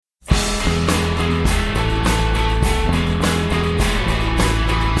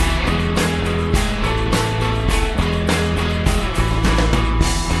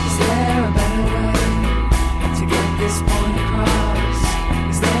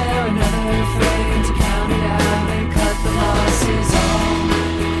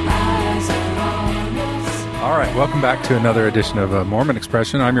Welcome back to another edition of Mormon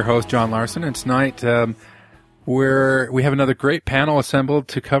Expression. I'm your host, John Larson, and tonight we have another great panel assembled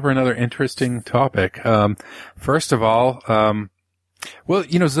to cover another interesting topic. First of all,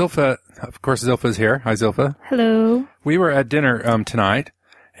 Zilpha, of course, Zilpha's here. Hi, Zilpha. Hello. We were at dinner tonight,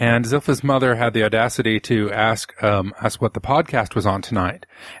 and Zilpha's mother had the audacity to ask us what the podcast was on tonight.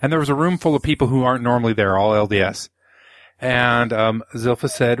 And there was a room full of people who aren't normally there, all LDS. And Zilpha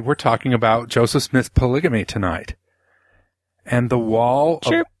said, we're talking about Joseph Smith's polygamy tonight. And the wall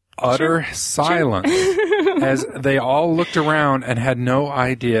of utter silence as they all looked around and had no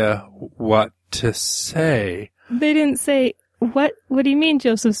idea what to say. They didn't say, what do you mean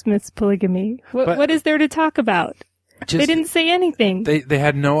Joseph Smith's polygamy? What is there to talk about? They didn't say anything. They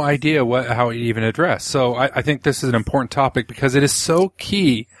had no idea how it even addressed. So I think this is an important topic because it is so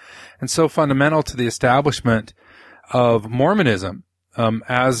key and so fundamental to the establishment of Mormonism,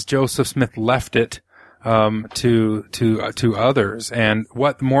 as Joseph Smith left it, to others, and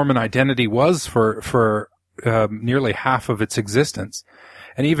what Mormon identity was for nearly half of its existence.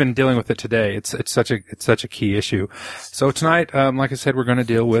 And even dealing with it today, it's such a key issue. So tonight, like I said, we're going to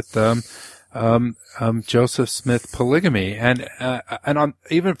deal with, Joseph Smith polygamy. And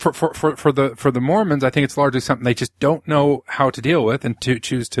even for the Mormons, I think it's largely something they just don't know how to deal with and to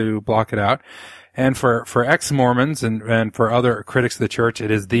choose to block it out. And for ex-Mormons and for other critics of the church, it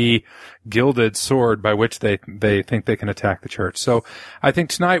is the gilded sword by which they think they can attack the church. So I think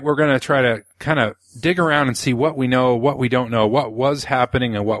tonight we're going to try to kind of dig around and see what we know, what we don't know, what was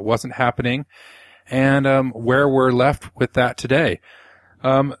happening and what wasn't happening, and where we're left with that today.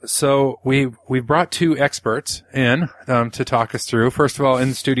 So we've brought two experts in to talk us through. First of all, in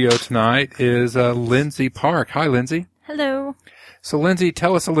the studio tonight is Lindsay Park. Hi, Lindsay. Hello. So, Lindsay,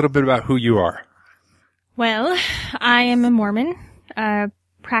 tell us a little bit about who you are. Well, I am a Mormon,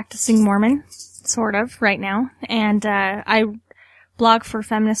 practicing Mormon, sort of, right now. And I blog for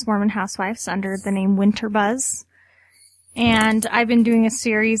Feminist Mormon Housewives under the name Winter Buzz. And I've been doing a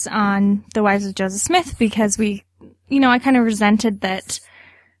series on the wives of Joseph Smith because I kind of resented that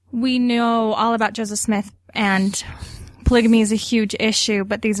we know all about Joseph Smith and polygamy is a huge issue,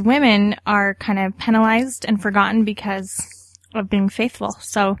 but these women are kind of penalized and forgotten because of being faithful.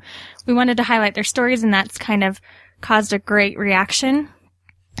 So we wanted to highlight their stories, and that's kind of caused a great reaction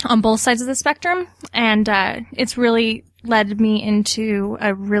on both sides of the spectrum. And it's really led me into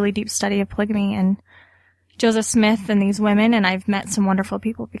a really deep study of polygamy and Joseph Smith and these women, and I've met some wonderful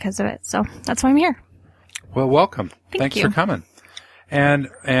people because of it. So that's why I'm here. Well, welcome. Thanks for coming. And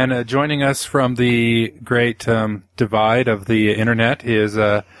joining us from the great divide of the internet is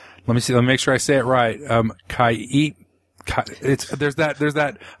let me make sure I say it right. There's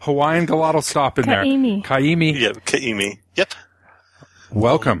that Hawaiian glottal stop in there. Kaimi. Yeah, Kaimi. Yep.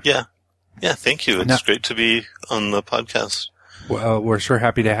 Welcome. Yeah, thank you. It's great to be on the podcast. Well, we're sure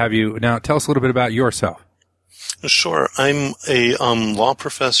happy to have you. Now, tell us a little bit about yourself. Sure. I'm a law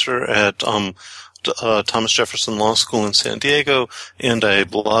professor at Thomas Jefferson Law School in San Diego, and I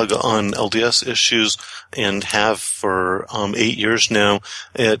blog on LDS issues and have for 8 years now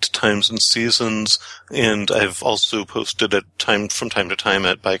at Times and Seasons, and I've also posted from time to time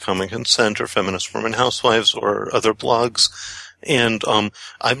at By Common Consent or Feminist Mormon Housewives or other blogs. And I'm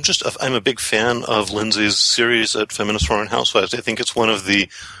a big fan of Lindsay's series at Feminist Mormon Housewives. I think it's one of the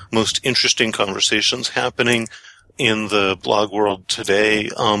most interesting conversations happening in the blog world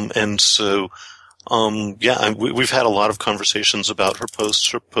today, and so we've had a lot of conversations about her posts.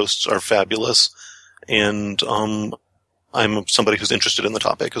 Her posts are fabulous, and I'm somebody who's interested in the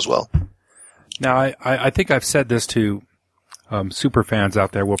topic as well. Now, I think I've said this to super fans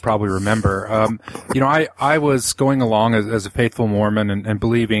out there will probably remember. I was going along as a faithful Mormon and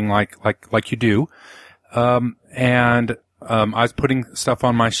believing like you do, and I was putting stuff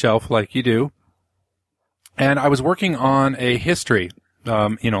on my shelf like you do, and I was working on a history.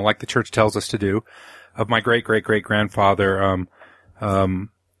 Like the church tells us to do, of my great-great-great-grandfather, Vincent.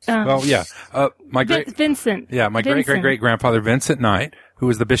 Yeah, my great-great-great-grandfather, Vincent Knight, who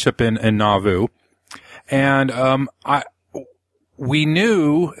was the bishop in Nauvoo. And, we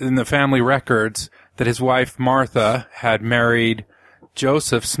knew in the family records that his wife, Martha, had married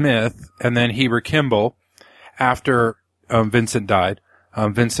Joseph Smith and then Heber Kimball after, Vincent died.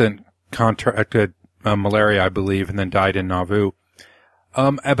 Vincent contracted, malaria, I believe, and then died in Nauvoo.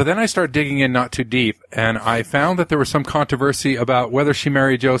 But then I started digging in not too deep, and I found that there was some controversy about whether she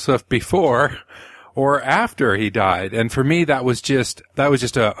married Joseph before or after he died. And for me, that was just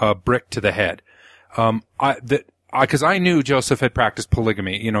a brick to the head. Cause I knew Joseph had practiced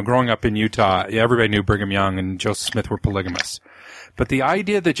polygamy. Growing up in Utah, everybody knew Brigham Young and Joseph Smith were polygamists. But the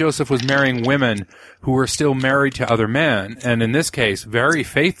idea that Joseph was marrying women who were still married to other men, and in this case, very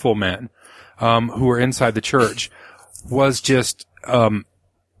faithful men, who were inside the church, was just,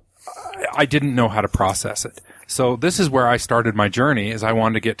 I didn't know how to process it. So this is where I started my journey, is I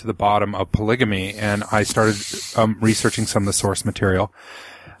wanted to get to the bottom of polygamy, and I started researching some of the source material.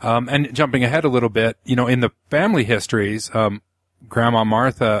 And jumping ahead a little bit, in the family histories, Grandma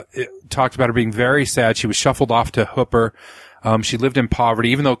Martha talked about her being very sad. She was shuffled off to Hooper. She lived in poverty,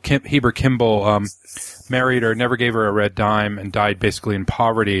 even though Heber Kimball married her, never gave her a red dime, and died basically in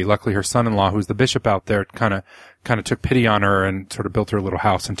poverty. Luckily, her son-in-law, who's the bishop out there, kind of took pity on her and sort of built her a little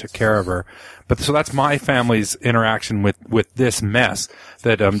house and took care of her. But so that's my family's interaction with this mess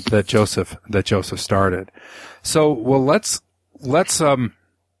that Joseph started. So, well, let's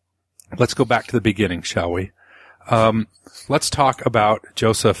go back to the beginning, shall we? Let's talk about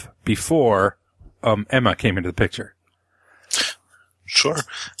Joseph before Emma came into the picture. Sure.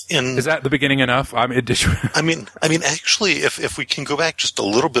 Is that the beginning enough? I mean, actually, if we can go back just a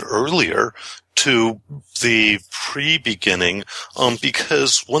little bit earlier to the pre-beginning,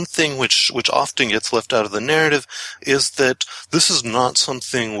 because one thing which often gets left out of the narrative is that this is not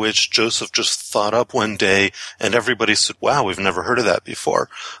something which Joseph just thought up one day and everybody said, wow, we've never heard of that before.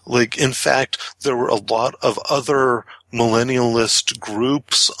 Like, in fact, there were a lot of other millennialist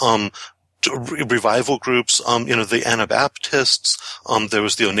groups, revival groups, the Anabaptists, there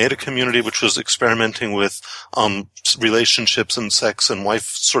was the Oneida community, which was experimenting with, relationships and sex and wife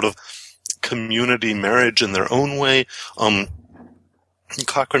sort of community marriage in their own way.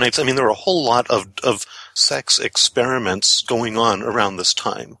 Cochranites, there were a whole lot of sex experiments going on around this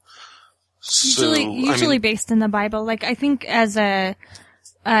time. Usually based in the Bible. Like, I think as a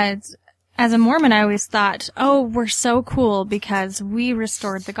Mormon, I always thought, oh, we're so cool because we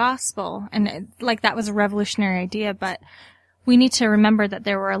restored the gospel. And that was a revolutionary idea, but we need to remember that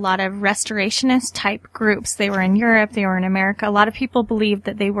there were a lot of restorationist type groups. They were in Europe, they were in America. A lot of people believed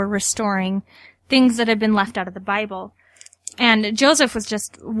that they were restoring things that had been left out of the Bible. And Joseph was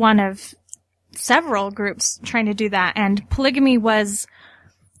just one of several groups trying to do that. And polygamy was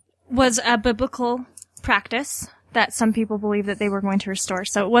a biblical practice that some people believe that they were going to restore.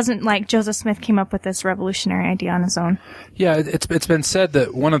 So it wasn't like Joseph Smith came up with this revolutionary idea on his own. Yeah, it's been said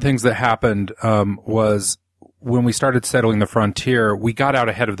that one of the things that happened was when we started settling the frontier, we got out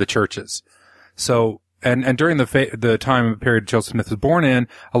ahead of the churches. So, and during the time period Joseph Smith was born in,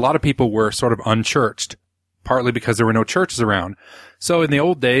 a lot of people were sort of unchurched, partly because there were no churches around. So in the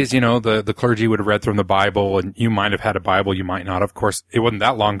old days, the clergy would have read from the Bible, and you might have had a Bible, you might not. Of course, it wasn't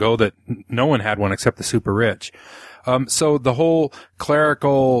that long ago that no one had one except the super rich. So the whole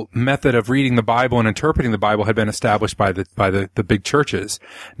clerical method of reading the Bible and interpreting the Bible had been established by the big churches.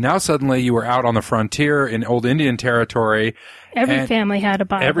 Now suddenly you were out on the frontier in old Indian territory. Every family had a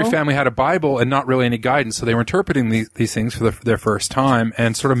Bible. Every family had a Bible and not really any guidance. So they were interpreting these things for their first time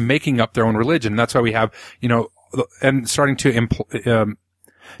and sort of making up their own religion. That's why we have, and starting to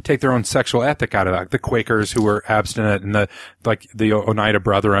take their own sexual ethic out of that. The Quakers who were abstinent and the Oneida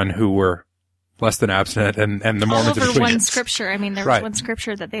Brethren who were less than abstinent, and the Mormons all over one scripture. There was one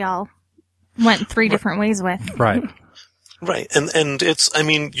scripture that they all went three different ways with. Right. Right. And it's,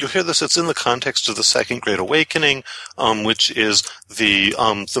 you hear this, it's in the context of the Second Great Awakening, which is the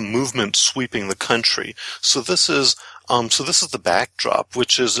movement sweeping the country. So this is the backdrop,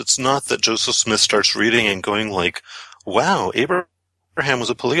 which is, it's not that Joseph Smith starts reading and going like, wow, Abraham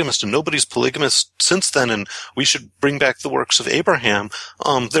was a polygamist and nobody's polygamist since then, and we should bring back the works of Abraham.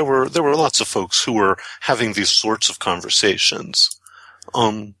 There were lots of folks who were having these sorts of conversations.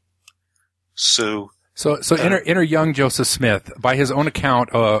 Enter young Joseph Smith, by his own account,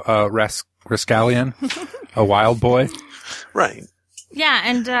 a rascallion, a wild boy. Right. Yeah,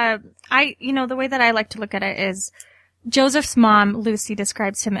 and the way that I like to look at it is Joseph's mom, Lucy,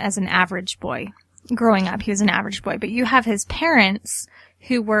 describes him as an average boy. Growing up, he was an average boy. But you have his parents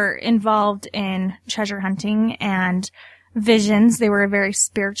who were involved in treasure hunting and visions. They were a very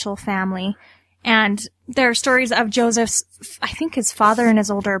spiritual family. And there are stories of Joseph's, I think his father and his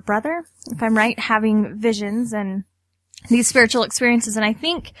older brother, if I'm right, having visions and these spiritual experiences. And I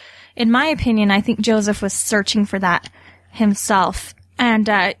think, in my opinion, Joseph was searching for that himself. And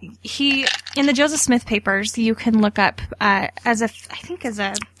in the Joseph Smith papers, you can look up, as a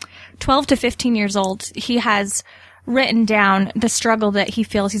 12 to 15 years old, he has written down the struggle that he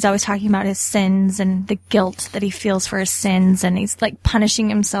feels. He's always talking about his sins and the guilt that he feels for his sins, and he's punishing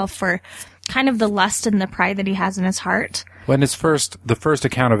himself for kind of the lust and the pride that he has in his heart. When the first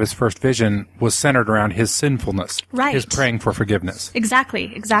account of his first vision was centered around his sinfulness. Right. His praying for forgiveness.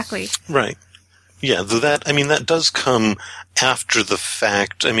 Exactly. Right. Yeah, though that does come after the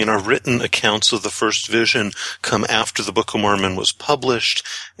fact. I mean, our written accounts of the first vision come after the Book of Mormon was published,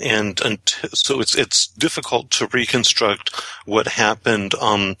 and so it's difficult to reconstruct what happened,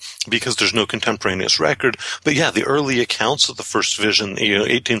 because there's no contemporaneous record. But yeah, the early accounts of the first vision,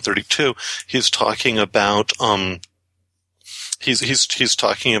 1832, he's talking about, he's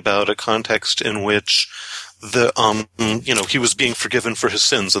talking about a context in which he was being forgiven for his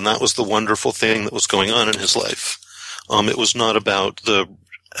sins, and that was the wonderful thing that was going on in his life. It was not about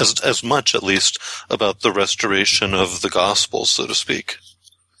as much at least, about the restoration of the gospel, so to speak.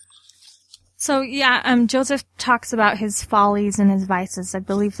 So, Joseph talks about his follies and his vices. I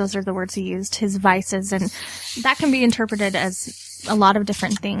believe those are the words he used, his vices, and that can be interpreted as a lot of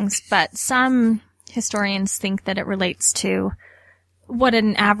different things, but some historians think that it relates to what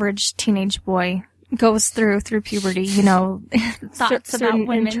an average teenage boy goes through puberty, thoughts about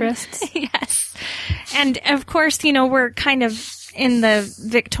women. Interests. Yes. And of course, we're kind of in the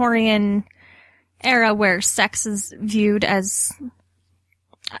Victorian era where sex is viewed as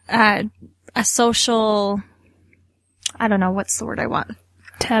a social, I don't know, what's the word I want?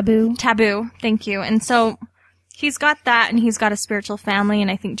 Taboo. Thank you. And so he's got that, and he's got a spiritual family,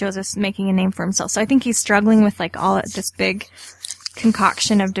 and I think Joseph's making a name for himself. So I think he's struggling with all this big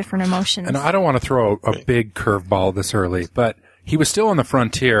concoction of different emotions. And I don't want to throw a big curveball this early, but he was still on the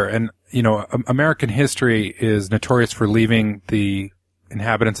frontier, and American history is notorious for leaving the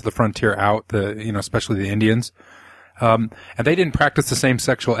inhabitants of the frontier out, especially the Indians. And they didn't practice the same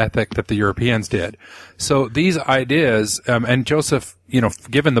sexual ethic that the Europeans did. So these ideas, and Joseph,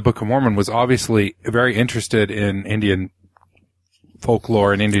 given the Book of Mormon, was obviously very interested in Indian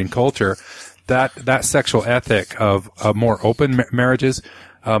folklore and Indian culture. That sexual ethic of more open marriages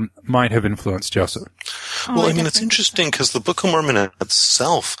might have influenced Joseph. Well, it's interesting because the Book of Mormon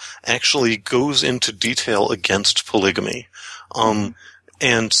itself actually goes into detail against polygamy,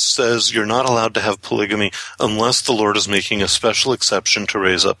 and says you're not allowed to have polygamy unless the Lord is making a special exception to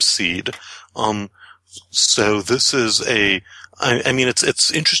raise up seed. So this is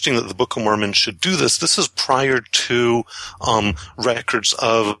it's interesting that the Book of Mormon should do this. This is prior to records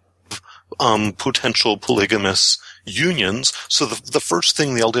of potential polygamous unions. So the first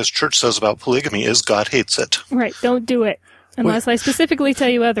thing the LDS Church says about polygamy is God hates it. Right. Don't do it unless I specifically tell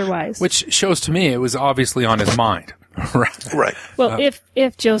you otherwise. Which shows to me it was obviously on his mind. Right. Well,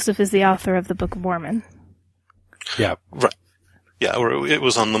 if Joseph is the author of the Book of Mormon. Yeah. Right. Yeah, or it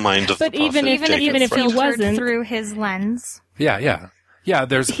was on the mind of but the prophet. even if he wasn't, through his lens. Yeah.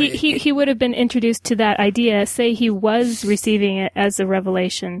 There's he would have been introduced to that idea. Say he was receiving it as a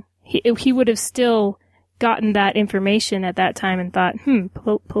revelation. He would have still gotten that information at that time and thought,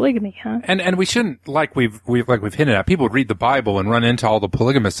 polygamy, huh? And we shouldn't, like we've hinted at, people would read the Bible and run into all the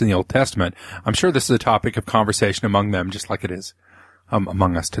polygamists in the Old Testament. I'm sure this is a topic of conversation among them, just like it is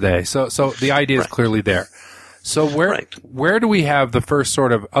among us today. So the idea is clearly there. So where do we have the first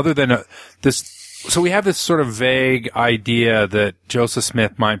sort of, other than this? So we have this sort of vague idea that Joseph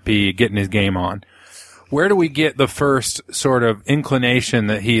Smith might be getting his game on. Where do we get the first sort of inclination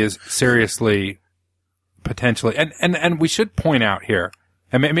that he is seriously, potentially, and we should point out here,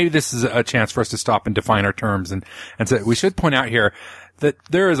 and maybe this is a chance for us to stop and define our terms, and say we should point out here that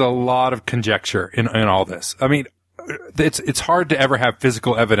there is a lot of conjecture in all this. I mean, it's hard to ever have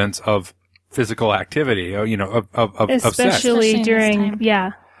physical evidence of physical activity, of sex. Especially during,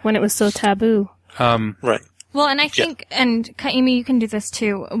 when it was so taboo. Right. Well, and I think, and Amy, you can do this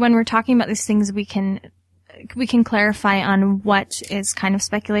too. When we're talking about these things, we can clarify on what is kind of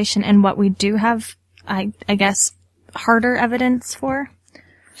speculation and what we do have, I guess, harder evidence for.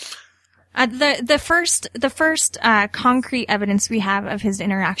 The first concrete evidence we have of his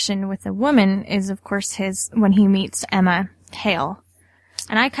interaction with a woman is, of course, when he meets Emma Hale.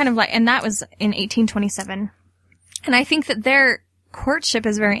 And and that was in 1827. And I think that their courtship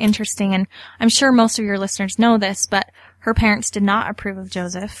is very interesting, and I'm sure most of your listeners know this, but her parents did not approve of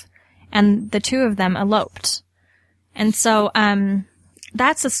Joseph, and the two of them eloped. And so,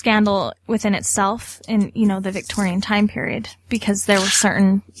 that's a scandal within itself in, the Victorian time period, because there were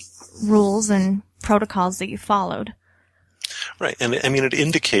certain rules and protocols that you followed. Right. And it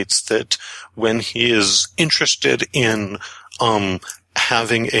indicates that when he is interested in,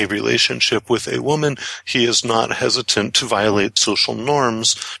 having a relationship with a woman, he is not hesitant to violate social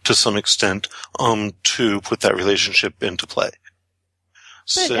norms to some extent, to put that relationship into play.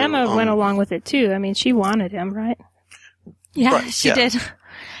 But Emma went along with it too. I mean, she wanted him, right? Yeah, she did.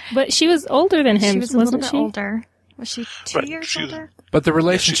 But she was older than him, she was a wasn't little bit older. Was she 2 years older? But the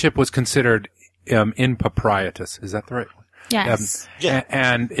relationship was considered improprietous. Is that the right one? Yes.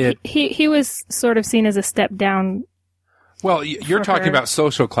 And it. He was sort of seen as a step down. Well, you're talking about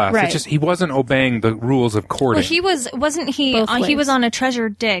social class. Right. It's just he wasn't obeying the rules of courting. Well, wasn't he? He was on a treasure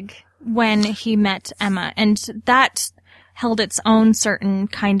dig when he met Emma, and that held its own certain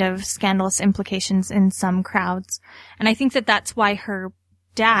kind of scandalous implications in some crowds. And I think that that's why Emma's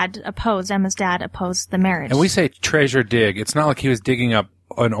dad opposed the marriage. And we say treasure dig. It's not like he was digging up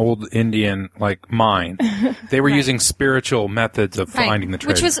an old Indian, mine. They were using spiritual methods of finding the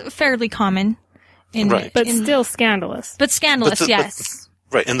treasure. Which was fairly common. But still scandalous. But scandalous, yes.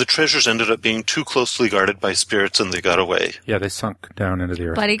 Right, and the treasures ended up being too closely guarded by spirits and they got away. Yeah, they sunk down into the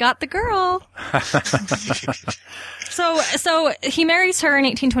earth. But he got the girl. So he marries her in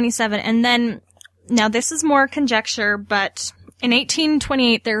 1827, and then, now this is more conjecture, but in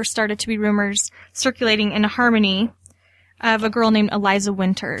 1828 there started to be rumors circulating in Harmony of a girl named Eliza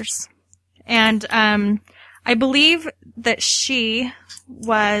Winters. And I believe that she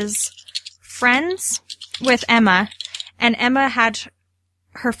was friends with Emma, and Emma had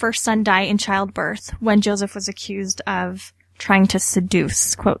her first son die in childbirth when Joseph was accused of trying to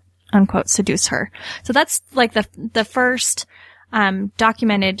seduce, quote unquote, seduce her. So that's like the first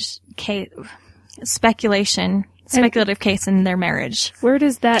documented speculative case in their marriage. Where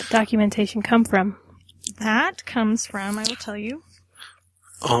does that documentation come from? That comes from, I will tell you.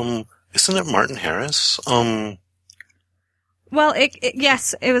 Isn't it Martin Harris? Well,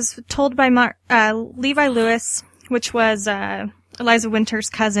 yes, it was told by Levi Lewis, which was Eliza Winters'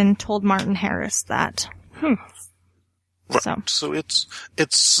 cousin, told Martin Harris that. Right. So it's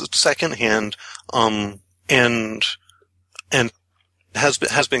secondhand, and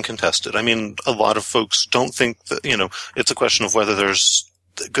has been contested. I mean, a lot of folks don't think that, it's a question of whether there's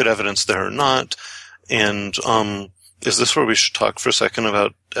good evidence there or not. And is this where we should talk for a second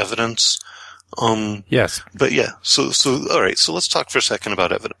about evidence? Yes. But yeah, so all right, so let's talk for a second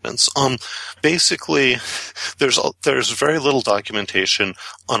about evidence. Basically, there's very little documentation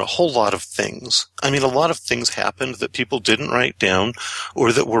on a whole lot of things. I mean, a lot of things happened that people didn't write down,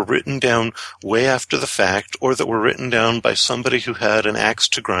 or that were written down way after the fact, or that were written down by somebody who had an axe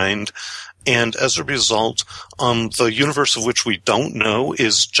to grind. And as a result, the universe of which we don't know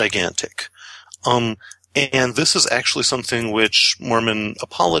is gigantic. And this is actually something which Mormon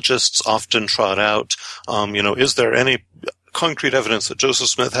apologists often trot out. Is there any concrete evidence that Joseph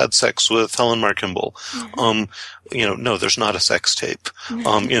Smith had sex with Helen Mar Kimball? Mm-hmm. No, there's not a sex tape.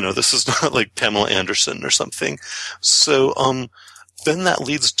 This is not like Pamela Anderson or something. So, then that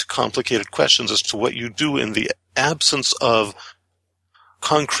leads to complicated questions as to what you do in the absence of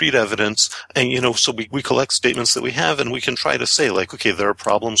concrete evidence. And, so we collect statements that we have, and we can try to say, okay, there are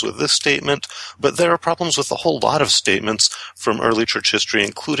problems with this statement, but there are problems with a whole lot of statements from early church history,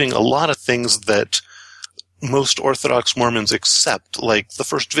 including a lot of things that most Orthodox Mormons accept, like the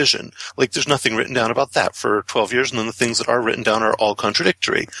first vision. There's nothing written down about that for 12 years, and then the things that are written down are all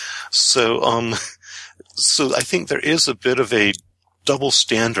contradictory. So I think there is a bit of a double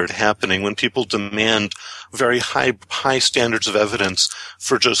standard happening when people demand very high standards of evidence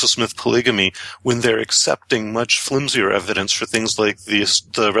for Joseph Smith polygamy when they're accepting much flimsier evidence for things like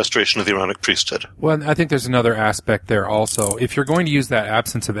the restoration of the Aaronic priesthood. Well, I think there's another aspect there also. If you're going to use that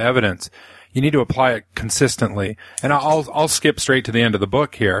absence of evidence, you need to apply it consistently. And I'll skip straight to the end of the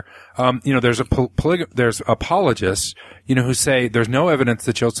book here. There's apologists, who say there's no evidence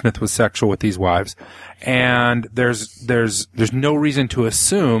that Joseph Smith was sexual with these wives, and there's no reason to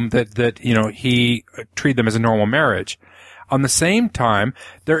assume that he treated them as a normal marriage. On the same time,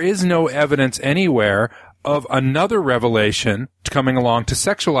 there is no evidence anywhere of another revelation coming along to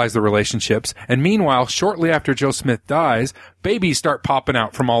sexualize the relationships. And meanwhile, shortly after Joe Smith dies, babies start popping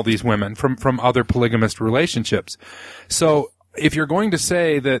out from all these women from other polygamist relationships. So if you're going to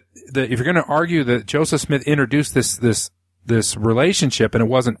say that if you're going to argue that Joseph Smith introduced this relationship and it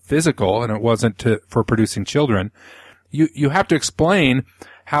wasn't physical and it wasn't for producing children, you have to explain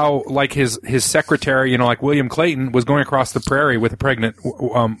how, like his secretary, like William Clayton, was going across the prairie with a pregnant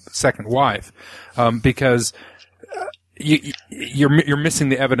second wife, because you're missing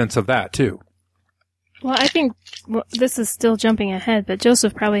the evidence of that too. Well, I think this is still jumping ahead, but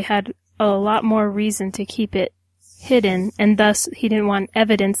Joseph probably had a lot more reason to keep it hidden, and thus he didn't want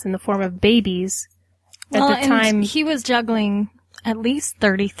evidence in the form of babies at the time. He was juggling at least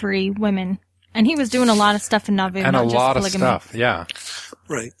 33 women. And he was doing a lot of stuff in Nauvoo, and not a just lot polygamy. of stuff, yeah.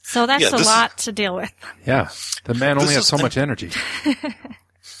 Right. So that's a lot to deal with. Yeah. The man only has so much energy.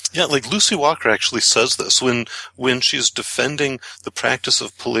 Yeah, Lucy Walker actually says this when she's defending the practice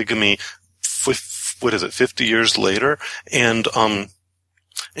of polygamy, 50 years later, and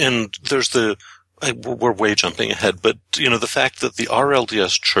there's the we're way jumping ahead, but, the fact that the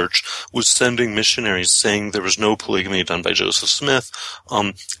RLDS Church was sending missionaries saying there was no polygamy done by Joseph Smith.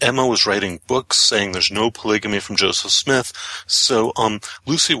 Emma was writing books saying there's no polygamy from Joseph Smith. So,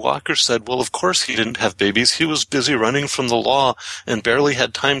 Lucy Walker said, well, of course he didn't have babies. He was busy running from the law and barely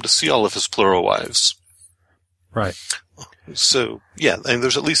had time to see all of his plural wives. Right. So, yeah, and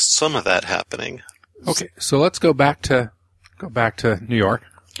there's at least some of that happening. Okay, so let's go back to New York.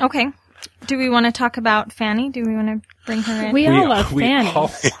 Okay. Do we want to talk about Fanny? Do we want to bring her in? We all love Fanny. We all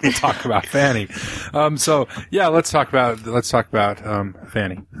want to talk about Fanny. So yeah, let's talk about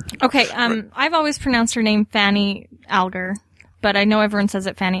Fanny. Okay. I've always pronounced her name Fanny Alger, but I know everyone says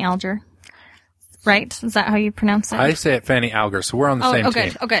it Fanny Alger. Right? Is that how you pronounce it? I say it Fanny Alger, so we're on the same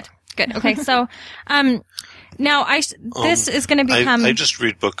team. Good. Okay. So, now this is going to become. I just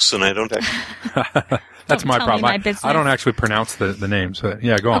read books and I don't. That's my problem. I don't actually pronounce the names, but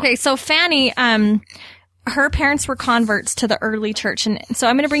yeah, go on. Okay, so Fanny, her parents were converts to the early church, and so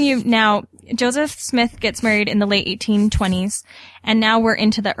I'm going to bring you now. Joseph Smith gets married in the late 1820s, and now we're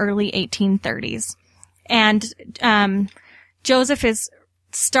into the early 1830s, and Joseph is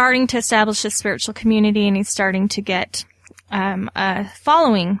starting to establish a spiritual community, and he's starting to get a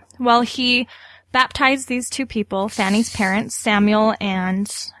following. Well, he baptized these two people, Fanny's parents, Samuel and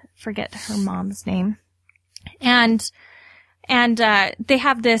forget her mom's name. And they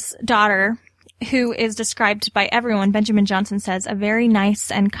have this daughter who is described by everyone. Benjamin Johnson says, a very nice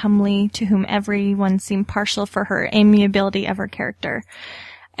and comely, to whom everyone seemed partial for her amiability of her character.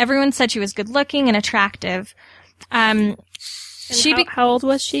 Everyone said she was good looking and attractive. How old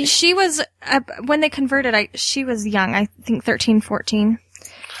was she? She was, when they converted, she was young, I think 13, 14.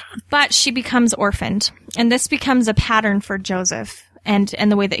 But she becomes orphaned. And this becomes a pattern for Joseph and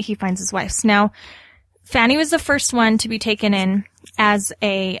the way that he finds his wives. Now, Fanny was the first one to be taken in as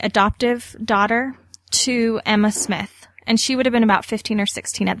a adoptive daughter to Emma Smith. And she would have been about 15 or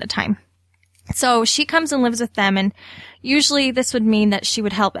 16 at the time. So she comes and lives with them, and usually this would mean that she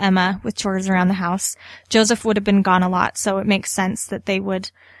would help Emma with chores around the house. Joseph would have been gone a lot, so it makes sense that they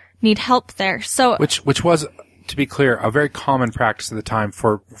would need help there. So which was, to be clear, a very common practice at the time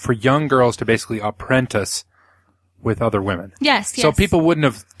for young girls to basically apprentice with other women. Yes. So people wouldn't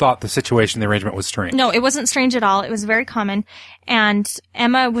have thought the situation, the arrangement was strange. No, it wasn't strange at all. It was very common. And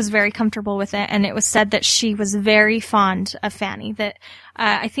Emma was very comfortable with it. And it was said that she was very fond of Fanny. That,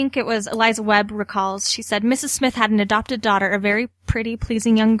 I think it was Eliza Webb recalls, she said, Mrs. Smith had an adopted daughter, a very pretty,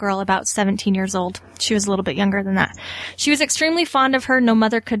 pleasing young girl about 17 years old. She was a little bit younger than that. She was extremely fond of her. No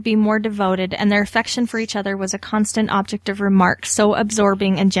mother could be more devoted. And their affection for each other was a constant object of remark. So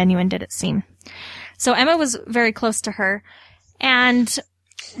absorbing and genuine did it seem. So Emma was very close to her, and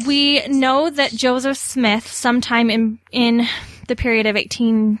we know that Joseph Smith, sometime in the period of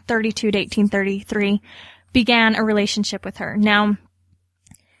 1832 to 1833, began a relationship with her. Now,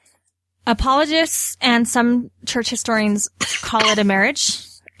 apologists and some church historians call it a marriage,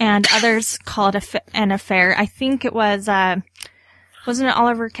 and others call it an affair. I think it was, wasn't it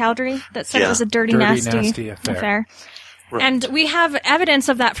Oliver Cowdery that said it was a dirty nasty affair? Right. And we have evidence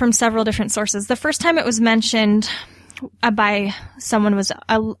of that from several different sources. The first time it was mentioned by someone was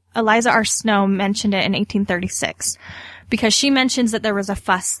Eliza R. Snow mentioned it in 1836 because she mentions that there was a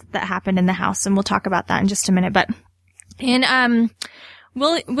fuss that happened in the house, and we'll talk about that in just a minute. But in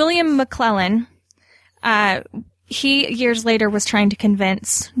William McClellan, he years later was trying to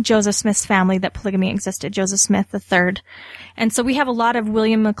convince Joseph Smith's family that polygamy existed, Joseph Smith III. And so we have a lot of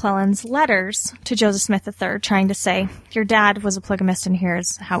William McClellan's letters to Joseph Smith III trying to say, your dad was a polygamist and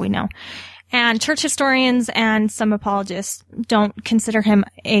here's how we know. And church historians and some apologists don't consider him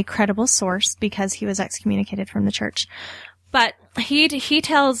a credible source because he was excommunicated from the church. But he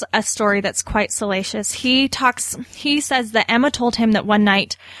tells a story that's quite salacious. He says that Emma told him that one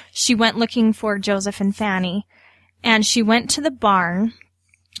night she went looking for Joseph and Fanny, and she went to the barn,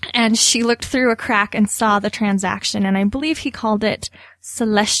 and she looked through a crack and saw the transaction, and I believe he called it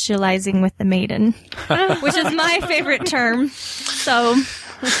celestializing with the maiden, which is my favorite term. So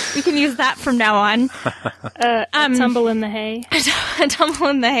we can use that from now on. A tumble in the hay. A tumble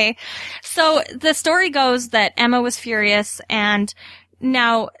in the hay. So the story goes that Emma was furious, and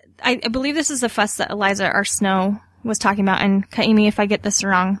now I believe this is a fuss that Eliza R. Snow was talking about, and Kaimi, if I get this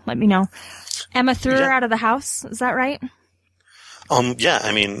wrong, let me know. Emma threw her out of the house. Is that right? Yeah.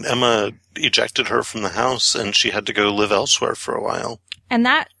 I mean, Emma ejected her from the house, and she had to go live elsewhere for a while. And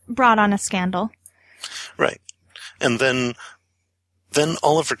that brought on a scandal. Right. And then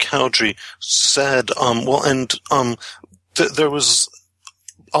Oliver Cowdery said, there was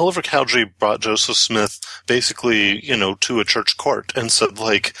Oliver Cowdery brought Joseph Smith basically, to a church court and said,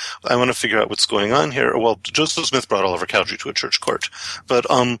 like, I want to figure out what's going on here. Well, Joseph Smith brought Oliver Cowdery to a church court, but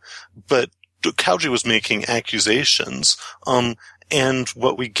Cowdery was making accusations, and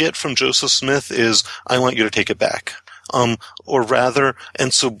what we get from Joseph Smith is, I want you to take it back. And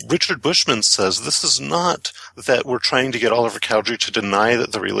so Richard Bushman says this is not that we're trying to get Oliver Cowdery to deny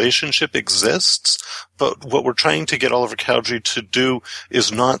that the relationship exists, but what we're trying to get Oliver Cowdery to do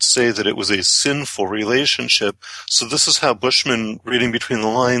is not say that it was a sinful relationship. So this is how Bushman, reading between the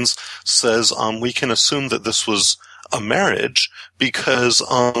lines, says we can assume that this was a marriage because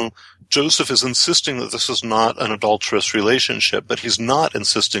Joseph is insisting that this is not an adulterous relationship, but he's not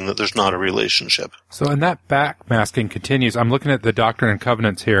insisting that there's not a relationship. So, and that backmasking continues. I'm looking at the Doctrine and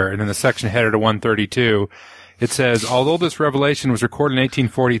Covenants here, and in the section headed to 132, it says, although this revelation was recorded in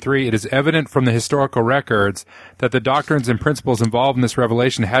 1843, it is evident from the historical records that the doctrines and principles involved in this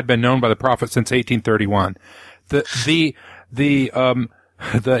revelation had been known by the prophet since 1831. The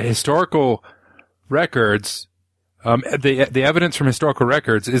historical records, the evidence from historical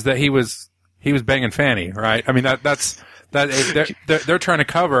records is that he was banging Fanny, right? I mean, they're trying to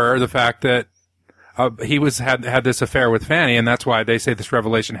cover the fact that he had this affair with Fanny, and that's why they say this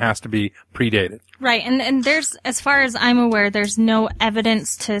revelation has to be predated. Right, and there's, as far as I'm aware, there's no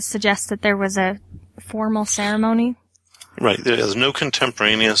evidence to suggest that there was a formal ceremony. Right, there's no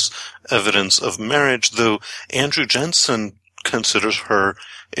contemporaneous evidence of marriage, though Andrew Jensen considers her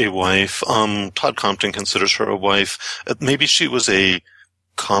a wife. Todd Compton considers her a wife. Maybe she was a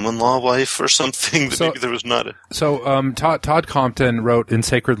common law wife or something. Maybe there was not. Todd Compton wrote in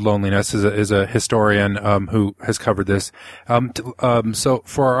Sacred Loneliness, is a historian who has covered this. So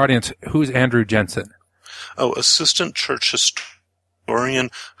for our audience, who's Andrew Jensen? Oh, assistant church historian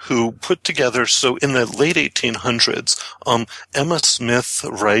who put together, so in the late 1800s, Emma Smith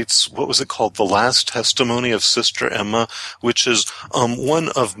writes, what was it called? The Last Testimony of Sister Emma, which is one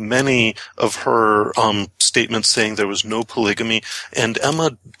of many of her statements saying there was no polygamy. And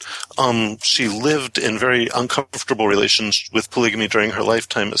Emma, she lived in very uncomfortable relations with polygamy during her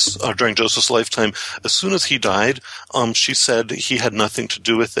lifetime, during Joseph's lifetime. As soon as he died, she said he had nothing to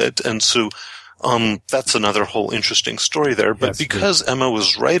do with it. And so that's another whole interesting story there. But because Emma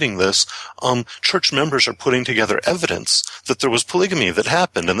was writing this, church members are putting together evidence that there was polygamy that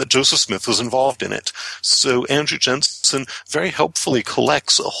happened and that Joseph Smith was involved in it. So Andrew Jensen very helpfully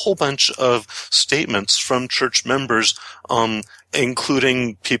collects a whole bunch of statements from church members,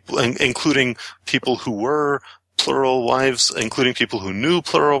 including people who were plural wives, including people who knew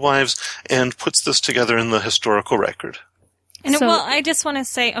plural wives, and puts this together in the historical record. And I just want to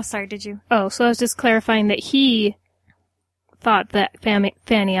say, oh, sorry, did you? Oh, so I was just clarifying that he thought that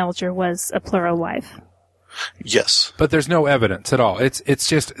Fanny Alger was a plural wife. Yes. But there's no evidence at all. It's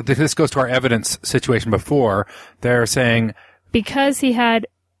just, this goes to our evidence situation before. They're saying, because he had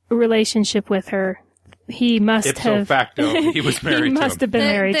a relationship with her, he must have. Ipso facto, he was married to him. He must have been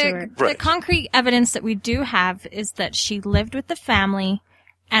married to her. The concrete evidence that we do have is that she lived with the family,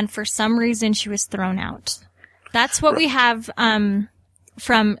 and for some reason she was thrown out. That's what we have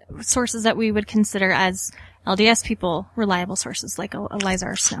from sources that we would consider as LDS people, reliable sources like Eliza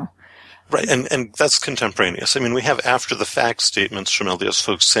R. Snow. Right, and that's contemporaneous. I mean, we have after-the-fact statements from LDS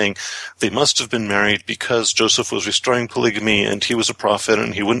folks saying they must have been married because Joseph was restoring polygamy and he was a prophet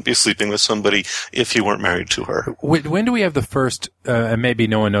and he wouldn't be sleeping with somebody if he weren't married to her. When do we have the first, and maybe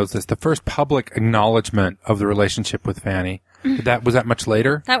no one knows this, the first public acknowledgement of the relationship with Fanny? Was that much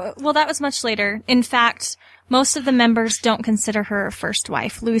later? That was much later. In fact, most of the members don't consider her a first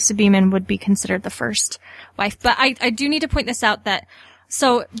wife. Louisa Beeman would be considered the first wife. But I do need to point this out that,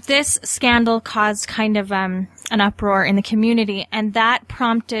 so this scandal caused kind of an uproar in the community, and that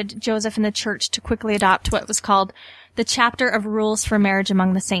prompted Joseph and the church to quickly adopt what was called the Chapter of Rules for Marriage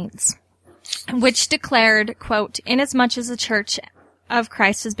Among the Saints, which declared, quote, inasmuch as the Church of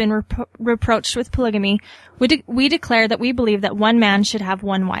Christ has been reproached with polygamy, we declare that we believe that one man should have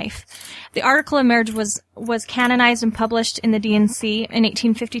one wife. The article of marriage was canonized and published in the D&C in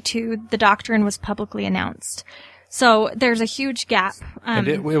 1852. The doctrine was publicly announced. So there's a huge gap. And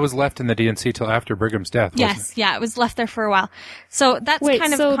it was left in the D&C till after Brigham's death. Yes, it was left there for a while. So that's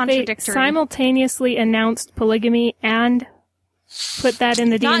kind of contradictory. They simultaneously announced polygamy and put that in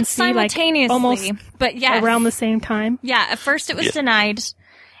the D&C, not simultaneously, like almost but yes, around the same time. Yeah, at first it was denied,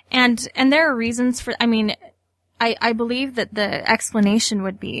 and there are reasons for. I mean, I believe that the explanation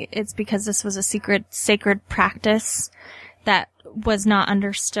would be it's because this was a sacred practice that was not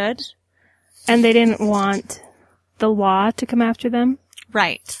understood, and they didn't want the law to come after them.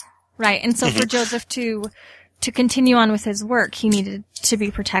 Right, and so for Joseph to to continue on with his work, he needed to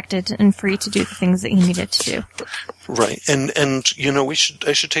be protected and free to do the things that he needed to do. Right. And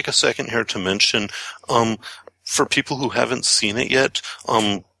I should take a second here to mention, for people who haven't seen it yet,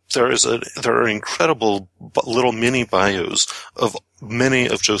 there are incredible little mini bios of many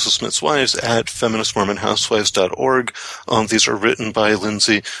of Joseph Smith's wives at feministmormonhousewives.org. These are written by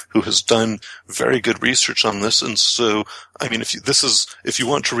Lindsay, who has done very good research on this. And so, I mean, if you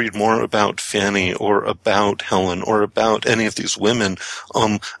want to read more about Fanny or about Helen or about any of these women,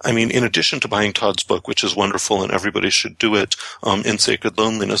 I mean, in addition to buying Todd's book, which is wonderful and everybody should do it, In Sacred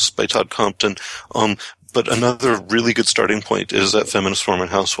Loneliness by Todd Compton, but another really good starting point is at Feminist Mormon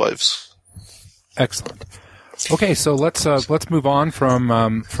Housewives. Excellent. Okay, so let's move on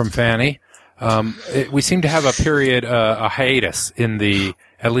from Fanny. We seem to have a period, a hiatus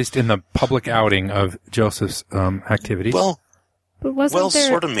at least in the public outing of Joseph's activities. Well, but wasn't there...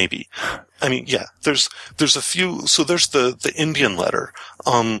 sort of maybe. I mean, yeah. There's a few. So there's the Indian letter,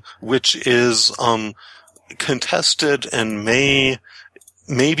 which is contested and may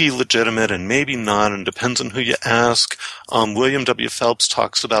be legitimate and maybe not, and depends on who you ask. William W. Phelps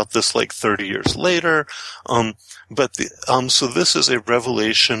talks about this like 30 years later. So this is a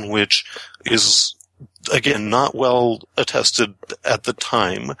revelation which is, again, not well attested at the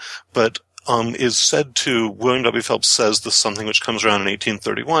time, but is said to, William W. Phelps says this is something which comes around in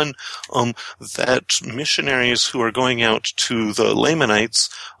 1831, that missionaries who are going out to the Lamanites,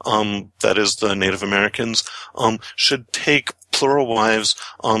 that is the Native Americans, should take plural wives,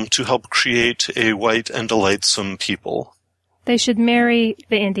 to help create a white and delightsome people. They should marry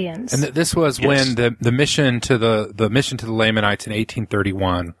the Indians. And this was when the mission to the mission to the Lamanites in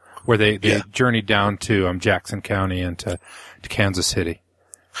 1831, where they journeyed down to Jackson County and to Kansas City.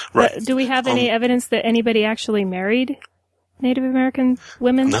 Right. But do we have any evidence that anybody actually married Native American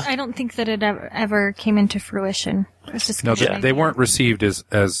women? No. I don't think that it ever came into fruition. It's just No, they weren't received as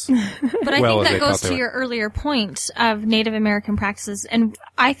but I well think as they that goes thought they to were. your earlier point of Native American practices, and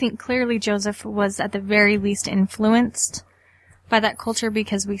I think clearly Joseph was at the very least influenced by that culture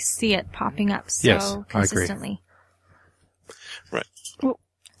because we see it popping up so Yes, consistently. Right.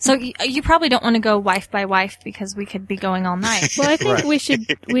 So you probably don't want to go wife by wife because we could be going all night. Well, I think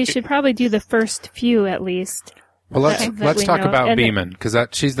we should probably do the first few at least. Well, let's talk about Beeman, because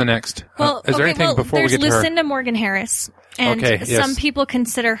she's the next. Is there anything before we get to her? There's Lucinda Morgan Harris, and some people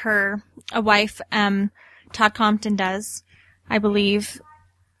consider her a wife. Todd Compton does, I believe.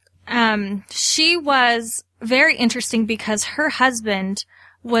 She was very interesting because her husband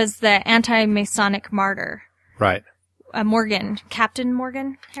was the anti-Masonic martyr. Right. Captain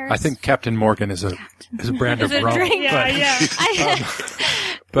Morgan Harris? I think Captain Morgan is a brand of Is it a rum. drink? Yeah.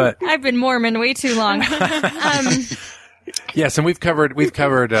 But I've been Mormon way too long. yes, and we've covered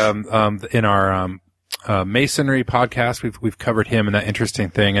in our Masonry podcast, we've covered him and that interesting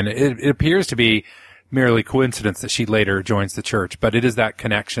thing, and it appears to be merely coincidence that she later joins the church, but it is that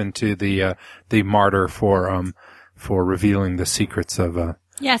connection to the martyr for revealing the secrets of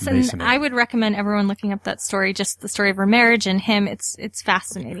yes, Masonry. and I would recommend everyone looking up that story, just the story of her marriage and him. It's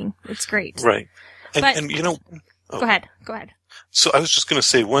fascinating. It's great. Right. But- And Go ahead. So I was just going to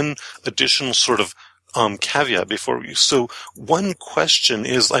say one additional sort of caveat before so one question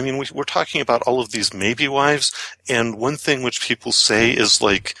is, I mean, we're talking about all of these maybe wives, and one thing which people say is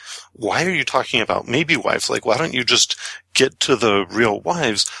like, why are you talking about maybe wives? Like, why don't you just get to the real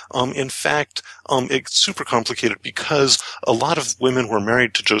wives? In fact, it's super complicated because a lot of women were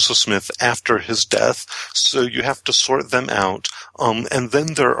married to Joseph Smith after his death, so you have to sort them out. And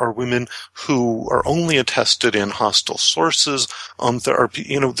then there are women who are only attested in hostile sources. There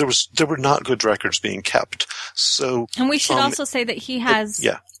were not good records being kept. So, And we should also say that he has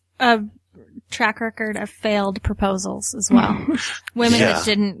a track record of failed proposals as well.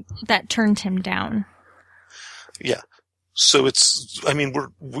 Women that turned him down. Yeah. So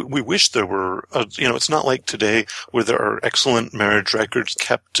we wish there were, it's not like today where there are excellent marriage records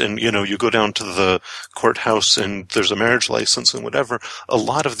kept and, you go down to the courthouse and there's a marriage license and whatever. A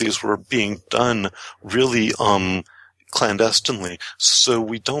lot of these were being done really, clandestinely. So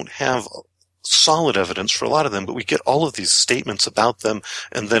we don't have solid evidence for a lot of them, but we get all of these statements about them,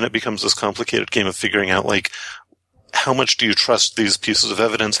 and then it becomes this complicated game of figuring out, like, how much do you trust these pieces of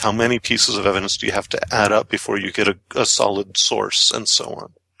evidence? How many pieces of evidence do you have to add up before you get a solid source, and so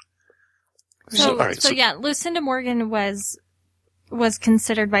on? So Lucinda Morgan was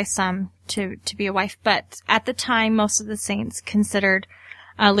considered by some to be a wife, but at the time, most of the saints considered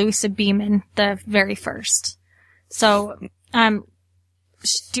Louisa Beeman the very first. So,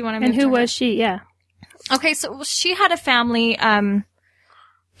 do you want to move And who to her? was she? Yeah. Okay, so she had a family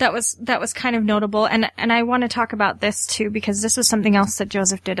that was kind of notable. And I want to talk about this too, because this was something else that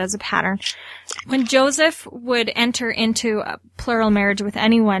Joseph did as a pattern. When Joseph would enter into a plural marriage with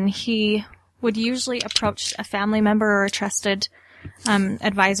anyone, he would usually approach a family member or a trusted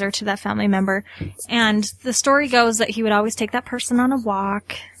advisor to that family member. And the story goes that he would always take that person on a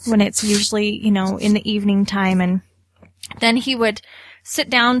walk when it's usually, in the evening time. And then he would sit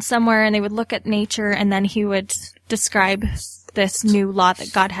down somewhere and they would look at nature, and then he would describe this new law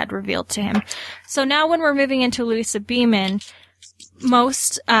that God had revealed to him. So now when we're moving into Louisa Beaman,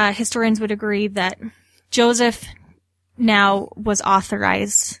 most historians would agree that Joseph now was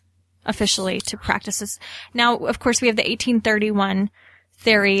authorized officially to practice this. Now, of course, we have the 1831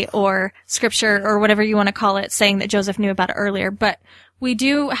 theory or scripture or whatever you want to call it saying that Joseph knew about it earlier, but we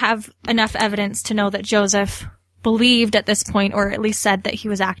do have enough evidence to know that Joseph believed at this point, or at least said that he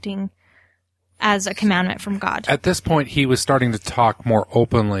was acting as a commandment from God. At this point, he was starting to talk more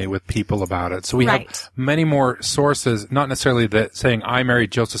openly with people about it. So we have many more sources, not necessarily that saying, I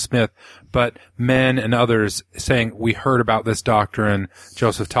married Joseph Smith, but men and others saying, we heard about this doctrine,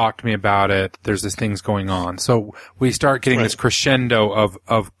 Joseph talked to me about it, there's these things going on. So we start getting this crescendo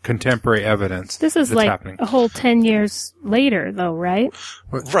of contemporary evidence. This is like happening. A whole 10 years later, though, right?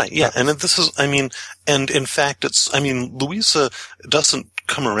 Right, yeah. And this is, and in fact, Louisa doesn't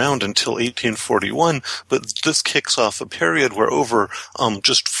come around until 1841, but this kicks off a period where over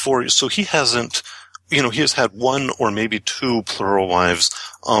just 4 years, so he hasn't, he has had one or maybe two plural wives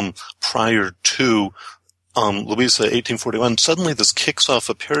prior to Louisa 1841. Suddenly this kicks off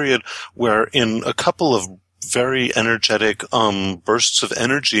a period where in a couple of very energetic bursts of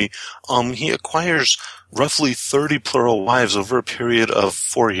energy, he acquires roughly 30 plural wives over a period of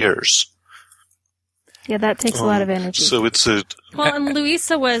 4 years. Yeah, that takes a lot of energy. So it's Well, and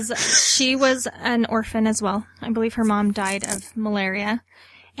Louisa she was an orphan as well. I believe her mom died of malaria.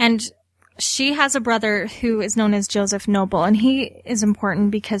 And she has a brother who is known as Joseph Noble, and he is important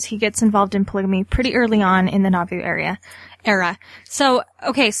because he gets involved in polygamy pretty early on in the Nauvoo era. So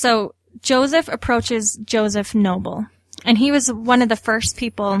Joseph approaches Joseph Noble, and he was one of the first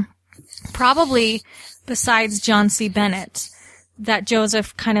people, probably besides John C. Bennett, that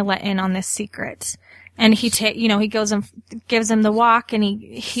Joseph kind of let in on this secret. And he goes and gives him the walk, and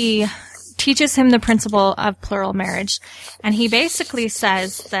he teaches him the principle of plural marriage. And he basically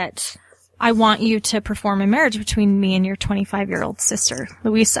says that I want you to perform a marriage between me and your 25-year-old sister,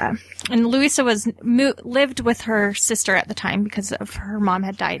 Louisa. And Louisa lived with her sister at the time because of her mom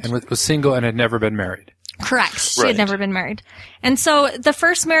had died. And was single and had never been married. Correct. She had never been married. And so the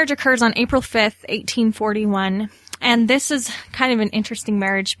first marriage occurs on April 5th, 1841. And this is kind of an interesting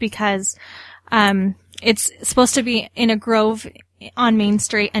marriage because it's supposed to be in a grove on Main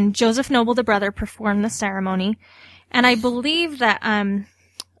Street, and Joseph Noble, the brother, performed the ceremony. And I believe that,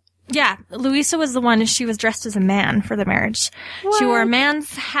 Louisa was the one, she was dressed as a man for the marriage. What? She wore a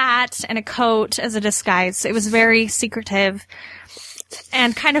man's hat and a coat as a disguise. It was very secretive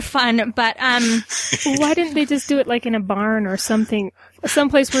and kind of fun, but, why didn't they just do it like in a barn or something,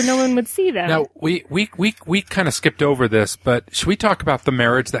 someplace where no one would see them? Now, we kind of skipped over this, but should we talk about the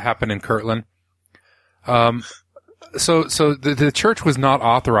marriage that happened in Kirtland? So the church was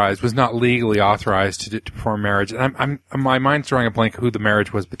not legally authorized to perform marriage. And my mind's drawing a blank who the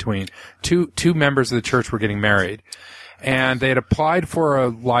marriage was between. Two members of the church were getting married. And they had applied for a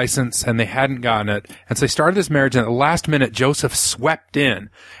license and they hadn't gotten it. And so they started this marriage, and at the last minute, Joseph swept in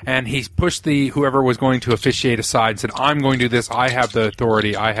and he pushed whoever was going to officiate aside and said, I'm going to do this. I have the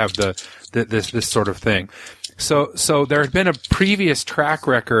authority. I have this sort of thing. So there had been a previous track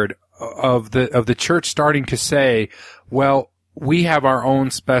record of the church starting to say, well, we have our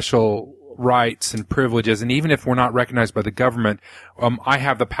own special rights and privileges, and even if we're not recognized by the government, I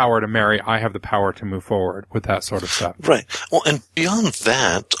have the power to marry, I have the power to move forward with that sort of stuff. Right. Well, and beyond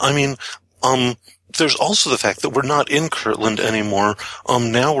that, there's also the fact that we're not in Kirtland anymore.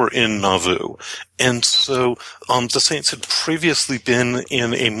 Now we're in Nauvoo. And so, the Saints had previously been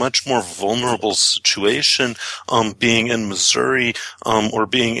in a much more vulnerable situation, being in Missouri, or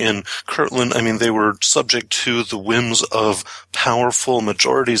being in Kirtland. They were subject to the whims of powerful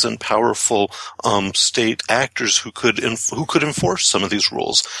majorities and powerful, state actors who could enforce some of these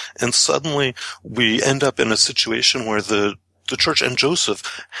rules. And suddenly we end up in a situation where the church and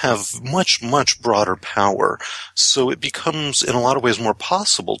Joseph have much, much broader power. So it becomes, in a lot of ways, more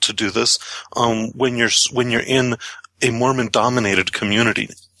possible to do this when you're in a Mormon-dominated community.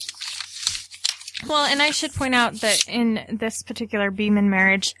 Well, and I should point out that in this particular Beaman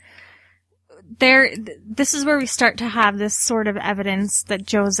marriage, this is where we start to have this sort of evidence that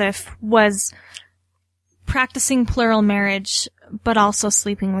Joseph was practicing plural marriage but also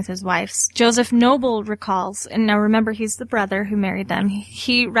sleeping with his wives. Joseph Noble recalls, and now remember he's the brother who married them,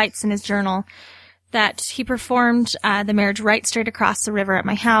 he writes in his journal that he performed the marriage right straight across the river at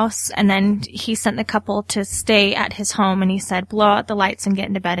my house, and then he sent the couple to stay at his home, and he said, blow out the lights and get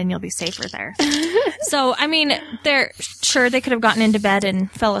into bed and you'll be safer there. So, I mean, they could have gotten into bed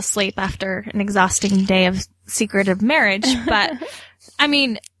and fell asleep after an exhausting day of secretive marriage, but, I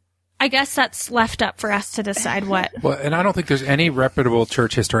mean, I guess that's left up for us to decide what. Well, and I don't think there's any reputable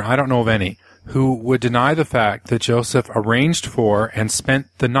church historian, I don't know of any, who would deny the fact that Joseph arranged for and spent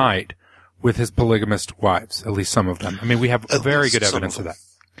the night with his polygamist wives, at least some of them. I mean, we have very good evidence of that.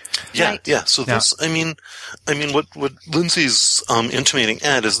 Yeah, right. yeah. So now, this, I mean, what Lindsay's intimating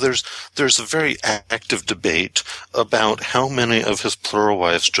at is there's a very active debate about how many of his plural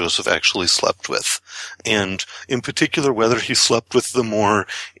wives Joseph actually slept with, and in particular whether he slept with the more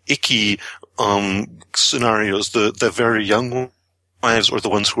icky scenarios, the very young wives or the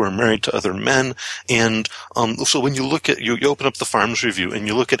ones who are married to other men. And so when you look at, you open up the Farms Review and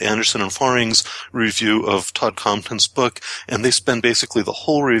you look at Anderson and Faring's review of Todd Compton's book, and they spend basically the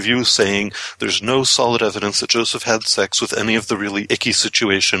whole review saying there's no solid evidence that Joseph had sex with any of the really icky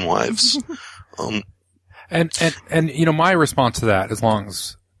situation wives. And you know, my response to that,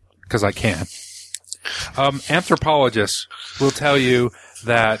 because I can, anthropologists will tell you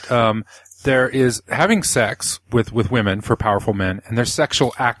that, there is having sex with women for powerful men, and there's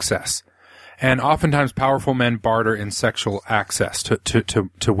sexual access. And oftentimes powerful men barter in sexual access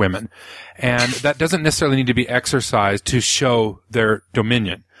to women. And that doesn't necessarily need to be exercised to show their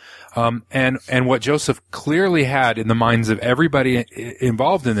dominion. And what Joseph clearly had in the minds of everybody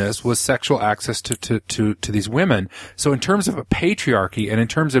involved in this was sexual access to these women. So in terms of a patriarchy and in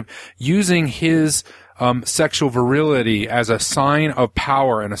terms of using his sexual virility as a sign of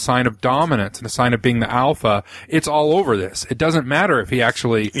power and a sign of dominance and a sign of being the alpha, it's all over this. It doesn't matter if he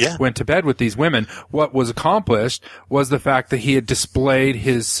actually went to bed with these women. What was accomplished was the fact that he had displayed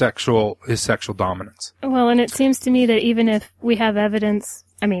his sexual dominance. Well, and it seems to me that even if we have evidence,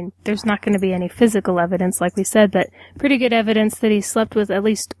 I mean, there's not going to be any physical evidence, like we said, but pretty good evidence that he slept with at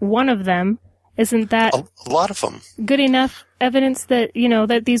least one of them. Isn't that a lot of them good enough evidence that, you know,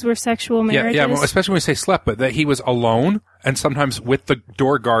 that these were sexual marriages? Yeah, well, especially when we say slept, but that he was alone and sometimes with the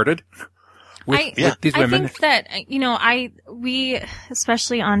door guarded with these women. I think that, you know, we,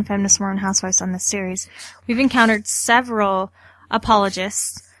 especially on Feminist Mormon Housewives on this series, we've encountered several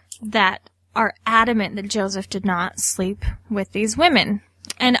apologists that are adamant that Joseph did not sleep with these women.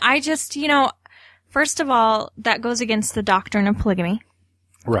 And I just, you know, first of all, that goes against the doctrine of polygamy.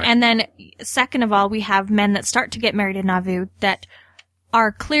 Right. And then, second of all, we have men that start to get married in Nauvoo that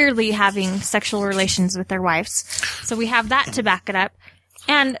are clearly having sexual relations with their wives. So we have that to back it up.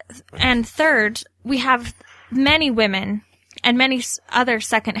 And third, we have many women and many other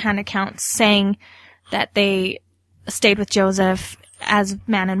second-hand accounts saying that they stayed with Joseph as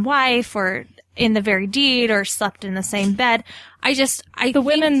man and wife or in the very deed or slept in the same bed. The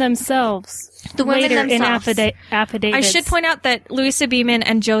women themselves. The women later themselves. In affidavits. I should point out that Louisa Beeman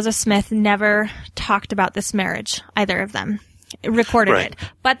and Joseph Smith never talked about this marriage, either of them. Recorded it.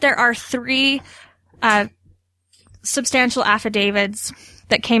 But there are 3 substantial affidavits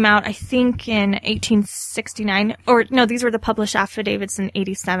that came out, I think, in 1869. Or, no, these were the published affidavits in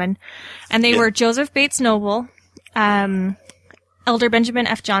 87. And they were Joseph Bates Noble, Elder Benjamin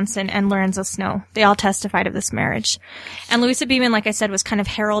F. Johnson, and Lorenzo Snow. They all testified of this marriage. And Louisa Beeman, like I said, was kind of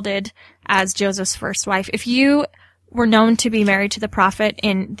heralded as Joseph's first wife. If you were known to be married to the prophet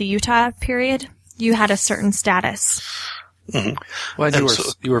in the Utah period, you had a certain status. Mm-hmm. Well, and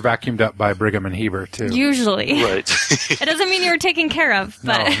you were vacuumed up by Brigham and Heber, too. Usually. Right. It doesn't mean you were taken care of,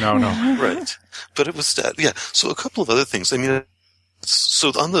 but. No. Right. But it was that, yeah. So a couple of other things. I mean, so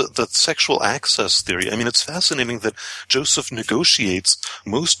on the sexual access theory, I mean, it's fascinating that Joseph negotiates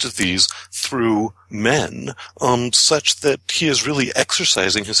most of these through men, such that he is really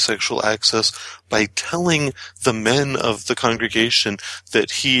exercising his sexual access by telling the men of the congregation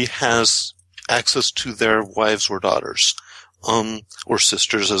that he has access to their wives or daughters, or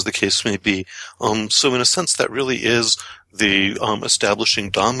sisters, as the case may be. So in a sense, that really is the establishing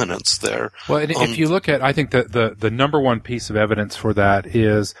dominance there. Well, and if you look at, I think that the number one piece of evidence for that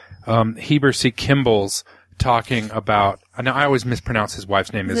is Heber C. Kimball's talking about. Now, I always mispronounce his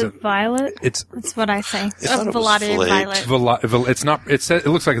wife's name. Is it Violet? That's what I say. Violet. It's not. It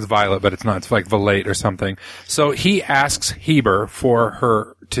looks like it's Violet, but it's not. It's like Valate or something. So he asks Heber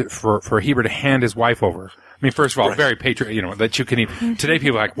for Heber to hand his wife over. I mean, first of all, very patriot, that you can even, today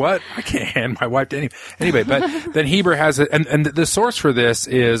people are like, what? I can't hand my wife to anybody. But then Heber has it, and the source for this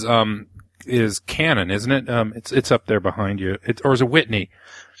is, is canon, isn't it? It's up there behind you. Or is it Whitney?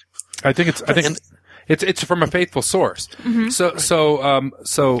 I think it's from a faithful source. Mm-hmm.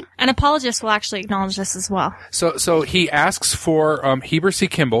 So an apologist will actually acknowledge this as well. So he asks for Heber C.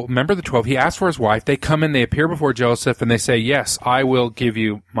 Kimball, member of the 12. He asks for his wife. They come in, they appear before Joseph, and they say, "Yes, I will give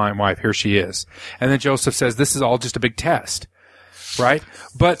you my wife. Here she is." And then Joseph says, "This is all just a big test." Right?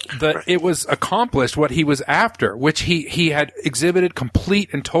 But it was accomplished what he was after, which he had exhibited complete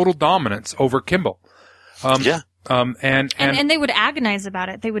and total dominance over Kimball. And they would agonize about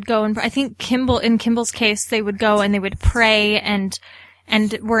it. They would go and I think in Kimball's case, they would go and they would pray and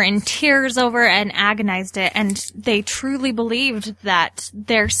were in tears over it and agonized it. And they truly believed that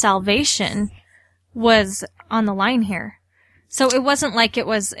their salvation was on the line here. So it wasn't like it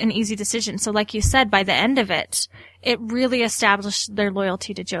was an easy decision. So like you said, by the end of it, it really established their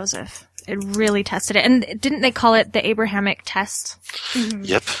loyalty to Joseph. It really tested it. And didn't they call it the Abrahamic test? Mm-hmm.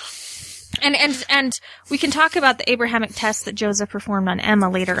 Yep. And we can talk about the Abrahamic test that Joseph performed on Emma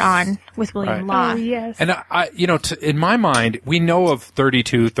later on with William Law. Oh, yes. And in my mind, we know of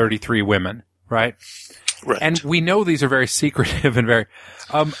 32, 33 women, right? Right. And we know these are very secretive and very,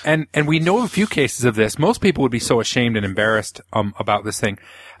 and we know of a few cases of this. Most people would be so ashamed and embarrassed, about this thing.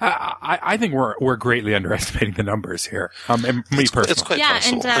 I think we're greatly underestimating the numbers here. And me personally. It's quite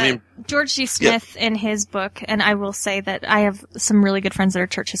possible. And, George G. Smith in his book, and I will say that I have some really good friends that are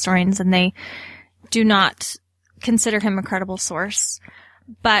church historians, and they do not consider him a credible source.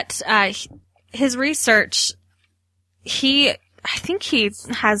 But, his research, I think he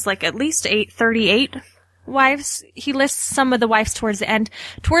has like at least 38 wives. He lists some of the wives towards the end.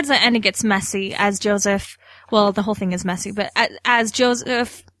 Towards the end, it gets messy as Joseph, well, the whole thing is messy, but as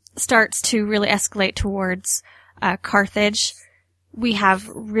Joseph starts to really escalate towards Carthage, we have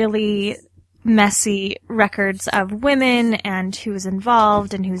really messy records of women and who's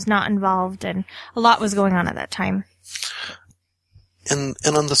involved and who's not involved, and a lot was going on at that time. And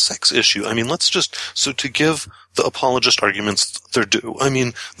on the sex issue, so to give the apologist arguments their due,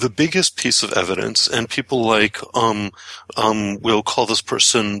 the biggest piece of evidence, and people like, we'll call this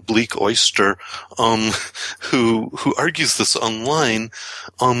person Bleak Oyster, who argues this online,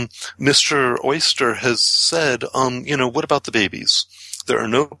 Mr. Oyster has said, what about the babies? There are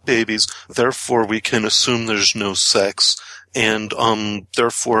no babies, therefore we can assume there's no sex, and,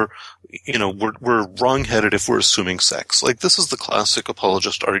 therefore, we're wrong-headed if we're assuming sex. Like, this is the classic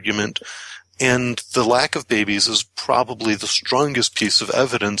apologist argument, and the lack of babies is probably the strongest piece of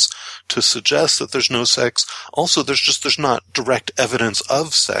evidence to suggest that there's no sex. Also, there's not direct evidence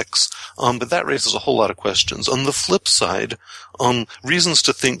of sex, but that raises a whole lot of questions. On the flip side, reasons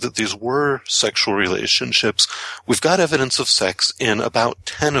to think that these were sexual relationships, we've got evidence of sex in about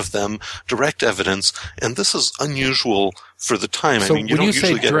 10 of them, direct evidence, and this is unusual for the time. So you don't when you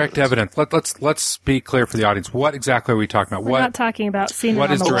usually say get direct evidence, let's be clear for the audience. What exactly are we talking about? We're not talking about seeing it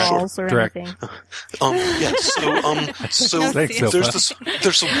on the walls or anything.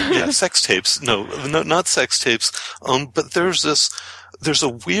 There's some sex tapes. No, not sex tapes. But there's a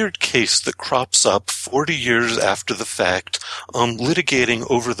weird case that crops up 40 years after the fact, litigating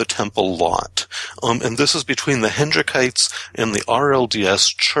over the temple lot. And this is between the Hendrickites and the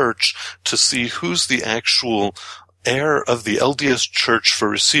RLDS church to see who's the actual heir of the LDS church for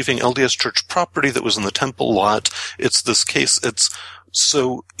receiving LDS church property that was in the temple lot.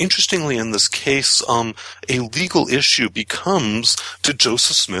 So, interestingly, in this case, a legal issue becomes, did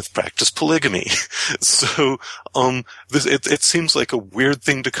Joseph Smith practice polygamy? So, it seems like a weird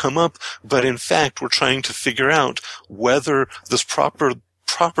thing to come up, but in fact, we're trying to figure out whether this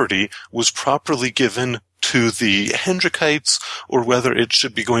property was properly given to the Hendrickites or whether it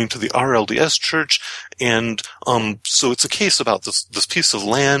should be going to the RLDS church. And, so it's a case about this piece of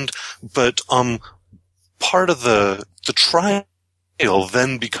land, but, part of the trial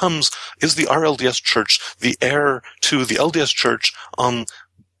then becomes, is the RLDS church the heir to the LDS church?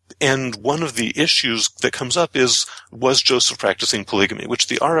 And one of the issues that comes up was Joseph practicing polygamy, which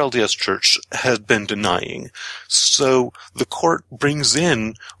the RLDS church had been denying. So the court brings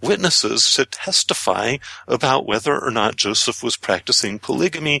in witnesses to testify about whether or not Joseph was practicing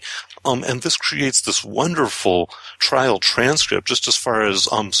polygamy. And this creates this wonderful trial transcript. Just as far as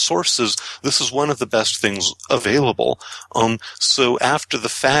sources, this is one of the best things available. So after the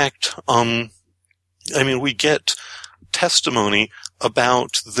fact, we get testimony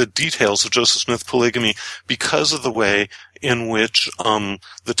about the details of Joseph Smith polygamy because of the way in which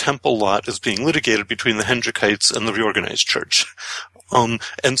the temple lot is being litigated between the Hendrickites and the reorganized church.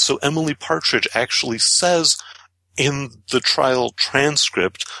 And so Emily Partridge actually says in the trial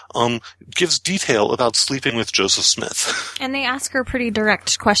transcript, gives detail about sleeping with Joseph Smith. And they ask her pretty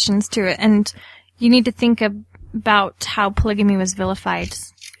direct questions to it. And you need to think about how polygamy was vilified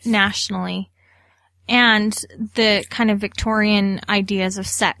nationally and the kind of Victorian ideas of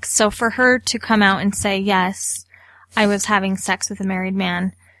sex. So for her to come out and say, yes, I was having sex with a married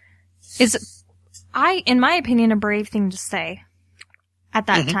man is, in my opinion, a brave thing to say at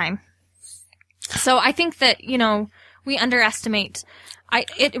that time. So I think that, we underestimate.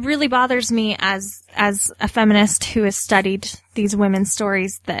 It really bothers me as a feminist who has studied these women's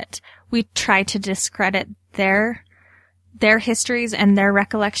stories that we try to discredit their histories and their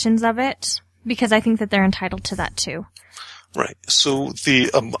recollections of it, because I think that they're entitled to that too. Right. So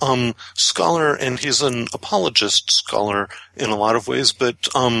the scholar, and he's an apologist scholar in a lot of ways, but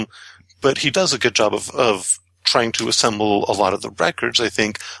he does a good job of trying to assemble a lot of the records, I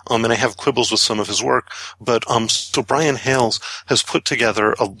think, and I have quibbles with some of his work, but so Brian Hales has put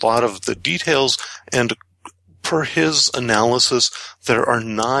together a lot of the details, and per his analysis, there are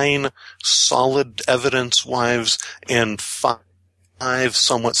 9 solid evidence wives and 5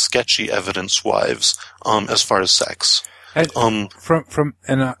 somewhat sketchy evidence wives, as far as sex. And from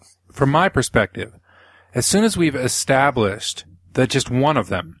my perspective, as soon as we've established that just one of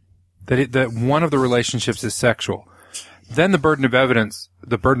them, that one of the relationships is sexual, then the burden of evidence,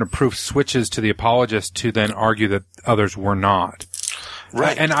 the burden of proof switches to the apologist to then argue that others were not.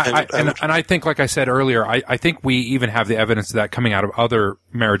 Right. And I think, like I said earlier, I think we even have the evidence of that coming out of other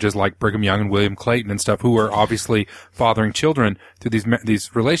marriages like Brigham Young and William Clayton and stuff, who were obviously fathering children through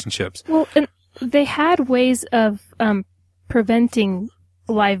these relationships. Well, and they had ways of preventing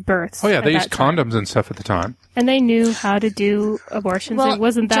live births. Oh yeah, they used condoms and stuff at the time. And they knew how to do abortions. Well, it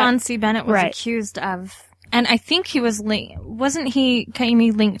wasn't that John C. Bennett was right. accused of, and I think he was wasn't he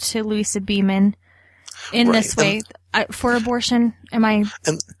linked to Louisa Beaman in right. this way for abortion? Am I?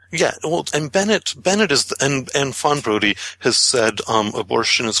 And yeah, well, and Bennett is, and Fawn Brody has said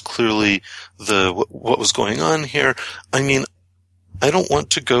abortion is clearly what was going on here. I mean, I don't want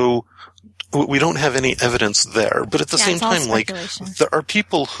to go. We don't have any evidence there, but at the same time, there are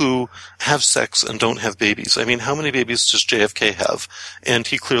people who have sex and don't have babies. I mean, how many babies does JFK have? And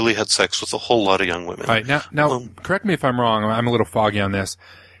he clearly had sex with a whole lot of young women. All right, now, correct me if I'm wrong. I'm a little foggy on this.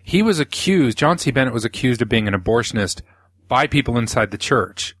 He was accused, John C. Bennett was accused of being an abortionist by people inside the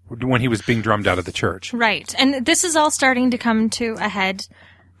church when he was being drummed out of the church. Right. And this is all starting to come to a head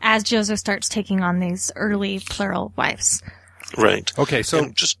as Joseph starts taking on these early plural wives. Right. Okay, so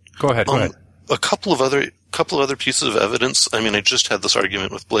just go ahead. A couple of other pieces of evidence. I mean, I just had this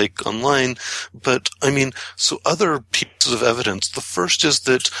argument with Blake online, but I mean, so other pieces of evidence. The first is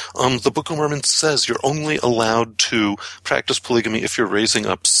that the Book of Mormon says you're only allowed to practice polygamy if you're raising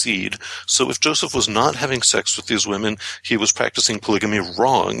up seed. So if Joseph was not having sex with these women, he was practicing polygamy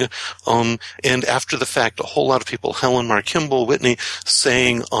wrong. And after the fact, a whole lot of people, Helen, Mark Kimball, Whitney,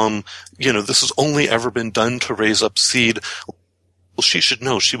 saying, this has only ever been done to raise up seed. Well, she should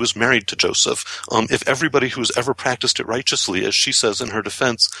know she was married to Joseph. If everybody who's ever practiced it righteously, as she says in her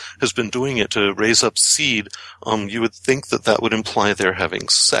defense, has been doing it to raise up seed, you would think that would imply they're having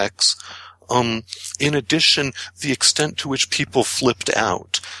sex. In addition, the extent to which people flipped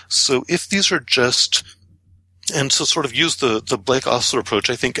out. So if these are just, and to sort of use the Blake Ostler approach,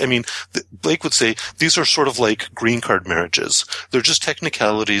 Blake would say these are sort of like green card marriages. They're just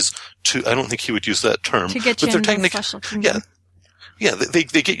technicalities I don't think he would use that term. To get you into the special kingdom. Yeah, they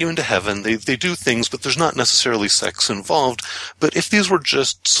get you into heaven. They do things, but there's not necessarily sex involved. But if these were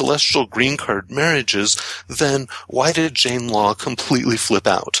just celestial green card marriages, then why did Jane Law completely flip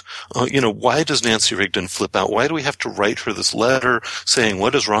out? Why does Nancy Rigdon flip out? Why do we have to write her this letter saying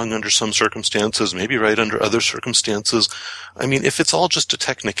what is wrong under some circumstances, maybe right under other circumstances? I mean, if it's all just a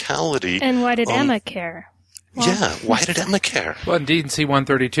technicality. And why did Emma care? Well, yeah, why did Emma care? Well, indeed,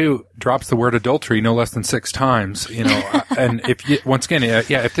 C-132 drops the word adultery no less than 6 times, and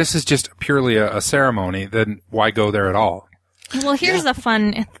if this is just purely a ceremony, then why go there at all? Well, here's a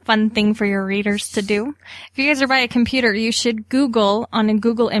fun thing for your readers to do. If you guys are by a computer, you should Google, on a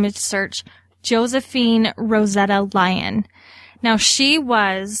Google image search, Josephine Rosetta Lyon. Now, she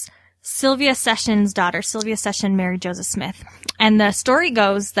was Sylvia Sessions' daughter. Sylvia Sessions married Joseph Smith. And the story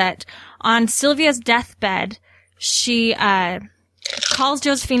goes that on Sylvia's deathbed, she calls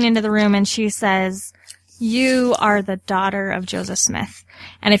Josephine into the room and she says, "You are the daughter of Joseph Smith."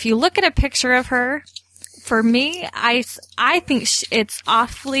 And if you look at a picture of her, for me, I think it's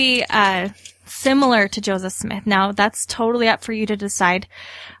awfully similar to Joseph Smith. Now, that's totally up for you to decide.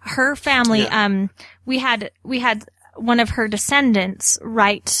 Her family, we had one of her descendants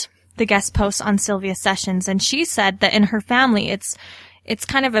write the guest posts on Sylvia Sessions, and she said that in her family, it's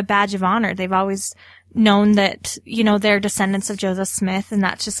kind of a badge of honor. They've always known that, they're descendants of Joseph Smith, and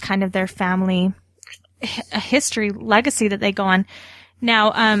that's just kind of their family history, legacy that they go on.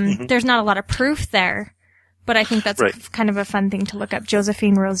 Now, there's not a lot of proof there, but I think that's kind of a fun thing to look up.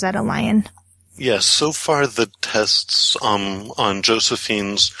 Josephine Rosetta Lyon. Yes, so far the tests on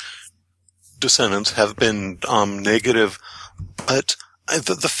Josephine's descendants have been negative, but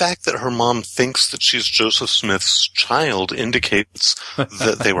the fact that her mom thinks that she's Joseph Smith's child indicates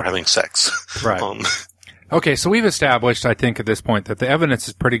that they were having sex. Right. Okay, so we've established, I think, at this point that the evidence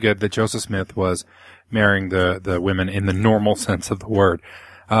is pretty good that Joseph Smith was marrying the women in the normal sense of the word.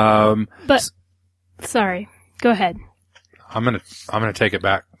 Sorry, go ahead. I'm gonna take it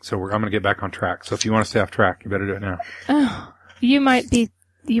back. So I'm gonna get back on track. So if you want to stay off track, you better do it now. Oh, you might be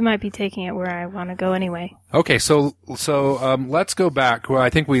taking it where I want to go anyway. Okay, so let's go back. Well, I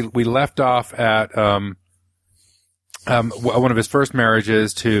think we left off at one of his first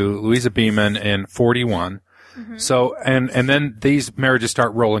marriages to Louisa Beaman in 41. Mm-hmm. So and then these marriages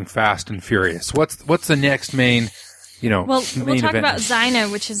start rolling fast and furious. What's the next main? Well, we'll talk about Zina,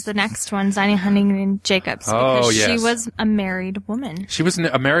 which is the next one, Zina Huntington Jacobs. Because she was a married woman. She was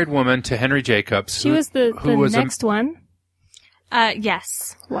a married woman to Henry Jacobs. She was the next one?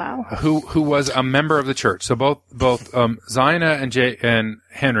 Yes. Wow. Who was a member of the church. So both Zina and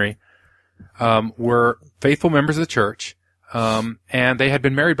Henry were faithful members of the church, and they had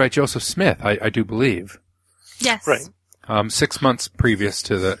been married by Joseph Smith, I do believe. Yes. Right. 6 months previous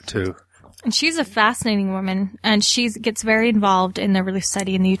to. And she's a fascinating woman, and she gets very involved in the Relief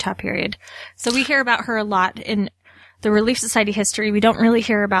Society in the Utah period. So we hear about her a lot in the Relief Society history. We don't really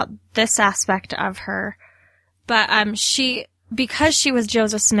hear about this aspect of her. But because she was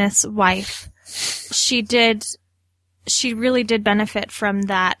Joseph Smith's wife, she really did benefit from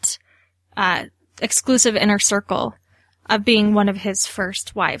that exclusive inner circle of being one of his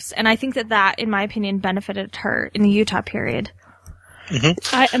first wives. And I think that, in my opinion, benefited her in the Utah period.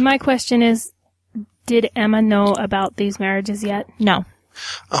 Mm-hmm. My question is, did Emma know about these marriages yet? No.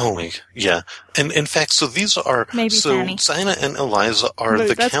 Oh, yeah. And in fact, so these are, Fanny. Zina and Eliza are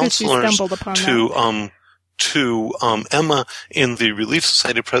the counselors to Emma in the Relief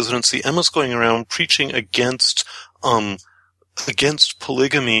Society presidency. Emma's going around preaching against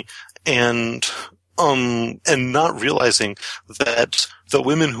polygamy and not realizing that the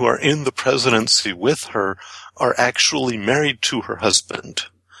women who are in the presidency with her are actually married to her husband.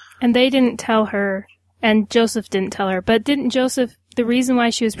 And they didn't tell her, and Joseph didn't tell her, but didn't Joseph, the reason why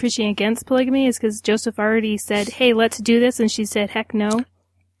she was preaching against polygamy is because Joseph already said, hey, let's do this, and she said, heck no?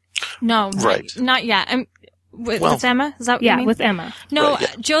 No. Right. Not yet. With Emma? Is that what you mean? Yeah, with Emma. No, right,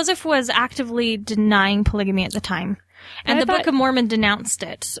 yeah. Joseph was actively denying polygamy at the time. And the Book of Mormon denounced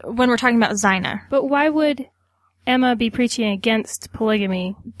it when we're talking about Zina. But why would Emma be preaching against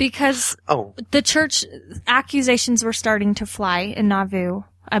polygamy? Because the church accusations were starting to fly in Nauvoo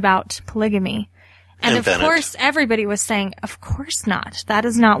about polygamy. And of Bennett. course, everybody was saying, of course not. That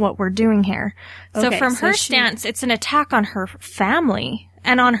is not what we're doing here. So from her stance, it's an attack on her family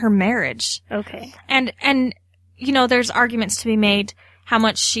and on her marriage. Okay. And there's arguments to be made how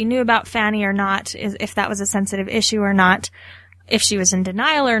much she knew about Fanny or not, if that was a sensitive issue or not, if she was in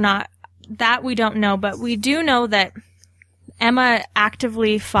denial or not. That we don't know, but we do know that Emma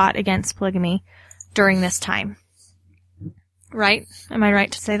actively fought against polygamy during this time. Right? Am I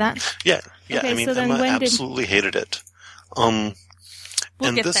right to say that? Yeah. Okay, I mean, so then Emma absolutely hated it. We'll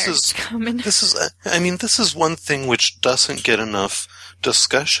and get this there. is Coming. this is one thing which doesn't get enough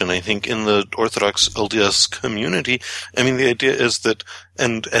discussion, I think, in the Orthodox LDS community. I mean, the idea is that,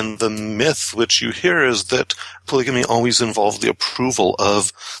 and the myth which you hear is that polygamy always involved the approval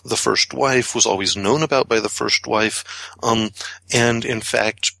of the first wife, was always known about by the first wife, and in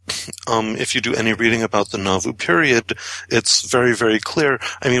fact, if you do any reading about the Nauvoo period, it's very, very clear.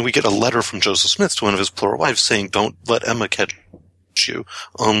 I mean, we get a letter from Joseph Smith to one of his plural wives saying, don't let Emma catch you.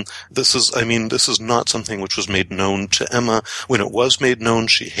 This is not something which was made known to Emma. When it was made known,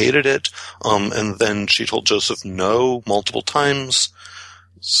 she hated it, and then she told Joseph no multiple times.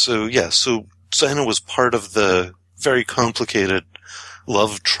 So Zina was part of the very complicated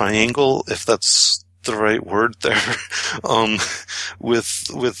love triangle, if that's the right word there, with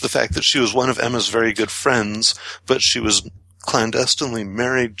the fact that she was one of Emma's very good friends, but she was clandestinely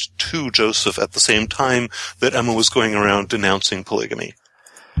married to Joseph at the same time that Emma was going around denouncing polygamy.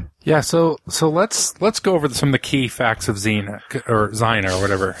 Yeah, so let's go over some of the key facts of Zina or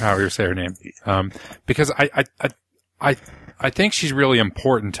whatever, however you say her name, because I think she's really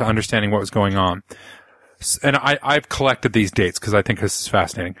important to understanding what was going on. And I've collected these dates because I think this is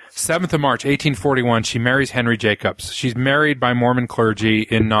fascinating. 7th of March, 1841, she marries Henry Jacobs. She's married by Mormon clergy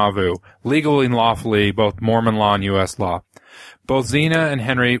in Nauvoo, legally and lawfully, both Mormon law and U.S. law. Both Zena and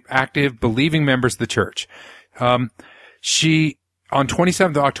Henry, active, believing members of the church. She, on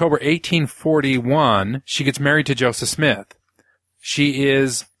 27th of October, 1841, she gets married to Joseph Smith. She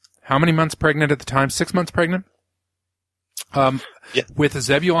is how many months pregnant at the time? 6 months pregnant? With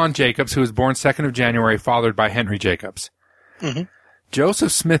Zebulon Jacobs, who was born 2nd of January, fathered by Henry Jacobs. Mm-hmm.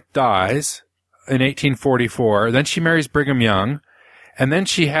 Joseph Smith dies in 1844. Then she marries Brigham Young. And then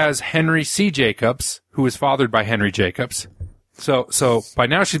she has Henry C. Jacobs, who was fathered by Henry Jacobs. So by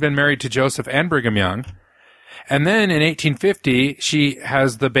now she's been married to Joseph and Brigham Young. And then in 1850, she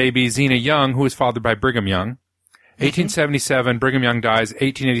has the baby Zena Young, who was fathered by Brigham Young. 1877, Brigham Young dies.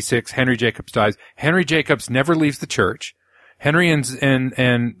 1886, Henry Jacobs dies. Henry Jacobs never leaves the church. Henry and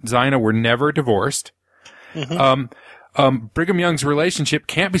Zina were never divorced. Mm-hmm. Brigham Young's relationship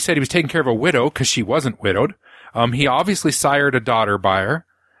can't be said he was taking care of a widow because she wasn't widowed. He obviously sired a daughter by her.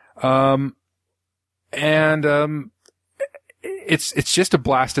 It's just a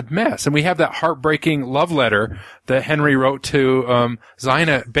blasted mess. And we have that heartbreaking love letter that Henry wrote to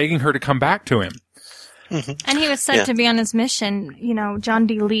Zina begging her to come back to him. Mm-hmm. And he was said to be on his mission. You know, John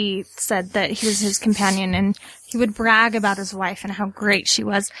D. Lee said that he was his companion, and he would brag about his wife and how great she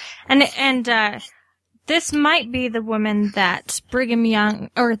was. And this might be the woman that Brigham Young,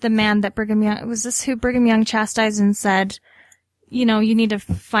 or the man that Brigham Young, was this who Brigham Young chastised and said, you know, you need to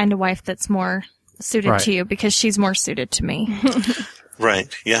find a wife that's more suited to you because she's more suited to me.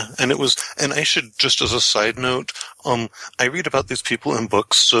 Right, yeah. And I should, just as a side note, I read about these people in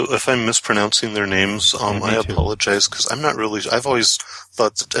books, so if I'm mispronouncing their names, I apologize, because I'm not really, I've always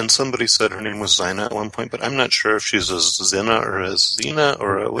thought that, and somebody said her name was Zina at one point, but I'm not sure if she's a Zina or a Zena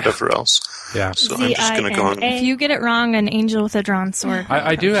or a whatever else. Yeah. So I'm just going to go on. If you get it wrong, an angel with a drawn sword.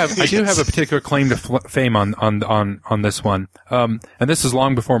 I do have a particular claim to fame on this one. And this is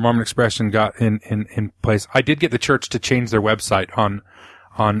long before Mormon Expression got in place. I did get the church to change their website on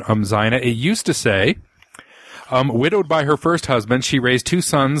Zina. It used to say, widowed by her first husband, she raised 2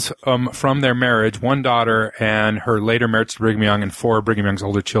 sons from their marriage, 1 daughter, and her later marriage to Brigham Young, and 4 of Brigham Young's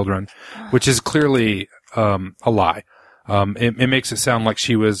older children, which is clearly a lie. It makes it sound like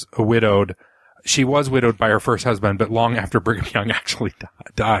she was widowed. She was widowed by her first husband, but long after Brigham Young actually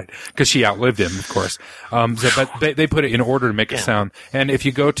died, because she outlived him, of course. But they put it in order to make it sound. And if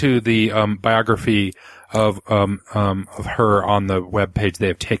you go to the biography of her on the webpage, they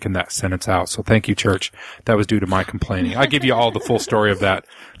have taken that sentence out. So thank you, church. That was due to my complaining. I'll give you all the full story of that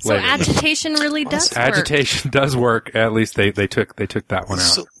later. So agitation really does work. Agitation does work. At least they took that one out.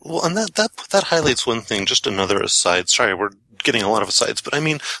 So, well, and that highlights one thing, just another aside. Sorry, we're getting a lot of asides, but I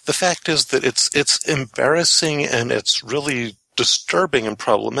mean, the fact is that it's embarrassing and it's really disturbing and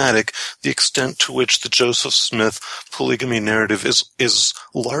problematic the extent to which the Joseph Smith polygamy narrative is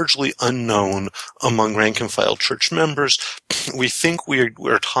largely unknown among rank-and-file church members. We think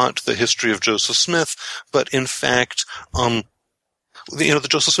we're taught the history of Joseph Smith, but in fact, the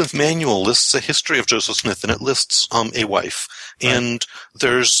Joseph Smith manual lists a history of Joseph Smith, and it lists a wife. Right. And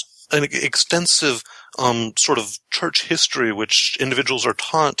there's an extensive sort of church history which individuals are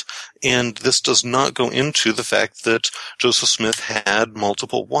taught, and this does not go into the fact that Joseph Smith had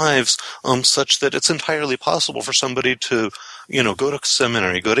multiple wives, such that it's entirely possible for somebody to, go to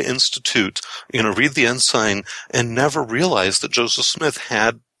seminary, go to institute, read the ensign, and never realize that Joseph Smith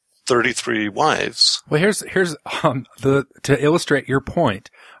had 33 wives. Well, here's to illustrate your point.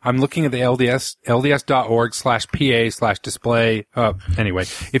 I'm looking at the lds.org/PA/display. Anyway,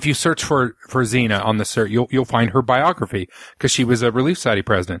 if you search for Zena on the search, you'll find her biography, because she was a Relief Society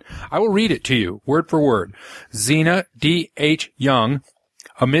president. I will read it to you, word for word. Zena D.H. Young,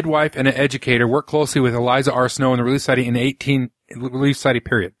 a midwife and an educator, worked closely with Eliza R. Snow in the Relief Society Relief Society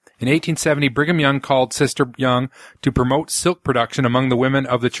period. In 1870, Brigham Young called Sister Young to promote silk production among the women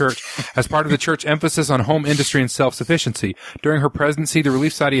of the church as part of the church's emphasis on home industry and self-sufficiency. During her presidency, the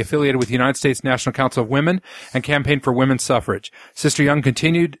Relief Society affiliated with the United States National Council of Women and campaigned for women's suffrage. Sister Young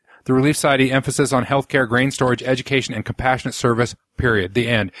continued the Relief Society emphasis on healthcare, grain storage, education, and compassionate service, period. The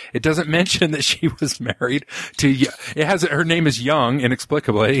end. It doesn't mention that she was married to, her name is Young,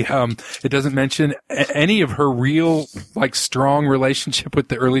 inexplicably. It doesn't mention any of her real, strong relationship with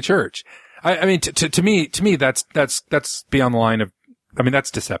the early church. I mean, to me, that's beyond the line of,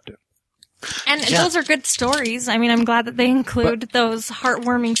 that's deceptive. And those are good stories. I mean, I'm glad that they include those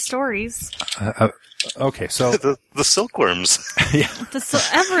heartwarming stories. Okay, so the silkworms. Yeah.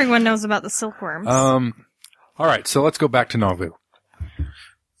 Everyone knows about the silkworms. All right, so let's go back to Nauvoo.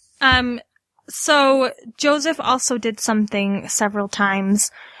 So Joseph also did something several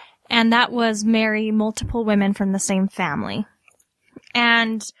times, and that was marry multiple women from the same family.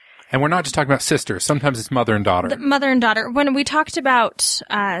 And we're not just talking about sisters. Sometimes it's mother and daughter. Mother and daughter. When we talked about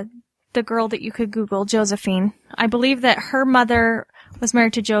the girl that you could Google, Josephine, I believe that her mother was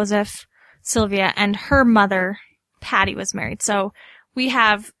married to Joseph, Sylvia, and her mother, Patty, was married. So we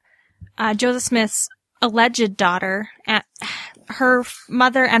have Joseph Smith's alleged daughter. Her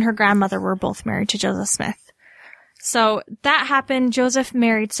mother and her grandmother were both married to Joseph Smith. So that happened. Joseph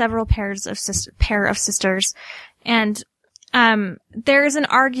married several pair of sisters, and there is an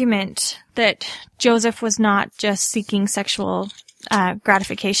argument that Joseph was not just seeking sexual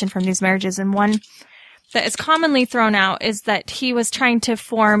gratification from these marriages, and one that is commonly thrown out is that he was trying to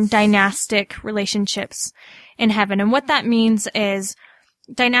form dynastic relationships in heaven. And what that means is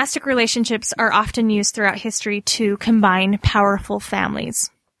dynastic relationships are often used throughout history to combine powerful families.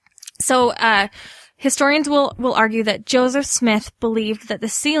 So historians will argue that Joseph Smith believed that the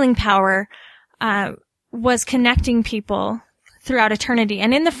sealing power was connecting people throughout eternity.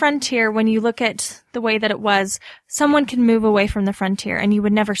 And in the frontier, when you look at the way that it was, someone could move away from the frontier and you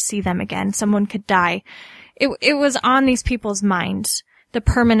would never see them again. Someone could die. It was on these people's minds, the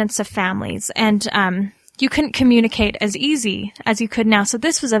permanence of families. And you couldn't communicate as easy as you could now. So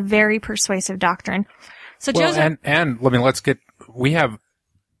this was a very persuasive doctrine. So well, Joseph, we have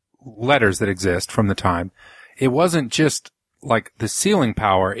letters that exist from the time. It wasn't just like the sealing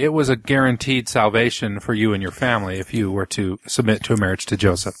power, it was a guaranteed salvation for you and your family if you were to submit to a marriage to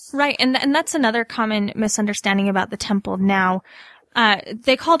Joseph. Right, and that's another common misunderstanding about the temple now.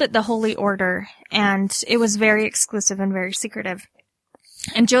 They called it the Holy Order, and it was very exclusive and very secretive.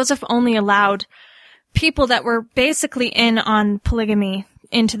 And Joseph only allowed people that were basically in on polygamy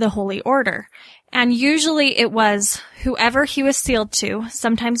into the Holy Order. And usually it was whoever he was sealed to,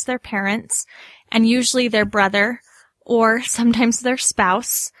 sometimes their parents, and usually their brother, or sometimes their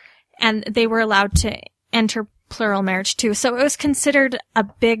spouse, and they were allowed to enter plural marriage too. So it was considered a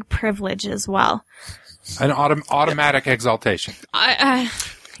big privilege as well. An automatic exaltation.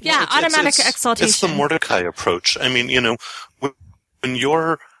 Automatic exaltation. It's the Mordecai approach. I mean, when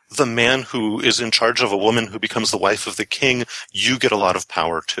you're the man who is in charge of a woman who becomes the wife of the king, you get a lot of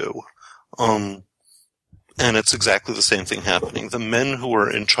power too. And it's exactly the same thing happening. The men who are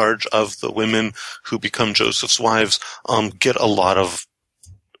in charge of the women who become Joseph's wives get a lot of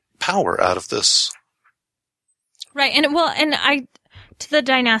power out of this. Right, and to the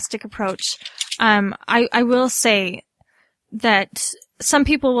dynastic approach, I will say that some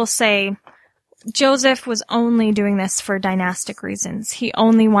people will say Joseph was only doing this for dynastic reasons. He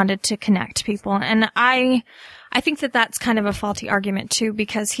only wanted to connect people, and I think that that's kind of a faulty argument too,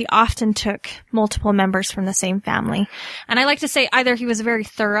 because he often took multiple members from the same family. And I like to say either he was very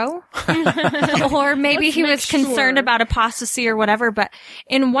thorough or maybe he was concerned about apostasy or whatever. But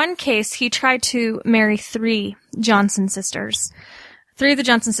in one case, he tried to marry three of the Johnson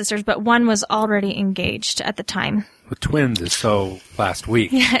sisters, but one was already engaged at the time. With twins is so last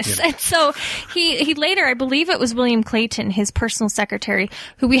week. Yes. And so he later, I believe it was William Clayton, his personal secretary,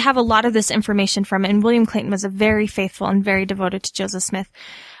 who we have a lot of this information from. And William Clayton was a very faithful and very devoted to Joseph Smith.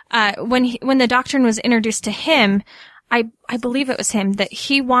 When the doctrine was introduced to him, I believe it was him that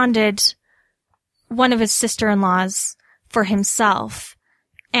he wanted one of his sister-in-laws for himself.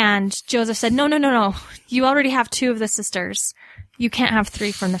 And Joseph said, no. You already have two of the sisters. You can't have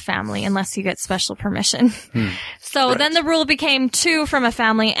three from the family unless you get special permission. So right. Then the rule became two from a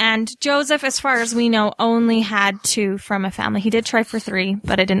family, and Joseph, as far as we know, only had two from a family. He did try for three,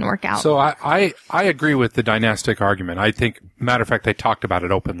 but it didn't work out. So I agree with the dynastic argument. I think, matter of fact, they talked about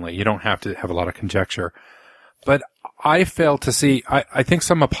it openly. You don't have to have a lot of conjecture. But I fail to see, I think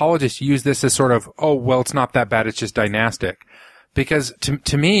some apologists use this as sort of, oh, well, it's not that bad, it's just dynastic. Because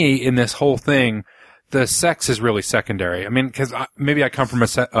to me, in this whole thing, the sex is really secondary. I mean, because maybe I come from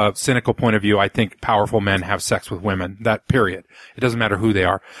a cynical point of view. I think powerful men have sex with women. That period. It doesn't matter who they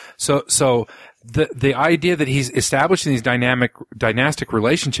are. So the idea that he's establishing these dynastic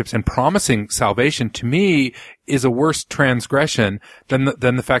relationships and promising salvation to me is a worse transgression than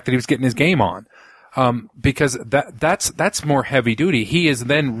the fact that he was getting his game on. Because that's more heavy duty. He is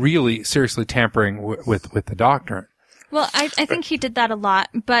then really seriously tampering with the doctrine. Well, I think he did that a lot,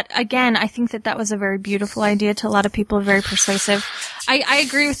 but again, I think that was a very beautiful idea to a lot of people, very persuasive. I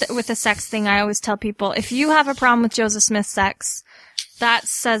agree with the sex thing. I always tell people, if you have a problem with Joseph Smith's sex, that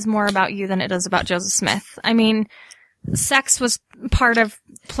says more about you than it does about Joseph Smith. I mean, sex was part of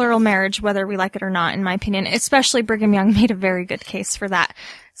plural marriage, whether we like it or not, in my opinion. Especially Brigham Young made a very good case for that.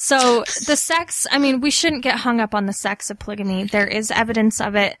 So the sex, I mean, we shouldn't get hung up on the sex of polygamy. There is evidence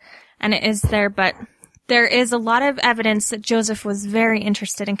of it. and it is there, but there is a lot of evidence that Joseph was very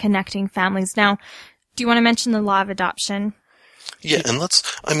interested in connecting families. Now, do you want to mention the law of adoption? Yeah, and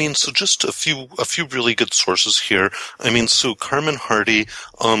so just a few really good sources here. So Carmen Hardy,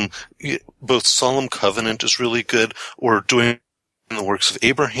 both Solemn Covenant is really good, or Doing the Works of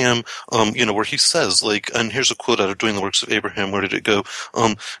Abraham, where he says, and here's a quote out of Doing the Works of Abraham, where did it go?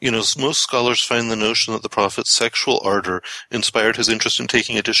 Most scholars find the notion that the prophet's sexual ardor inspired his interest in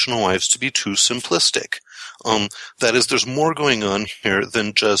taking additional wives to be too simplistic. That is, there's more going on here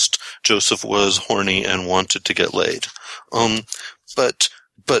than just Joseph was horny and wanted to get laid.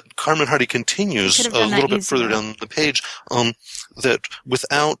 But Carmen Hardy continues a little bit further down the page, that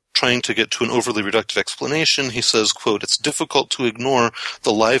without trying to get to an overly reductive explanation, he says, quote, "It's difficult to ignore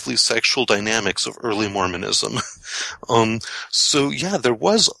the lively sexual dynamics of early Mormonism." So yeah, there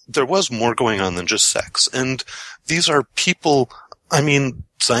was more going on than just sex. And these are people,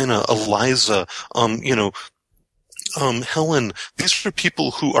 Zina, Eliza, Helen, these are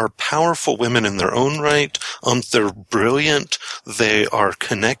people who are powerful women in their own right. They're brilliant. They are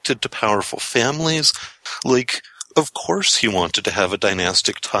connected to powerful families. Of course he wanted to have a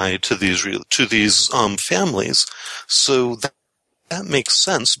dynastic tie to these families. So that makes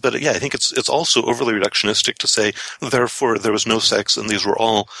sense. But yeah, I think it's also overly reductionistic to say, therefore there was no sex and these were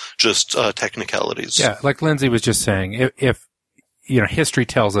all just technicalities. Yeah, like Lindsay was just saying, if history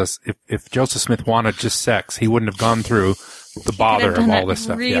tells us if Joseph Smith wanted just sex, he wouldn't have gone through the bother of all this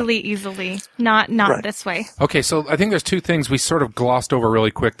stuff. Really easily. Not right. This way. Okay, so I think there's two things we sort of glossed over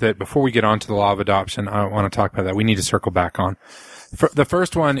really quick that before we get on to the law of adoption, I want to talk about that. We need to circle back on. The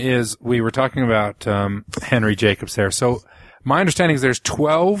first one is we were talking about Henry Jacobs there. So my understanding is there's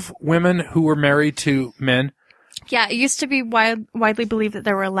 12 women who were married to men. Yeah, it used to be widely believed that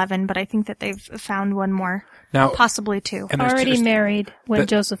there were 11, but I think that they've found one more. Now, possibly two. Already married when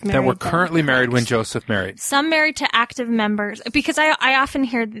Joseph married. That were currently married when Joseph married. Some married to active members. Because I often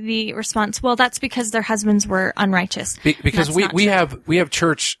hear the response, well, that's because their husbands were unrighteous. Because we have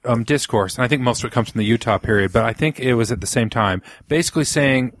church discourse, and I think most of it comes from the Utah period, but I think it was at the same time, basically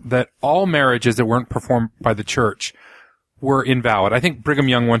saying that all marriages that weren't performed by the church were invalid. I think Brigham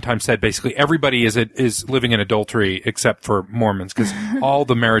Young one time said basically everybody is living in adultery except for Mormons because all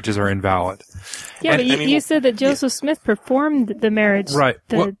the marriages are invalid. Yeah, but you said that Joseph Smith performed the marriage. Right.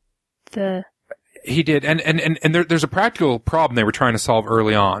 The He did. And there's a practical problem they were trying to solve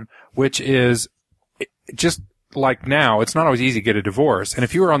early on, which is just like now, it's not always easy to get a divorce. And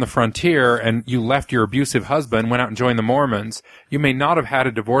if you were on the frontier and you left your abusive husband, went out and joined the Mormons, you may not have had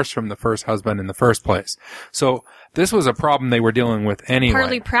a divorce from the first husband in the first place. So this was a problem they were dealing with anyway.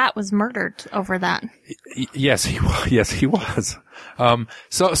 Parley Pratt was murdered over that. Yes, he was. Yes, he was.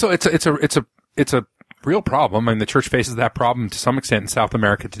 So it's a real problem. I mean, the church faces that problem to some extent in South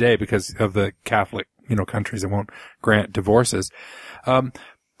America today because of the Catholic, countries that won't grant divorces.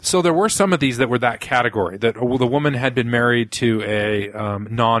 So there were some of these that were that category, that the woman had been married to a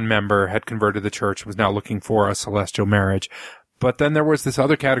non-member, had converted the church, was now looking for a celestial marriage. But then there was this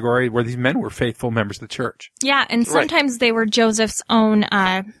other category where these men were faithful members of the church. Yeah, and sometimes they were Joseph's own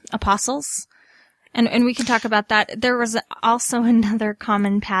apostles. And we can talk about that. There was also another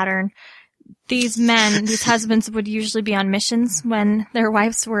common pattern. These men, these husbands would usually be on missions when their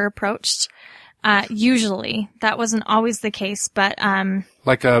wives were approached. Usually. That wasn't always the case, but,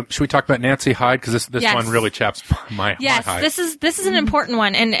 should we talk about Nancy Hyde? Because this yes. one really chaps my hide. This is an important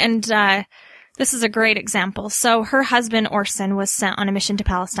one, and this is a great example. So her husband, Orson, was sent on a mission to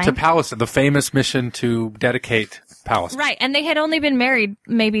Palestine. To Palestine, the famous mission to dedicate Palestine. Right, and they had only been married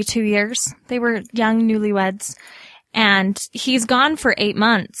maybe 2 years. They were young newlyweds. And he's gone for 8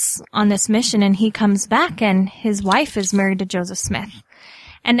 months on this mission, and he comes back, and his wife is married to Joseph Smith.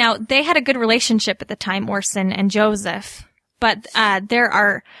 And now, they had a good relationship at the time, Orson and Joseph. But there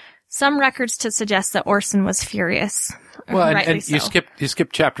are some records to suggest that Orson was furious. Well, and so. you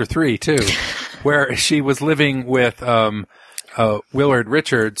skipped chapter 3, too, where she was living with Willard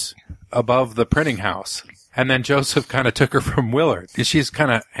Richards above the printing house. And then Joseph kind of took her from Willard. She's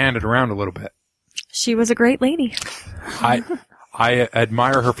kind of handed around a little bit. She was a great lady. I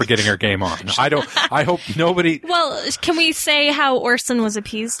admire her for getting her game on. I hope nobody. Well, can we say how Orson was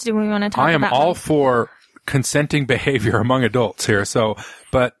appeased? Do we want to talk about I am all for consenting behavior among adults here. So,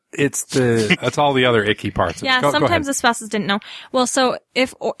 but that's all the other icky parts. Yeah, sometimes the spouses didn't know. Well, so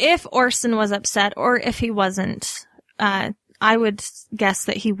if Orson was upset or if he wasn't, I would guess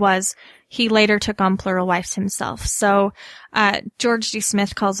that he was. He later took on plural wives himself. So, George D.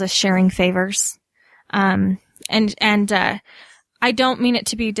 Smith calls us sharing favors. I don't mean it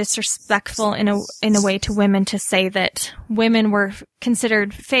to be disrespectful in a way to women to say that women were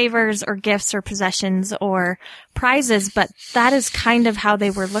considered favors or gifts or possessions or prizes, but that is kind of how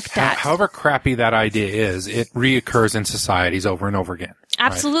they were looked at. However crappy that idea is, it reoccurs in societies over and over again.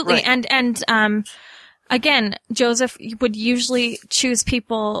 Absolutely. Right. And again, Joseph would usually choose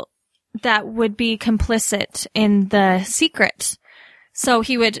people that would be complicit in the secret. So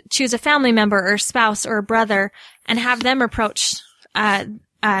he would choose a family member or spouse or a brother and have them approach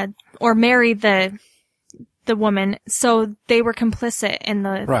or marry the woman, so they were complicit in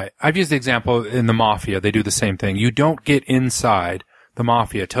the... Right. I've used the example in the mafia. They do the same thing. You don't get inside the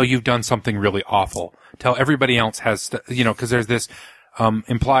mafia till you've done something really awful. Till everybody else has, because there's this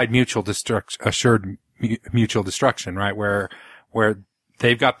implied assured mutual destruction, right? Where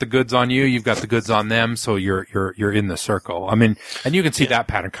they've got the goods on you, you've got the goods on them, so you're in the circle. I mean, and you can see that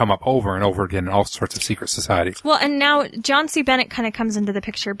pattern come up over and over again in all sorts of secret societies. Well, and now John C. Bennett kind of comes into the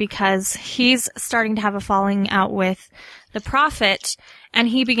picture because he's starting to have a falling out with the prophet, and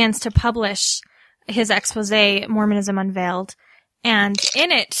he begins to publish his expose, Mormonism Unveiled. And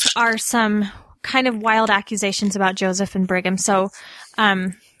in it are some kind of wild accusations about Joseph and Brigham. So,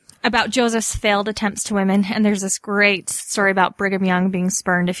 about Joseph's failed attempts to women, and there's this great story about Brigham Young being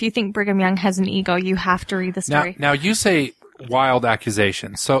spurned. If you think Brigham Young has an ego, you have to read the story. Now you say wild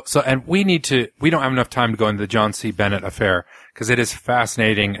accusations. And we don't have enough time to go into the John C. Bennett affair because it is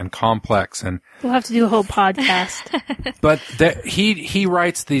fascinating and complex, and we'll have to do a whole podcast. But he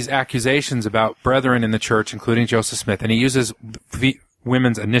writes these accusations about brethren in the church, including Joseph Smith, and he uses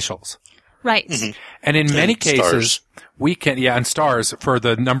women's initials. Right. Mm-hmm. And in many cases, stars. we can, and stars for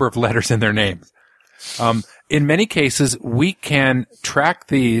the number of letters in their names. In many cases, we can track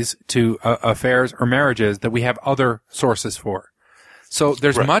these to affairs or marriages that we have other sources for. So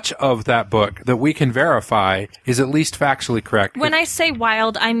there's much of that book that we can verify is at least factually correct. When I say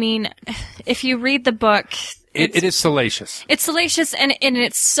wild, I mean, if you read the book... It is salacious. It's salacious and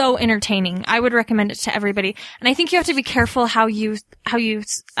it's so entertaining. I would recommend it to everybody. And I think you have to be careful how you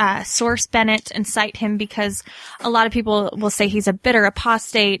source Bennett and cite him, because a lot of people will say he's a bitter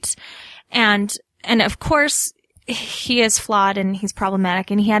apostate, and of course he is flawed and he's problematic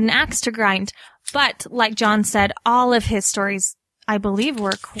and he had an axe to grind. But like John said, all of his stories, I believe,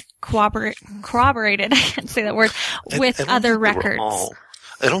 were corroborated. I can't say that word, with other records.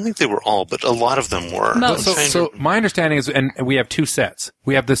 I don't think they were all, but a lot of them were. Most. So my understanding is, and we have two sets.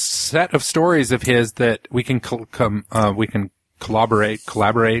 We have this set of stories of his that we can collaborate,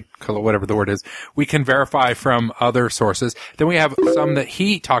 whatever the word is. We can verify from other sources. Then we have some that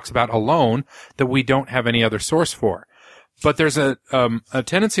he talks about alone that we don't have any other source for. But there's a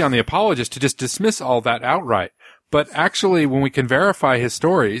tendency on the apologist to just dismiss all that outright. But actually, when we can verify his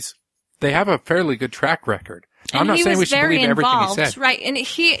stories, they have a fairly good track record. I'm not saying we should believe everything he said. Right, and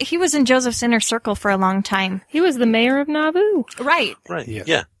he was in Joseph's inner circle for a long time. He was the mayor of Nauvoo. Right. Right.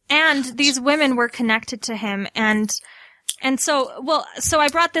 Yeah. And these women were connected to him, and so I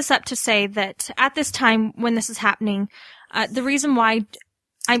brought this up to say that at this time when this is happening, the reason why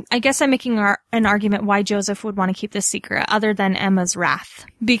I guess I'm making an argument why Joseph would want to keep this secret, other than Emma's wrath,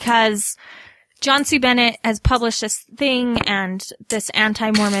 because John C. Bennett has published this thing, and this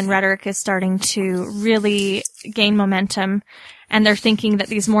anti-Mormon rhetoric is starting to really gain momentum, and they're thinking that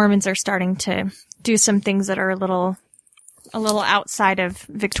these Mormons are starting to do some things that are a little outside of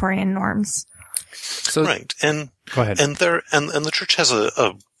Victorian norms. So, right, and go ahead. And the church has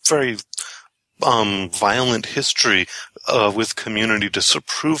a very violent history with community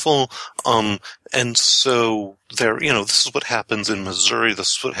disapproval, and so this is what happens in Missouri.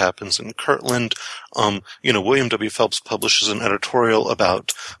 This is what happens in Kirtland. William W. Phelps publishes an editorial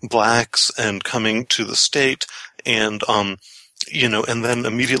about blacks and coming to the state, and and then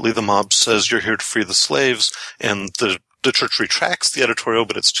immediately the mob says, "You're here to free the slaves," and the church retracts the editorial,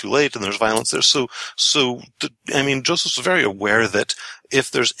 but it's too late, and there's violence there. So Joseph's very aware that if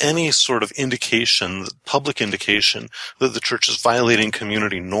there's any sort of indication, public indication, that the church is violating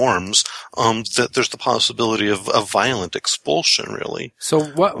community norms, that there's the possibility of violent expulsion, really. So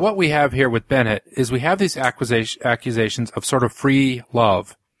what we have here with Bennett is we have these accusations of sort of free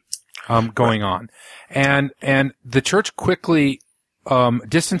love going on. And the church quickly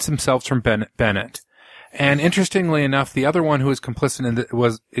distanced themselves from Bennett. And interestingly enough, the other one who was complicit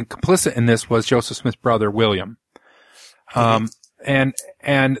in this was Joseph Smith's brother, William. And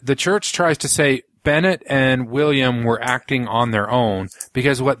the church tries to say Bennett and William were acting on their own,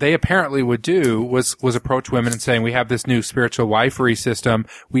 because what they apparently would do was approach women and saying, we have this new spiritual wifery system.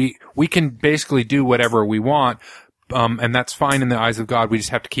 We can basically do whatever we want. And that's fine in the eyes of God. We just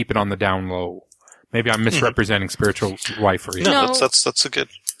have to keep it on the down low. Maybe I'm misrepresenting spiritual wifery. No, No. that's a good.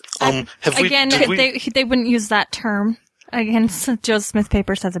 They wouldn't use that term. Again, Joseph Smith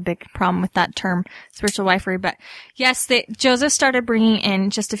Papers has a big problem with that term, spiritual wifery. But yes, Joseph started bringing in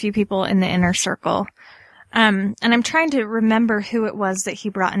just a few people in the inner circle. And I'm trying to remember who it was that he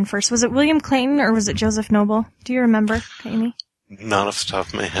brought in first. Was it William Clayton or was it Joseph Noble? Do you remember, Amy? Not off the top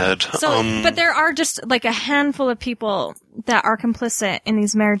of my head. So, but there are just like a handful of people that are complicit in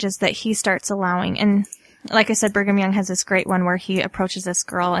these marriages that he starts allowing. And like I said, Brigham Young has this great one where he approaches this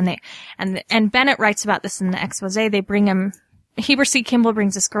girl and Bennett writes about this in the expose. They bring him, Heber C. Kimball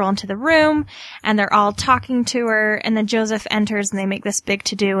brings this girl into the room and they're all talking to her. And then Joseph enters and they make this big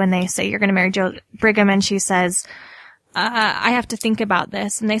to-do and they say, you're going to marry Brigham. And she says, I have to think about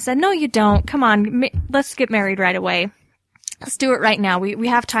this. And they said, no, you don't. Come on. Let's get married right away. Let's do it right now. We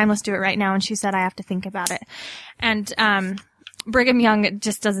have time. Let's do it right now. And she said, I have to think about it. And, Brigham Young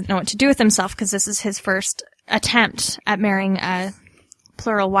just doesn't know what to do with himself because this is his first attempt at marrying a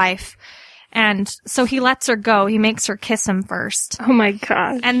plural wife. And so he lets her go. He makes her kiss him first. Oh my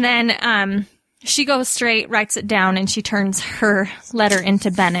God. And then, she goes straight, writes it down, and she turns her letter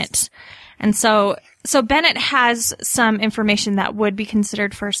into Bennett. And so Bennett has some information that would be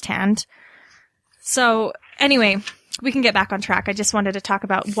considered firsthand. So anyway, we can get back on track. I just wanted to talk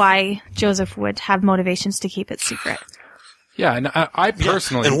about why Joseph would have motivations to keep it secret. Yeah, and I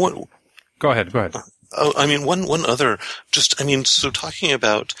personally... Yeah, and Go ahead. one other, so talking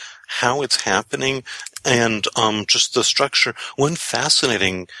about how it's happening and just the structure, one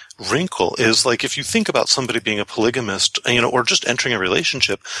fascinating wrinkle is, like, if you think about somebody being a polygamist, or just entering a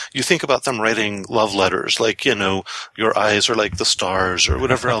relationship, you think about them writing love letters, like, your eyes are like the stars or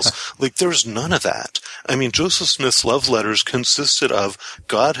whatever else. Like, there's none of that. Joseph Smith's love letters consisted of,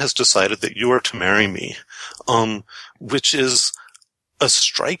 God has decided that you are to marry me, which is a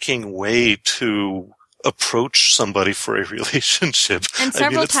striking way to approach somebody for a relationship. And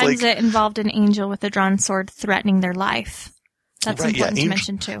several times it involved an angel with a drawn sword threatening their life. That's right, important to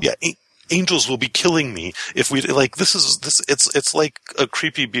mention too. Yeah, angels will be killing me if we it's like a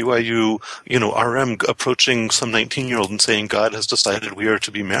creepy BYU, RM approaching some 19-year-old and saying God has decided we are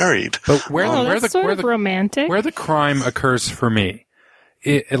to be married. But where romantic. Where the crime occurs for me,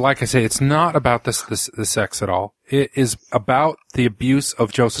 like I say, it's not about the sex at all. It is about the abuse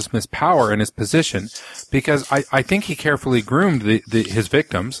of Joseph Smith's power and his position, because I think he carefully groomed his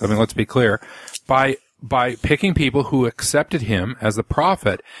victims. Let's be clear, by picking people who accepted him as the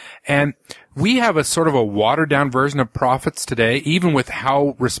prophet. And we have a sort of a watered down version of prophets today, even with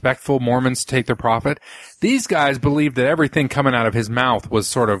how respectful Mormons take their prophet. These guys believed that everything coming out of his mouth was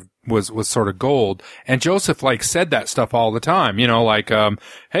sort of gold. And Joseph, said that stuff all the time,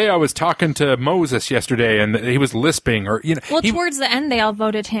 hey, I was talking to Moses yesterday and he was lisping, or, Well, towards the end, they all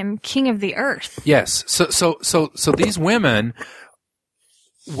voted him king of the earth. Yes. So these women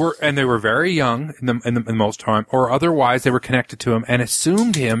they were very young in the most time, or otherwise they were connected to him and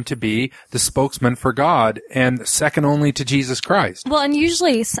assumed him to be the spokesman for God and second only to Jesus Christ. Well, and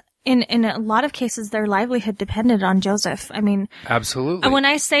usually in a lot of cases, their livelihood depended on Joseph. Absolutely. When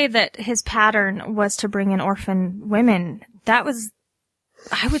I say that his pattern was to bring in orphan women, that was,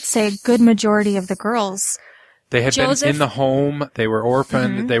 I would say, a good majority of the girls. They had been in the home, they were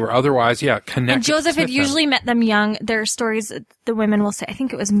orphaned, they were otherwise, connected. And Joseph had usually met them young. There are stories the women will say, I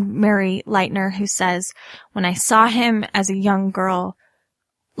think it was Mary Leitner who says, when I saw him as a young girl,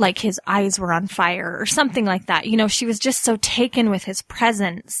 like his eyes were on fire or something like that. She was just so taken with his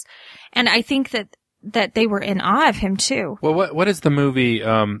presence. And I think that they were in awe of him too. Well, what is the movie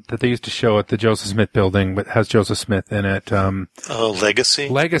that they used to show at the Joseph Smith building but has Joseph Smith in it? Legacy.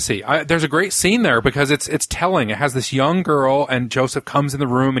 Legacy. There's a great scene there because it's telling. It has this young girl and Joseph comes in the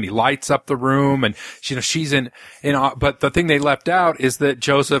room and he lights up the room and she's in awe. But the thing they left out is that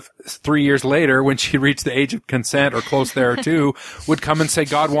Joseph 3 years later, when she reached the age of consent or close there too, would come and say,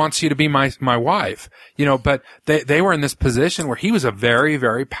 God wants you to be my wife. But they were in this position where he was a very,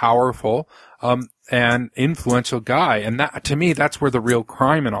 very powerful and influential guy. And that, to me, that's where the real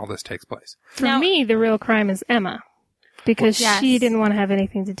crime in all this takes place. For me, the real crime is Emma. Because she didn't want to have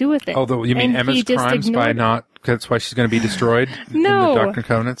anything to do with it. Oh, you mean Emma's crimes by not, that's why she's going to be destroyed in the Doctrine and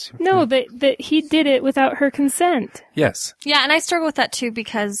Covenants? No, that he did it without her consent. Yes. Yeah, and I struggle with that too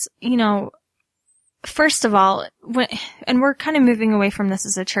because, first of all, and we're kind of moving away from this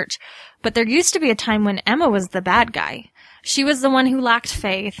as a church, but there used to be a time when Emma was the bad guy. She was the one who lacked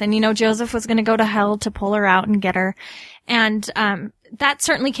faith, and, Joseph was going to go to hell to pull her out and get her. And that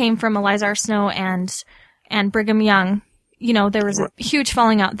certainly came from Eliza R. Snow and Brigham Young, there was a huge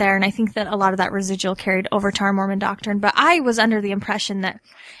falling out there, and I think that a lot of that residual carried over to our Mormon doctrine. But I was under the impression that,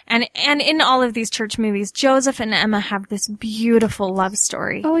 and in all of these church movies, Joseph and Emma have this beautiful love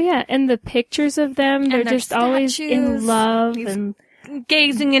story. Oh yeah, and the pictures of them, they're just statues, always in love and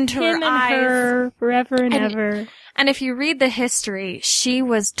gazing into her him eyes. and her forever and ever. And if you read the history, she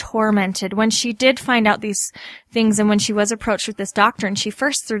was tormented when she did find out these things, and when she was approached with this doctrine, she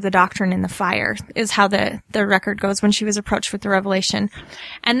first threw the doctrine in the fire, is how the record goes, when she was approached with the revelation.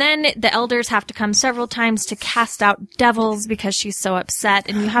 And then the elders have to come several times to cast out devils because she's so upset,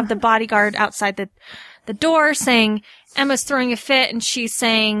 and you have the bodyguard outside the door saying, Emma's throwing a fit, and she's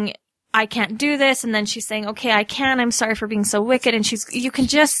saying, I can't do this, and then she's saying, okay, I can, I'm sorry for being so wicked, and you can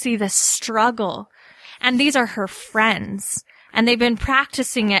just see the struggle. And these are her friends, and they've been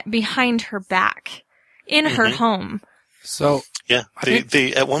practicing it behind her back in her home. So yeah,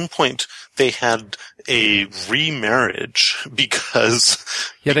 they at one point they had a remarriage because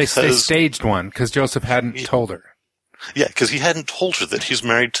they staged one because Joseph hadn't told her. Yeah, because he hadn't told her that he's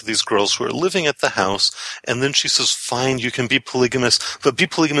married to these girls who are living at the house, and then she says, fine, you can be polygamous, but be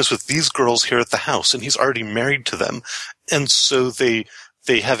polygamous with these girls here at the house, and he's already married to them. And so they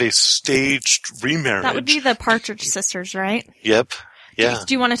have a staged remarriage. That would be the Partridge Sisters, right? Yep. Yeah.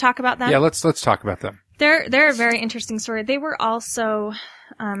 Do you want to talk about them? Yeah, let's talk about them. They're a very interesting story. They were also,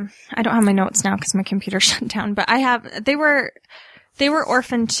 I don't have my notes now because my computer shut down, but they were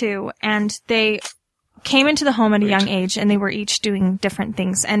orphaned too, and they came into the home at a young age, and they were each doing different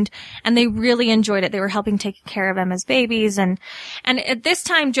things, and they really enjoyed it. They were helping take care of Emma's babies, and at this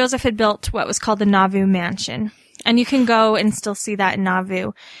time, Joseph had built what was called the Nauvoo Mansion. And you can go and still see that in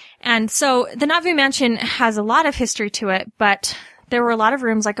Nauvoo. And so the Nauvoo Mansion has a lot of history to it, but there were a lot of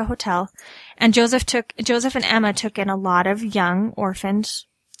rooms like a hotel. And Joseph and Emma took in a lot of young orphaned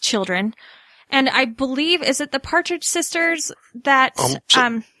children. And I believe, is it the Partridge Sisters that,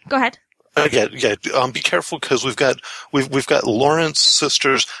 go ahead. Be careful because we've got Lawrence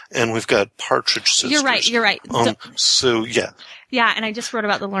sisters and we've got Partridge sisters. You're right. So yeah. Yeah, and I just wrote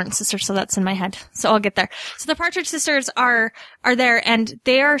about the Lawrence sisters, so that's in my head. So I'll get there. So the Partridge Sisters are there, and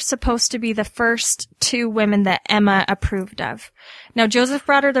they are supposed to be the first two women that Emma approved of. Now, Joseph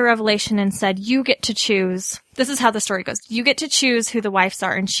brought her the revelation and said, you get to choose. This is how the story goes. You get to choose who the wives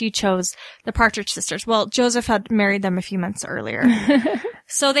are, and she chose the Partridge Sisters. Well, Joseph had married them a few months earlier.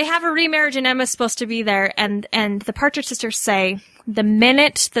 So they have a remarriage, and Emma's supposed to be there, and the Partridge Sisters say, the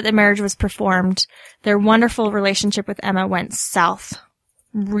minute that the marriage was performed, their wonderful relationship with Emma went south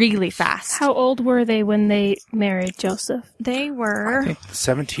really fast. How old were they when they married Joseph? They were, I think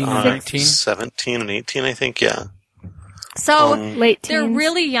 17 and 19. 17 and 18, I think, yeah. So late teens. They're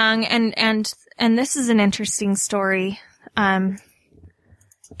really young, and this is an interesting story.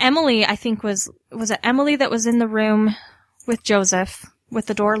 Emily, I think was it Emily that was in the room with Joseph with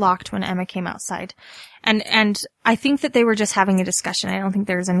the door locked when Emma came outside? And I think that they were just having a discussion. I don't think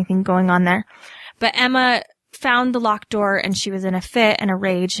there was anything going on there. But Emma found the locked door, and she was in a fit and a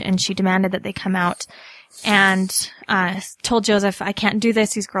rage, and she demanded that they come out, and told Joseph, I can't do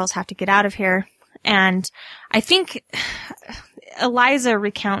this. These girls have to get out of here. And I think Eliza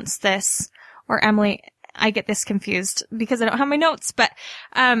recounts this, or Emily. I get this confused because I don't have my notes, but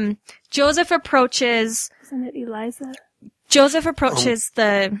Joseph approaches... Isn't it Eliza? Joseph approaches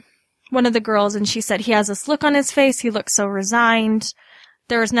one of the girls, and she said, he has this look on his face. He looks so resigned.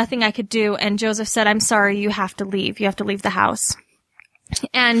 There was nothing I could do. And Joseph said, I'm sorry, you have to leave. You have to leave the house.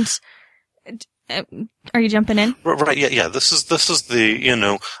 And are you jumping in? Right. Yeah. This is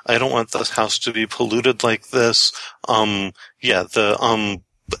the, I don't want this house to be polluted like this. Emma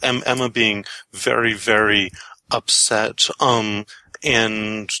being very, very upset. And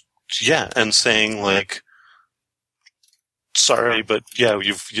saying like, sorry, but yeah,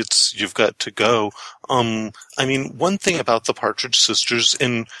 you've got to go. One thing about the Partridge Sisters,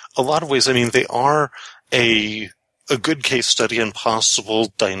 in a lot of ways, they are a good case study in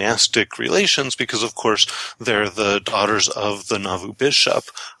possible dynastic relations because, of course, they're the daughters of the Nauvoo bishop.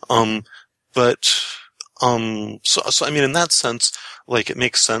 In that sense, like, it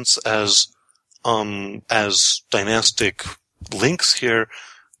makes sense as dynastic links here,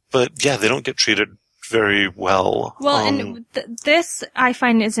 but yeah, they don't get treated very well. Well, and this I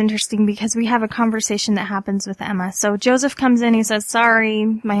find is interesting because we have a conversation that happens with Emma. So Joseph comes in, he says,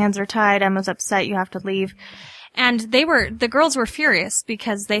 sorry, my hands are tied, Emma's upset, you have to leave. And the girls were furious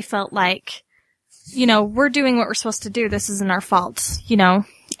because they felt like, we're doing what we're supposed to do, this isn't our fault,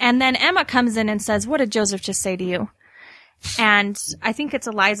 And then Emma comes in and says, what did Joseph just say to you? And I think it's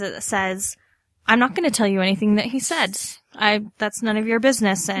Eliza that says, I'm not going to tell you anything that he said. That's none of your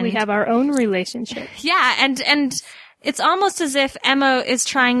business. And we have our own relationship. Yeah. And it's almost as if Emma is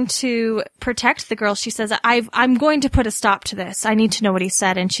trying to protect the girl. She says, I'm going to put a stop to this. I need to know what he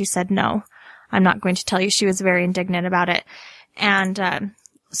said. And she said, no, I'm not going to tell you. She was very indignant about it. And,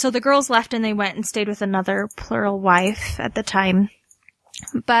 so the girls left and they went and stayed with another plural wife at the time.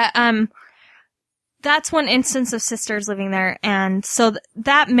 But, that's one instance of sisters living there. And so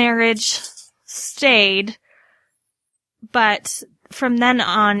that marriage stayed, but from then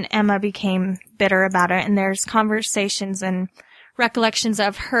on, Emma became bitter about it, and there's conversations and recollections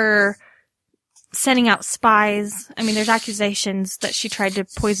of her sending out spies. I mean, there's accusations that she tried to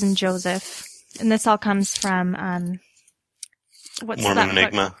poison Joseph, and this all comes from, what's Mormon that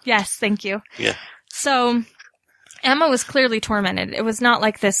Enigma. book? Yes, thank you. Yeah. So, Emma was clearly tormented. It was not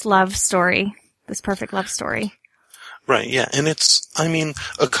like this love story, this perfect love story. Right, yeah, and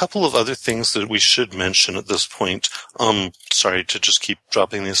a couple of other things that we should mention at this point. Sorry to just keep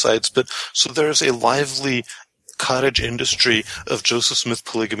dropping the asides, but so there's a lively cottage industry of Joseph Smith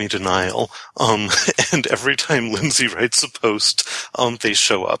polygamy denial, and every time Lindsay writes a post, they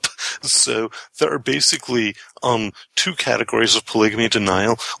show up. So there are basically, two categories of polygamy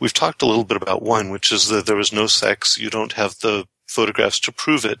denial. We've talked a little bit about one, which is that there was no sex, you don't have the photographs to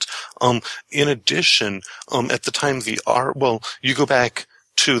prove it. In addition, at the time you go back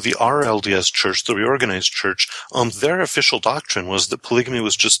to the RLDS church, the reorganized church, their official doctrine was that polygamy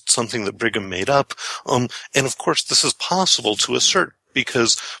was just something that Brigham made up. And of course this is possible to assert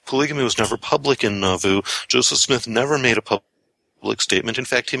because polygamy was never public in Nauvoo. Joseph Smith never made a public statement. In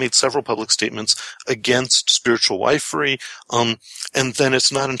fact, he made several public statements against spiritual wifery. And then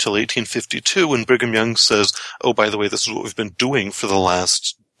it's not until 1852 when Brigham Young says, oh, by the way, this is what we've been doing for the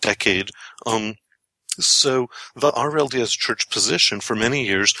last decade. So the RLDS church position for many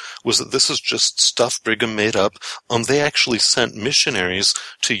years was that this is just stuff Brigham made up. They actually sent missionaries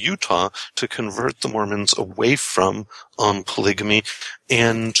to Utah to convert the Mormons away from polygamy,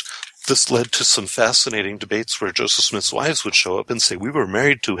 and this led to some fascinating debates where Joseph Smith's wives would show up and say, we were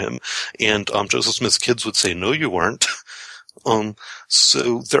married to him, and Joseph Smith's kids would say, no, you weren't.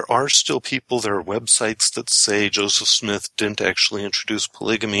 So there are still people, there are websites that say Joseph Smith didn't actually introduce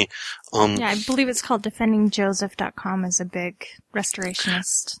polygamy. Yeah, I believe it's called defendingjoseph.com is a big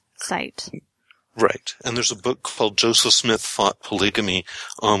restorationist site. Right. And there's a book called Joseph Smith Fought Polygamy,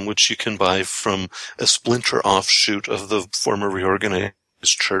 which you can buy from a splinter offshoot of the former reorganized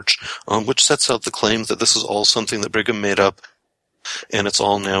church, which sets out the claim that this is all something that Brigham made up, and it's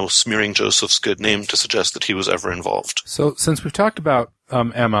all now smearing Joseph's good name to suggest that he was ever involved. So since we've talked about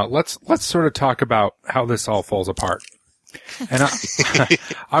Emma, let's sort of talk about how this all falls apart. And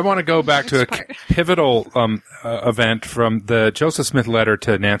I want to go back to a pivotal event from the Joseph Smith letter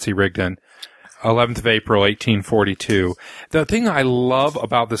to Nancy Rigdon, 11th of April, 1842. The thing I love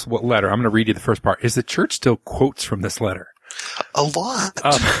about this letter, I'm going to read you the first part, is the church still quotes from this letter. A lot.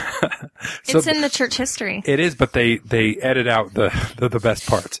 It's in the church history. It is, but they edit out the best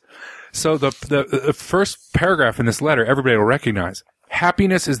parts. So the first paragraph in this letter, everybody will recognize.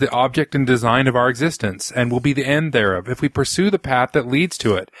 Happiness is the object and design of our existence, and will be the end thereof, if we pursue the path that leads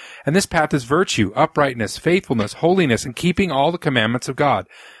to it. And this path is virtue, uprightness, faithfulness, holiness, and keeping all the commandments of God.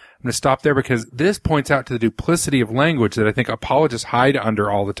 I'm going to stop there because this points out to the duplicity of language that I think apologists hide under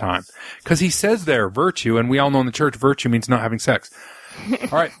all the time. Because he says there, virtue, and we all know in the church, virtue means not having sex.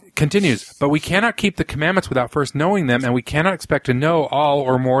 All right, continues. But we cannot keep the commandments without first knowing them, and we cannot expect to know all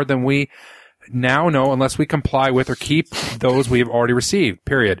or more than we now know unless we comply with or keep those we have already received,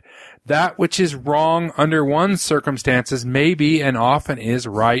 period. That which is wrong under one circumstances may be and often is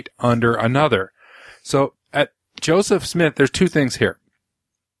right under another. So at Joseph Smith, there's two things here.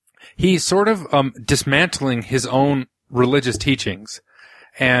 He's sort of dismantling his own religious teachings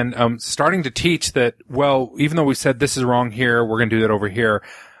and starting to teach that, well, even though we said this is wrong here, we're going to do that over here.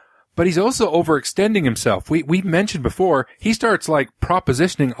 But he's also overextending himself. We mentioned before, he starts like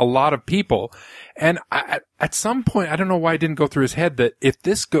propositioning a lot of people. And at some point, I don't know why it didn't go through his head that if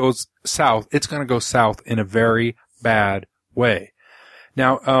this goes south, it's going to go south in a very bad way.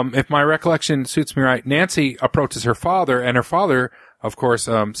 Now, if my recollection suits me right, Nancy approaches her father, and her father, of course,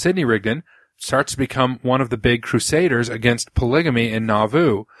 Sidney Rigdon, starts to become one of the big crusaders against polygamy in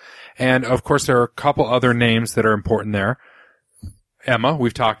Nauvoo. And, of course, there are a couple other names that are important there. Emma,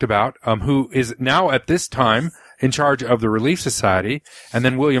 we've talked about, who is now at this time in charge of the Relief Society. And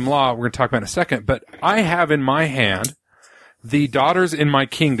then William Law, we're going to talk about in a second. But I have in my hand the Daughters in My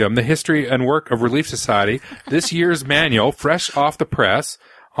Kingdom, the History and Work of Relief Society, this year's manual, fresh off the press.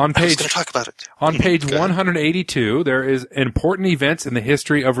 On page, talk about it. On page 182, there is important events in the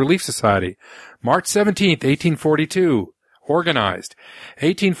history of Relief Society. March 17th, 1842. organized.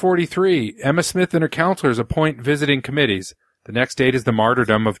 1843, Emma Smith and her counselors appoint visiting committees. The next date is the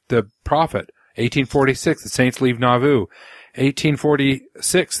martyrdom of the prophet. 1846, the saints leave Nauvoo.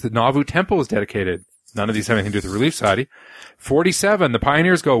 1846, the Nauvoo Temple is dedicated. None of these have anything to do with the Relief Society. 47, the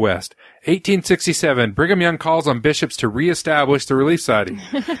pioneers go west. 1867, Brigham Young calls on bishops to reestablish the Relief Society.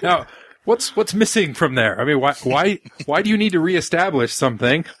 Now, what's missing from there? I mean, why do you need to reestablish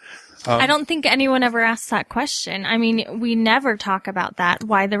something? I don't think anyone ever asked that question. I mean, we never talk about that,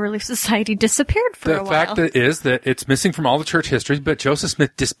 why the Relief Society disappeared for a while. The fact is that it's missing from all the church histories, but Joseph Smith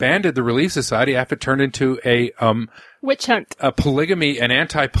disbanded the Relief Society after it turned into a witch hunt, an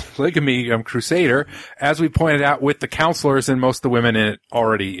anti-polygamy crusader, as we pointed out, with the counselors and most of the women in it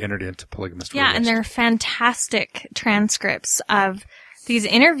already entered into polygamous relations. Yeah, and there are fantastic transcripts of these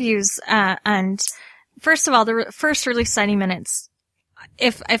interviews, and first of all, the first Relief Society minutes.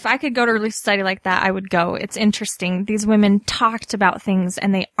 If I could go to a Relief Society like that, I would go. It's interesting. These women talked about things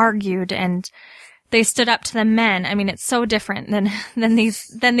and they argued and they stood up to the men. I mean, it's so different than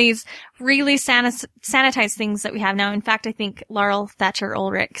these really sanitized things that we have now. In fact, I think Laurel Thatcher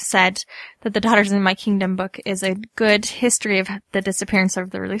Ulrich said that the Daughters in My Kingdom book is a good history of the disappearance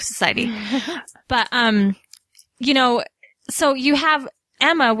of the Relief Society. But, so you have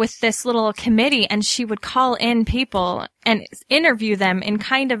Emma with this little committee, and she would call in people and interview them in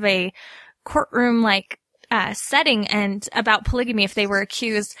kind of a courtroom-like setting and about polygamy if they were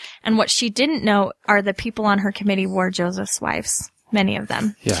accused. And what she didn't know are the people on her committee were Joseph's wives, many of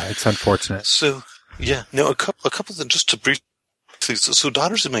them. Yeah, it's unfortunate. So, yeah, no, a couple of them, just to briefly. So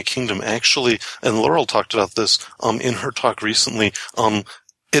Daughters in My Kingdom actually, and Laurel talked about this in her talk recently.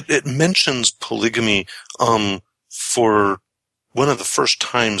 It mentions polygamy for one of the first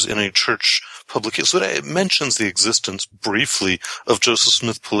times in a church publication. So it mentions the existence briefly of Joseph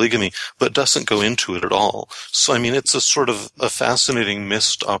Smith polygamy, but doesn't go into it at all. So, I mean, it's a sort of a fascinating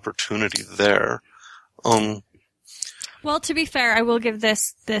missed opportunity there. Well, to be fair, I will give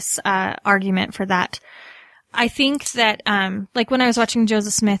this argument for that. I think that, like when I was watching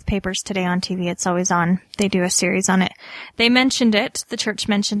Joseph Smith papers today on TV, it's always on. They do a series on it. They mentioned it. The church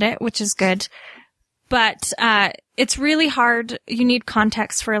mentioned it, which is good. But, it's really hard. You need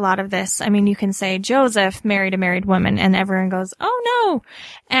context for a lot of this. I mean, you can say Joseph married a married woman and everyone goes, oh no.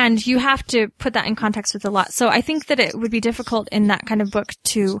 And you have to put that in context with a lot. So I think that it would be difficult in that kind of book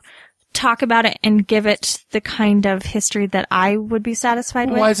to talk about it and give it the kind of history that I would be satisfied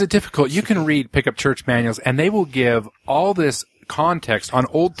with. Why is it difficult? You can read pickup church manuals and they will give all this context on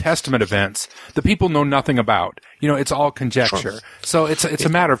Old Testament events that people know nothing about. You know, it's all conjecture. Sure. So it's a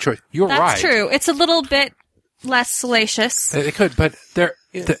matter of choice. You're right. That's true. It's a little bit less salacious. It could, but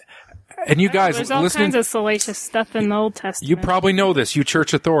and you guys there's all listening, kinds of salacious stuff in the Old Testament. You probably know this, you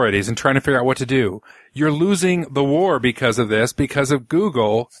church authorities, and trying to figure out what to do. You're losing the war because of this, because of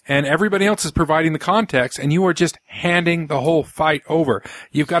Google, and everybody else is providing the context, and you are just handing the whole fight over.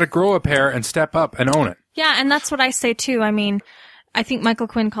 You've got to grow a pair and step up and own it. Yeah, and that's what I say too. I mean, I think Michael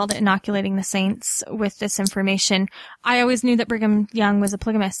Quinn called it inoculating the saints with this information. I always knew that Brigham Young was a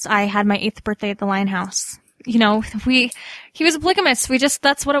polygamist. I had my 8th birthday at the Lion House. You know, he was a polygamist.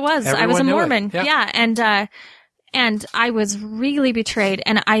 That's what it was. Everyone I was a Mormon. Yeah. And I was really betrayed,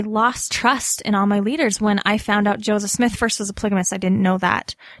 and I lost trust in all my leaders when I found out Joseph Smith first was a polygamist. I didn't know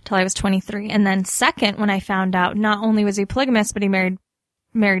that till I was 23. And then second, when I found out not only was he a polygamist, but he married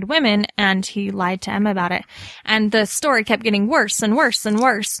women, and he lied to Emma about it. And the story kept getting worse and worse and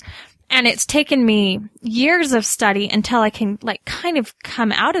worse. And it's taken me years of study until I can kind of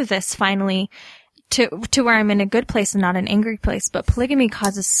come out of this finally to where I'm in a good place and not an angry place. But polygamy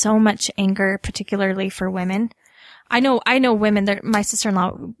causes so much anger, particularly for women. I know women that my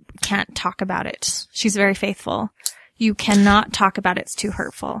sister-in-law can't talk about it. She's very faithful. You cannot talk about it. It's too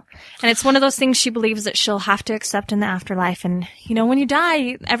hurtful. And it's one of those things she believes that she'll have to accept in the afterlife. And, you know, when you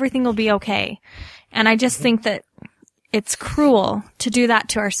die, everything will be okay. And I just think that it's cruel to do that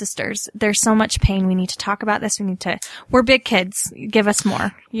to our sisters. There's so much pain. We need to talk about this. We're big kids. Give us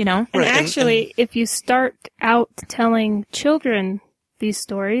more, you know? And actually, if you start out telling children these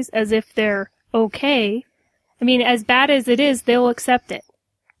stories as if they're okay, I mean, as bad as it is, they'll accept it.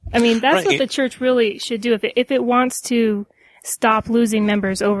 I mean, that's what the church really should do. If it wants to stop losing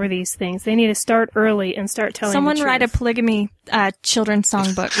members over these things, they need to start early and start telling someone the truth. write a polygamy children's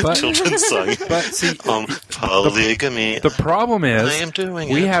songbook. Children's song. But see, polygamy. The problem is I am doing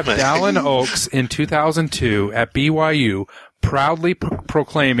we it. have Dallin Oaks in 2002 at BYU proudly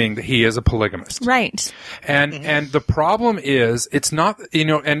proclaiming that he is a polygamist. Right. And the problem is, it's not, you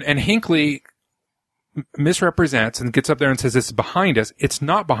know, and Hinckley misrepresents and gets up there and says this is behind us, it's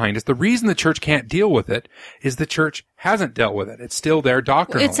not behind us. The reason the church can't deal with it is the church hasn't dealt with it. It's still there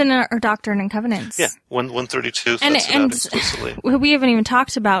doctrinally. It's in our Doctrine and Covenants. Yeah, 132 sets it out explicitly. We haven't even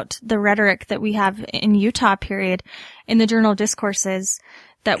talked about the rhetoric that we have in Utah, period, in the Journal Discourses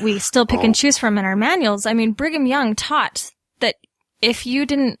that we still pick and choose from in our manuals. I mean, Brigham Young taught that if you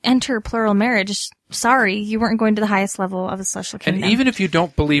didn't enter plural marriage, sorry, you weren't going to the highest level of the celestial kingdom. And even if you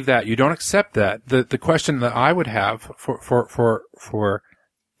don't believe that, you don't accept that, the question that I would have for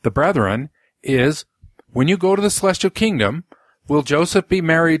the brethren is, when you go to the celestial kingdom, will Joseph be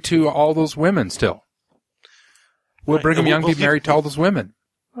married to all those women still? Will Brigham Young be married to all those women?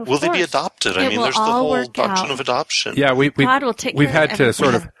 Will they be adopted? I mean, there's the whole doctrine of adoption. Yeah, we've had to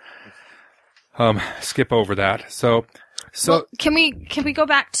sort of skip over that. So well, can we go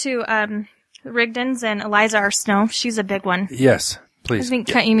back to Rigdon's and Eliza R. Snow? She's a big one. Yes, please. I think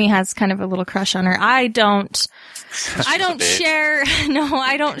Kaimi has kind of a little crush on her. I don't share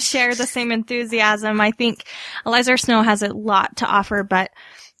the same enthusiasm. I think Eliza R. Snow has a lot to offer, but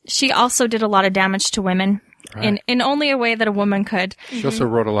she also did a lot of damage to women. Right. In only a way that a woman could. She also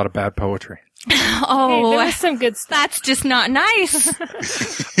wrote a lot of bad poetry. Oh, hey, there was some good stuff. That's just not nice.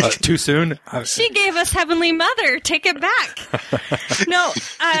 Too soon? She gave us Heavenly Mother. Take it back. No,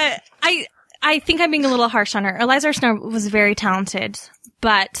 I think I'm being a little harsh on her. Eliza R. Snow was very talented,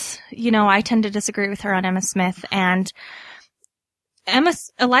 but, I tend to disagree with her on Emma Smith, and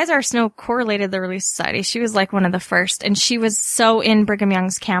Eliza R. Snow correlated the Relief Society. She was like one of the first, and she was so in Brigham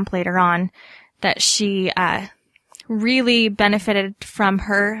Young's camp later on that she really benefited from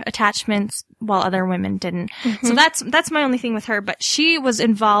her attachments while other women didn't. Mm-hmm. So that's my only thing with her, but she was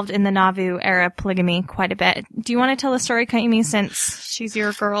involved in the Nauvoo era polygamy quite a bit. Do you want to tell the story, Kaimi, since she's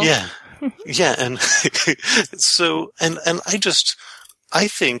your girl? Yeah. Yeah, and so and I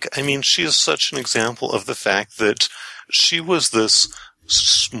think she is such an example of the fact that she was this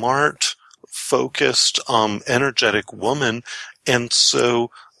smart, focused, energetic woman, and so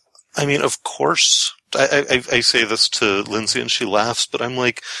of course, I say this to Lindsay and she laughs, but I'm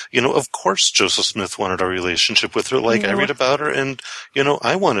like, of course Joseph Smith wanted a relationship with her. Like, I read about her and,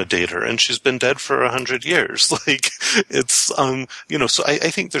 I want to date her and she's been dead for 100 years. Like, it's, so I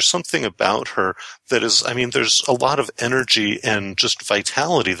think there's something about her that is, there's a lot of energy and just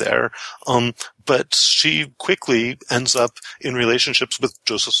vitality there. But she quickly ends up in relationships with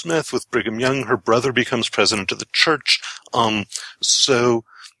Joseph Smith, with Brigham Young. Her brother becomes president of the church. So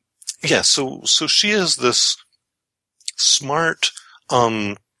she is this smart,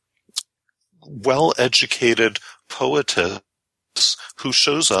 well-educated poetess who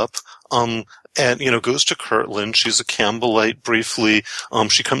shows up, and, goes to Kirtland. She's a Campbellite briefly.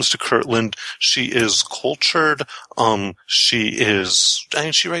 She comes to Kirtland. She is cultured. She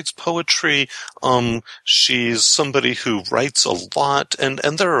writes poetry. She's somebody who writes a lot, and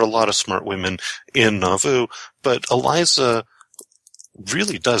there are a lot of smart women in Nauvoo, but Eliza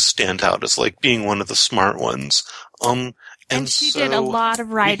really does stand out as like being one of the smart ones. And she did a lot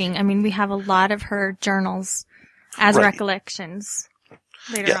of writing. We have a lot of her journals as recollections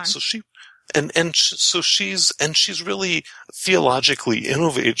later on. So she's really theologically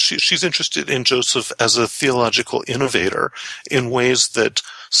innovative. She's interested in Joseph as a theological innovator in ways that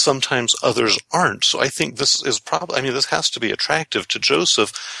sometimes others aren't. So I think this is probably, this has to be attractive to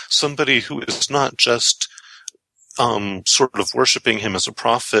Joseph, somebody who is not just sort of worshiping him as a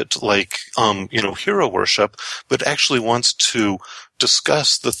prophet, like, hero worship, but actually wants to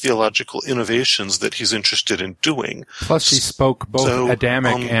discuss the theological innovations that he's interested in doing. Plus, he spoke both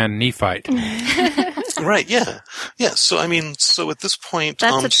Adamic and Nephite. Right, yeah. Yeah, so, so at this point,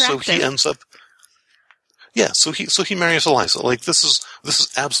 so he ends up, so he marries Eliza. Like, this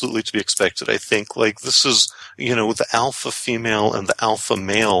is absolutely to be expected, I think. Like, this is, the alpha female and the alpha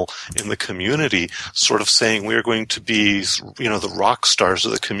male in the community sort of saying we're going to be, the rock stars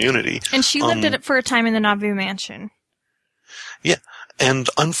of the community. And she lived it for a time in the Nauvoo mansion. Yeah. And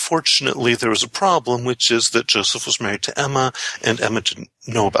unfortunately, there was a problem, which is that Joseph was married to Emma, and Emma didn't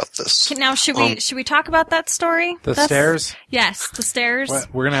know about this. Now, should we talk about that story? Stairs? Yes, the stairs. Well,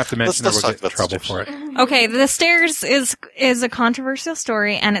 we're going to have to mention that we'll get in trouble for it. Okay, the stairs is a controversial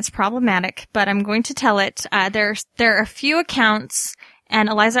story, and it's problematic, but I'm going to tell it. There are a few accounts, and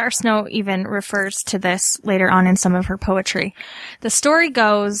Eliza R. Snow even refers to this later on in some of her poetry. The story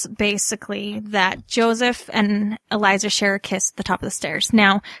goes, basically, that Joseph and Eliza share a kiss at the top of the stairs.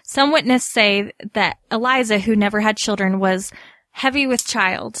 Now, some witnesses say that Eliza, who never had children, was heavy with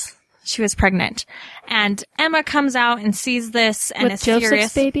child. She was pregnant. And Emma comes out and sees this and with is Joseph's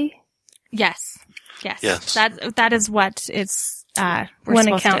furious. Baby? Yes. That is what it's, we're one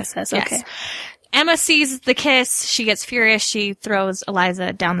supposed account to, says, yes. okay. Emma sees the kiss. She gets furious. She throws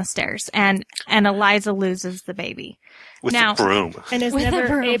Eliza down the stairs, and Eliza loses the baby. With Now- the broom. And is With a never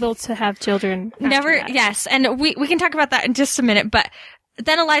broom. able to have children. after Never, that. yes, and we can talk about that in just a minute, but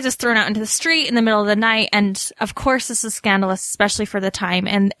then Eliza's thrown out into the street in the middle of the night, and of course this is scandalous, especially for the time,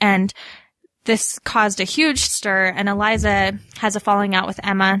 and this caused a huge stir, and Eliza has a falling out with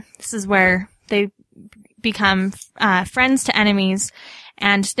Emma. This is where they become friends to enemies,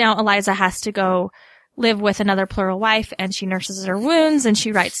 and now Eliza has to go live with another plural wife, and she nurses her wounds, and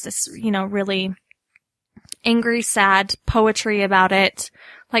she writes this, really angry, sad poetry about it,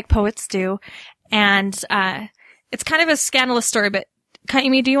 like poets do. And it's kind of a scandalous story, but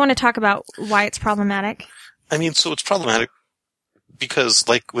Kaimi, do you want to talk about why it's problematic? I mean, so it's problematic because,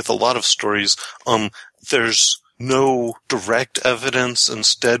 like with a lot of stories, there's no direct evidence.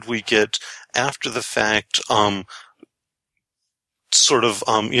 Instead, we get, after the fact,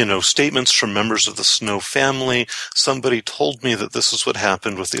 statements from members of the Snow family. Somebody told me that this is what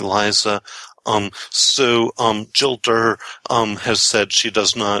happened with Eliza. Jill Durr, has said she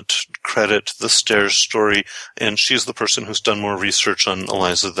does not credit the stairs story, and she's the person who's done more research on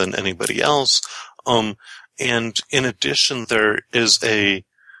Eliza than anybody else. And in addition, there is there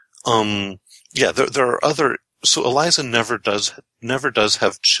are other, so Eliza never does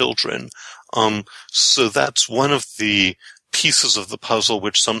have children. So that's one of the pieces of the puzzle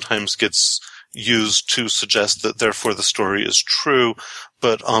which sometimes gets used to suggest that therefore the story is true.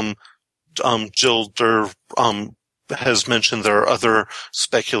 But, Jill Durr, has mentioned there are other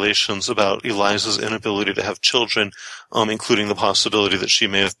speculations about Eliza's inability to have children, including the possibility that she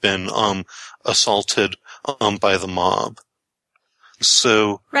may have been, assaulted, by the mob.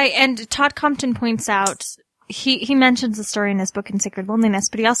 So. Right, and Todd Compton points out, he mentions the story in his book In Sacred Loneliness,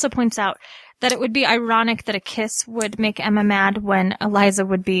 but he also points out that it would be ironic that a kiss would make Emma mad when Eliza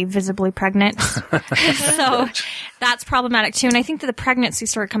would be visibly pregnant. So that's problematic too. And I think that the pregnancy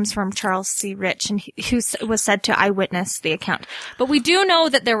story comes from Charles C. Rich, and who was said to eyewitness the account. But we do know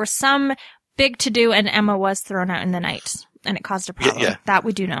that there was some big to-do and Emma was thrown out in the night, and it caused a problem. Yeah. That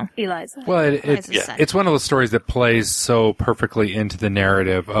we do know. Eliza. Well, Eliza's son. it's one of those stories that plays so perfectly into the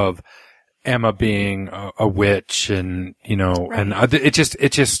narrative of Emma being a witch, and Right. and it's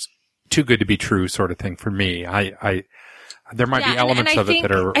just too good to be true, sort of thing for me. There might be elements of it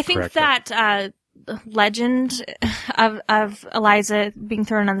that are I think correct. that legend of Eliza being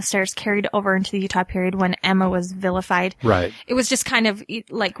thrown on the stairs carried over into the Utah period when Emma was vilified. Right. It was just kind of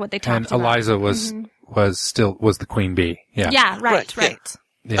like what they talked And about. Eliza was the queen bee. Yeah. Yeah, right.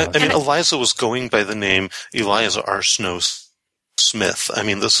 Yeah. I mean, Eliza was going by the name Eliza R. Snow Smith. I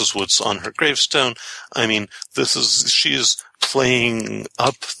mean, this is what's on her gravestone. I mean, she's playing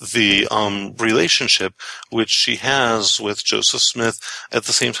up the relationship which she has with Joseph Smith. At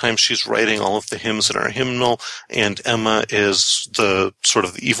the same time, she's writing all of the hymns in our hymnal, and Emma is the sort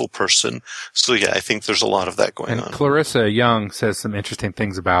of the evil person. So yeah, I think there's a lot of that going And on. Clarissa Young says some interesting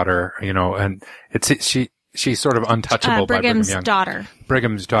things about her, and she's sort of untouchable by Brigham Brigham's Young. daughter.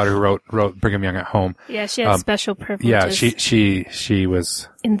 Brigham's daughter, who wrote Brigham Young at Home. Yeah, she had special privileges. Yeah, she was.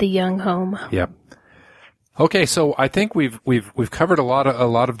 in the young home. Yep. Okay, so I think we've covered a lot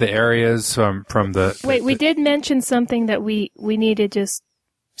of the areas from the. Wait, we did mention something that we need to just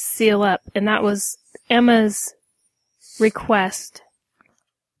seal up, and that was Emma's request.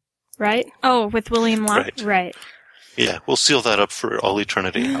 Right? Oh, with William Law. Right. Right. Yeah, we'll seal that up for all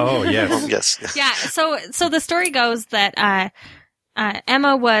eternity. Oh yes. Yes. Yeah, so the story goes that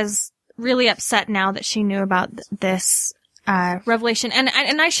Emma was really upset now that she knew about this revelation. And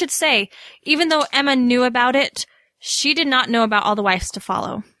I should say, even though Emma knew about it, she did not know about all the wives to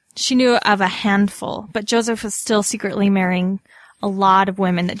follow. She knew of a handful, but Joseph was still secretly marrying a lot of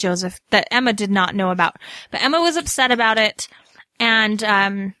women that Emma did not know about. But Emma was upset about it, and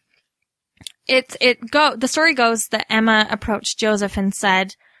the story goes that Emma approached Joseph and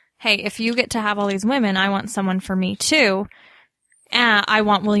said, "Hey, if you get to have all these women, I want someone for me too. I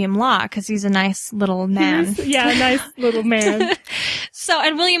want William Law because he's a nice little man." Yeah, a nice little man.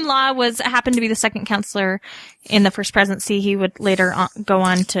 And William Law happened to be the second counselor in the first presidency. He would later go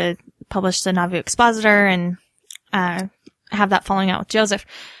on to publish the Nauvoo Expositor and have that falling out with Joseph.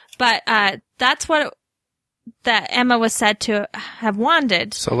 But that's what that Emma was said to have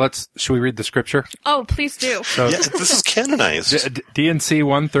wanted. So should we read the scripture? Oh, please do. So Yeah, this is canonized. DNC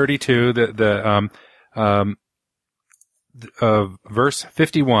 132, verse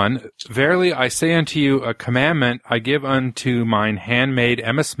 51, "Verily I say unto you, a commandment I give unto mine handmaid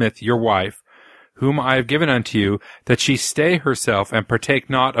Emma Smith, your wife, whom I have given unto you, that she stay herself and partake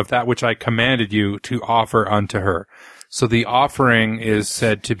not of that which I commanded you to offer unto her." So the offering is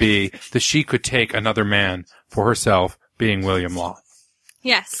said to be that she could take another man for herself, being William Law.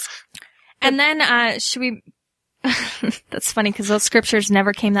 Yes. And then, should we... That's funny because those scriptures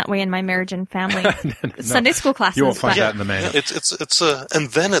never came that way in my marriage and family Sunday school classes. You won't find that in the manual. And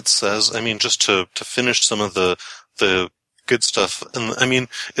then it says, I mean, just to finish some of the good stuff, and I mean,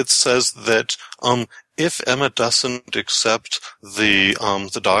 it says that, if Emma doesn't accept the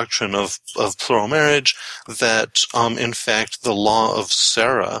doctrine of plural marriage, that, in fact, the law of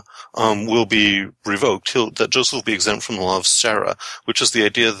Sarah, will be revoked. That Joseph will be exempt from the law of Sarah, which is the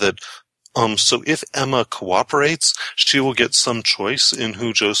idea that, so if Emma cooperates, she will get some choice in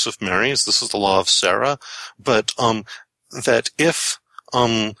who Joseph marries. This is the law of Sarah. But, that if,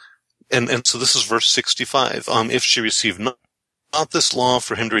 and so this is verse 65, if she receive not this law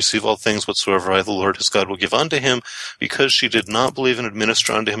for him to receive all things whatsoever I, the Lord his God, will give unto him, because she did not believe and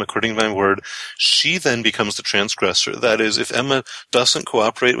administer unto him according to my word, she then becomes the transgressor. That is, if Emma doesn't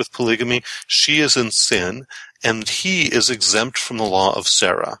cooperate with polygamy, she is in sin, and he is exempt from the law of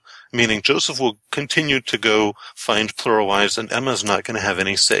Sarah. Meaning Joseph will continue to go find plural wives, and Emma's not going to have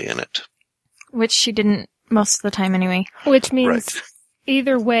any say in it. Which she didn't most of the time anyway. Which means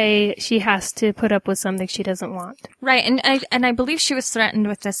either way, she has to put up with something she doesn't want. Right, and I believe she was threatened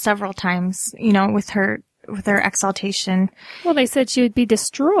with this several times, with her exaltation. Well, they said she would be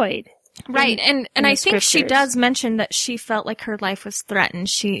destroyed. Right, and I think she does mention that she felt like her life was threatened.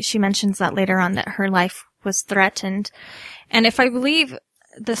 She mentions that later on, that her life was threatened. And if I believe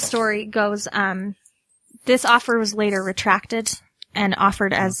the story goes, this offer was later retracted and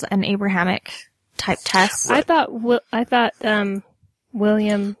offered as an Abrahamic type test. Right. I thought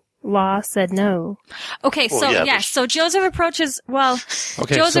William Law said no. Okay, so Joseph approaches,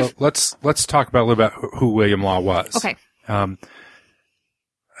 Okay, Joseph... so let's talk about a little bit who William Law was. Okay.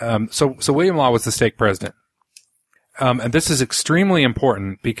 So William Law was the stake president. And this is extremely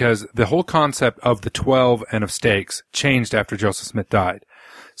important because the whole concept of the 12 and of stakes changed after Joseph Smith died.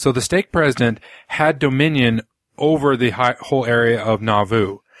 So the stake president had dominion over the whole area of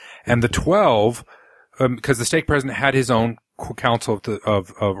Nauvoo. And the 12, because the stake president had his own council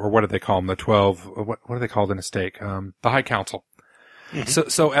of or what do they call them? The 12, what are they called in a stake? The High Council. Mm-hmm.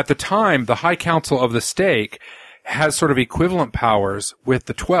 So at the time, the High Council of the stake has sort of equivalent powers with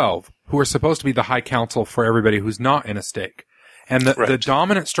the 12, who are supposed to be the High Council for everybody who's not in a stake. And the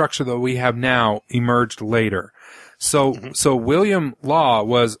dominant structure that we have now emerged later. So William Law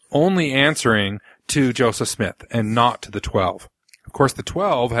was only answering to Joseph Smith and not to the 12. Of course, the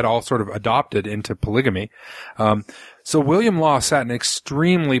 12 had all sort of adopted into polygamy. So William Law sat in an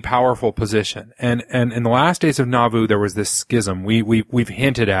extremely powerful position. And in the last days of Nauvoo, there was this schism. We've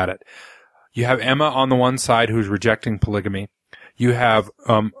hinted at it. You have Emma on the one side who's rejecting polygamy. You have,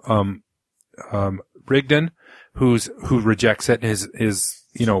 Rigdon, who rejects it and is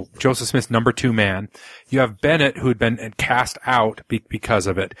Joseph Smith's number 2 man. You have Bennett, who had been cast out because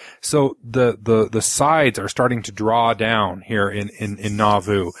of it. So the sides are starting to draw down here in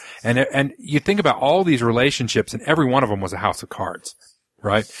Nauvoo. And you think about all these relationships, and every one of them was a house of cards.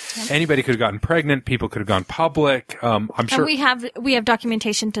 Right? Yep. Anybody could have gotten pregnant. People could have gone public. I'm sure. And we have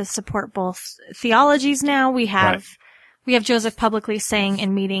documentation to support both theologies now. We have Joseph publicly saying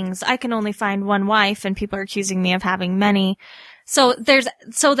in meetings, I can only find one wife, and people are accusing me of having many. So there's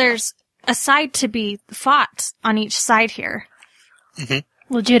a side to be fought on each side here.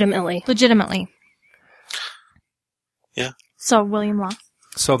 Mm-hmm. Legitimately. Yeah. So William Law.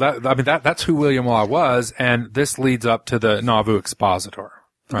 So that's who William Law was, and this leads up to the Nauvoo Expositor.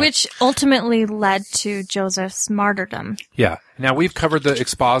 Right. Which ultimately led to Joseph's martyrdom. Yeah. Now, we've covered the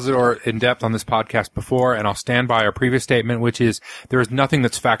Expositor in depth on this podcast before, and I'll stand by our previous statement, which is there is nothing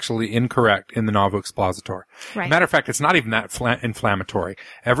that's factually incorrect in the Nauvoo Expositor. Right. Matter of fact, it's not even that inflammatory.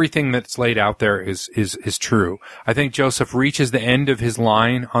 Everything that's laid out there is true. I think Joseph reaches the end of his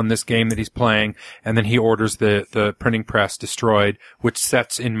line on this game that he's playing, and then he orders the printing press destroyed, which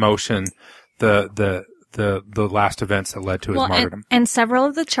sets in motion the last events that led to his martyrdom. And several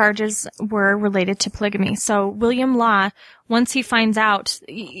of the charges were related to polygamy. So William Law, once he finds out,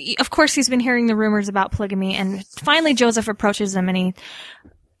 of course he's been hearing the rumors about polygamy, and finally Joseph approaches him, and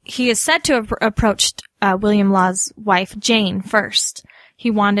he is said to have approached William Law's wife, Jane, first. He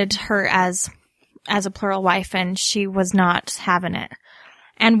wanted her as a plural wife, and she was not having it.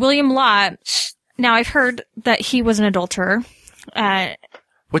 And William Law, now I've heard that he was an adulterer.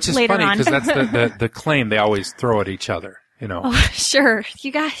 Which is funny because that's the claim they always throw at each other, Oh, sure.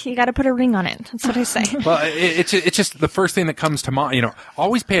 You got to put a ring on it. That's what I say. Well, it's just the first thing that comes to mind,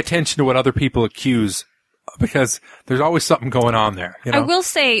 always pay attention to what other people accuse because there's always something going on there, I will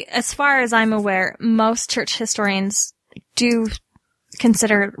say, as far as I'm aware, most church historians do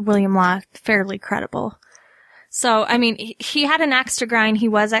consider William Law fairly credible. So, I mean, he had an axe to grind. He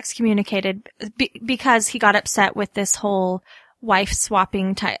was excommunicated because he got upset with this whole wife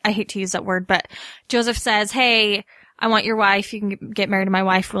swapping type. I hate to use that word, but Joseph says, hey, I want your wife. You can get married to my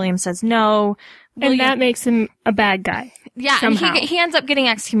wife. William says no. And that makes him a bad guy. Yeah, somehow. And he ends up getting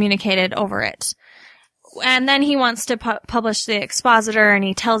excommunicated over it. And then he wants to publish the expositor, and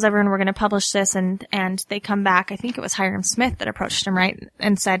he tells everyone we're going to publish this, and they come back. I think it was Hiram Smith that approached him, right,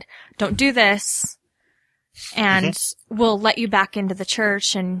 and said, don't do this, and we'll let you back into the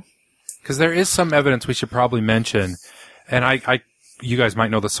church. And because there is some evidence we should probably mention, and you guys might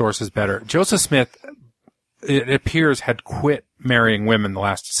know the sources better. Joseph Smith, it appears, had quit marrying women the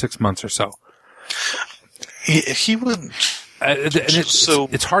last 6 months or so. He would... and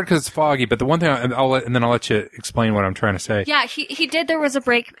it's hard because it's foggy, but the one thing and then I'll let you explain what I'm trying to say. Yeah, he did. There was a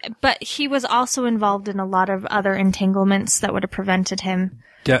break, but he was also involved in a lot of other entanglements that would have prevented him.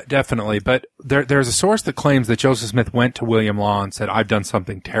 Definitely, but there's a source that claims that Joseph Smith went to William Law and said, "I've done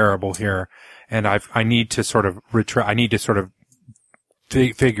something terrible here, and I need to sort of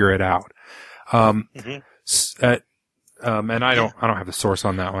figure it out." And I don't have the source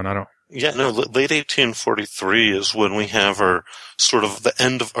on that one. I don't. Yeah, no, late 1843 is when we have our sort of the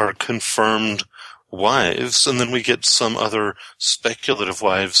end of our confirmed wives, and then we get some other speculative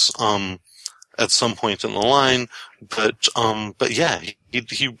wives, at some point in the line. But yeah,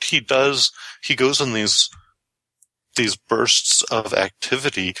 he goes in these bursts of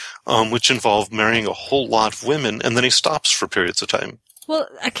activity, which involve marrying a whole lot of women, and then he stops for periods of time. Well,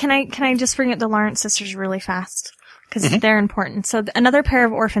 can I just bring up the Lawrence sisters really fast? Because they're important. So another pair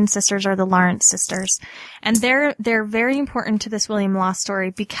of orphan sisters are the Lawrence sisters. And they're very important to this William Law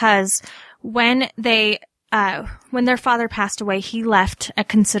story because when their father passed away, he left a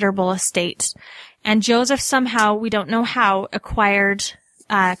considerable estate. And Joseph somehow, we don't know how, acquired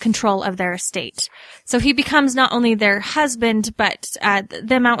control of their estate. So he becomes not only their husband, but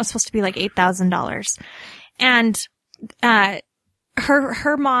the amount was supposed to be like $8,000. And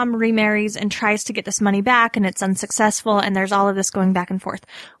her mom remarries and tries to get this money back, and it's unsuccessful, and there's all of this going back and forth.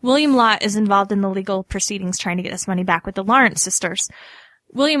 William Law is involved in the legal proceedings trying to get this money back with the Lawrence sisters.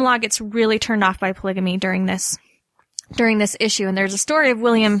 William Law gets really turned off by polygamy during this issue, and there's a story of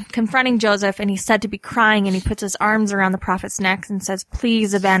William confronting Joseph, and he's said to be crying, and he puts his arms around the prophet's neck and says,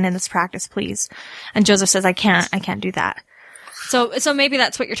 "Please abandon this practice, please." And Joseph says, I can't do that. So maybe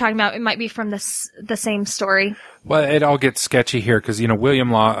that's what you're talking about. It might be from the same story. Well, it all gets sketchy here because, William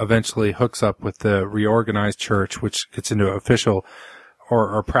Law eventually hooks up with the reorganized church, which gets into official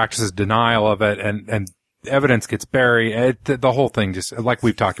or practices denial of it, and evidence gets buried. The whole thing just, like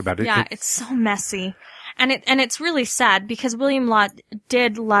we've talked about. It's so messy. And it's really sad because William Law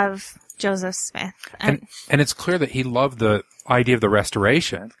did love Joseph Smith. And it's clear that he loved the idea of the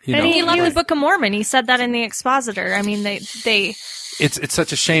restoration. And he loved the Book of Mormon. He said that in the expositor. I mean, It's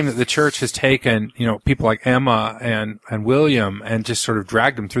such a shame that the church has taken, people like Emma and William and just sort of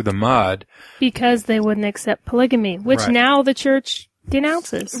dragged them through the mud. Because they wouldn't accept polygamy, which now the church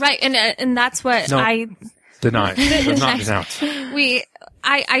denounces. Right, and that's what Denies. Does not denounce.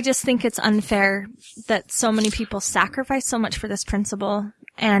 I just think it's unfair that so many people sacrifice so much for this principle,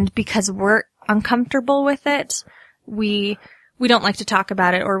 and because we're uncomfortable with it, we don't like to talk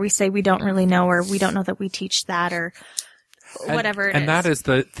about it, or we say we don't really know, or we don't know that we teach that, or whatever it is. And that is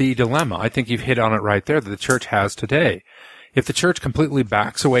the dilemma. I think you've hit on it right there that the church has today. If the church completely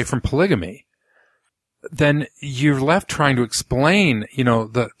backs away from polygamy, then you're left trying to explain,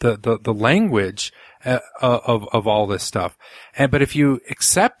 the language of all this stuff. But if you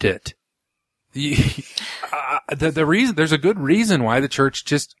accept it, the reason, there's a good reason why the church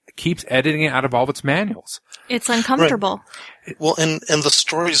just keeps editing it out of all of its manuals. It's uncomfortable. Right. Well, and the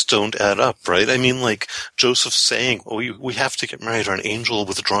stories don't add up, right? I mean, like Joseph saying, we have to get married or an angel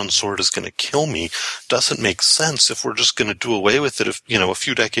with a drawn sword is going to kill me doesn't make sense if we're just going to do away with it a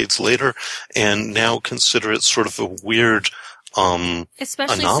few decades later and now consider it sort of a weird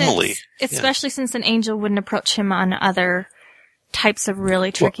anomaly. Especially since an angel wouldn't approach him on other types of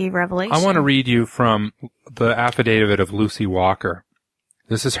really tricky revelation. I want to read you from the affidavit of Lucy Walker.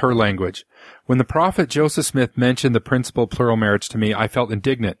 This is her language. When the prophet Joseph Smith mentioned the principle of plural marriage to me, I felt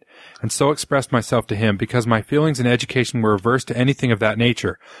indignant, and so expressed myself to him, because my feelings and education were averse to anything of that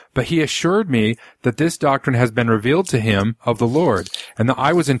nature. But he assured me that this doctrine has been revealed to him of the Lord, and that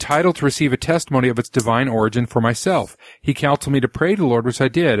I was entitled to receive a testimony of its divine origin for myself. He counseled me to pray to the Lord, which I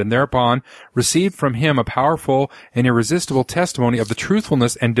did, and thereupon received from him a powerful and irresistible testimony of the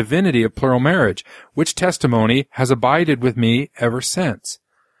truthfulness and divinity of plural marriage, which testimony has abided with me ever since.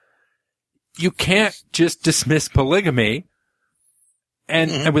 you can't just dismiss polygamy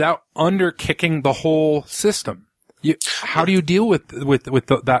and without underkicking the whole system. How do you deal with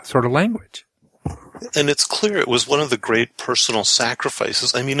that sort of language? And it's clear it was one of the great personal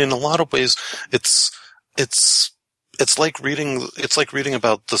sacrifices. I mean, in a lot of ways, it's like reading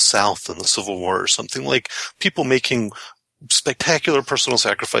about the South and the Civil War or something, like people making spectacular personal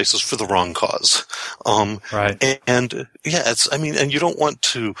sacrifices for the wrong cause. Right. And you don't want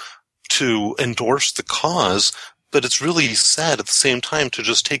to endorse the cause, but it's really sad at the same time to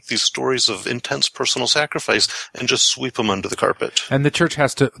just take these stories of intense personal sacrifice and just sweep them under the carpet. And the church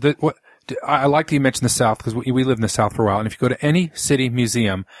has to, I like that you mentioned the South, because we lived in the South for a while, and if you go to any city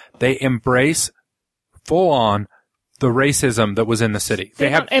museum, they embrace full on the racism that was in the city. They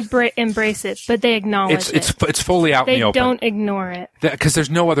don't embrace it, but they acknowledge it. It's fully out in the open. They don't ignore it. Because there's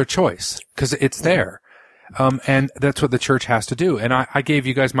no other choice, because it's there. And that's what the church has to do. And I gave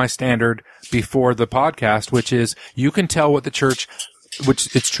you guys my standard before the podcast, which is you can tell what the church,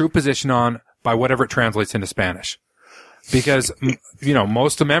 which its true position on by whatever it translates into Spanish. Because,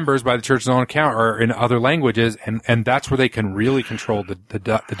 most of the members by the church's own account are in other languages, and that's where they can really control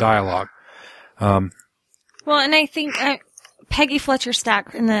the dialogue. Well, and I think Peggy Fletcher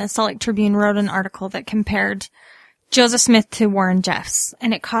Stack in the Salt Lake Tribune wrote an article that compared Joseph Smith to Warren Jeffs,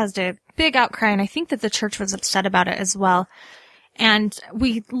 and it caused a big outcry, and I think that the church was upset about it as well. And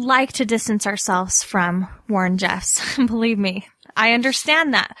we like to distance ourselves from Warren Jeffs. Believe me, I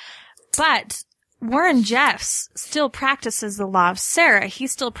understand that. But Warren Jeffs still practices the law of Sarah. He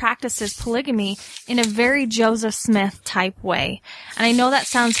still practices polygamy in a very Joseph Smith type way. And I know that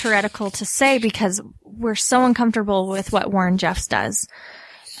sounds heretical to say because we're so uncomfortable with what Warren Jeffs does.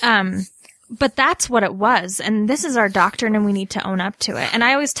 But that's what it was. And this is our doctrine and we need to own up to it. And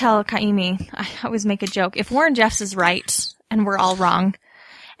I always tell Kaimi, I always make a joke, if Warren Jeffs is right and we're all wrong,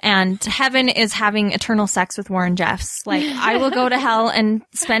 and heaven is having eternal sex with Warren Jeffs, like, I will go to hell and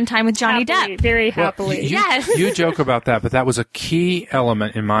spend time with Johnny Depp. Very happily. Yes. You joke about that, but that was a key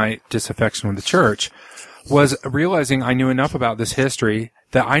element in my disaffection with the church, was realizing I knew enough about this history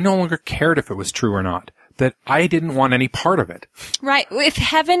that I no longer cared if it was true or not, that I didn't want any part of it. Right. If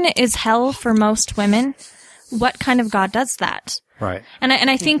heaven is hell for most women, what kind of God does that? Right. And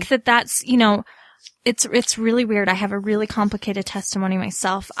I think that that's, it's really weird. I have a really complicated testimony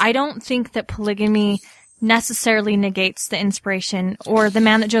myself. I don't think that polygamy necessarily negates the inspiration or the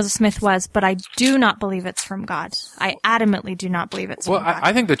man that Joseph Smith was, but I do not believe it's from God. I adamantly do not believe it's from God. Well,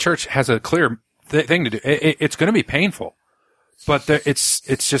 I think the church has a clear thing to do. It's going to be painful, but it's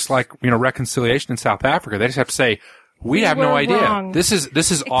just like, reconciliation in South Africa. They just have to say, we have no idea. Wrong. This is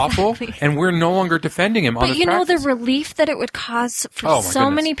Exactly. awful, and we're no longer defending him on But this practice. the relief that it would cause for Oh, my so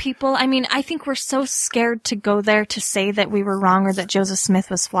goodness. many people. I mean, I think we're so scared to go there to say that we were wrong or that Joseph Smith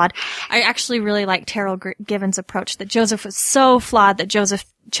was flawed. I actually really like Terrell Given's approach that Joseph was so flawed that Joseph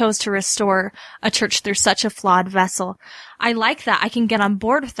chose to restore a church through such a flawed vessel. I like that. I can get on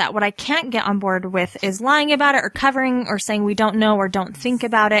board with that. What I can't get on board with is lying about it or covering or saying we don't know or don't think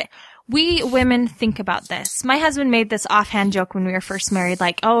about it. We women think about this. My husband made this offhand joke when we were first married,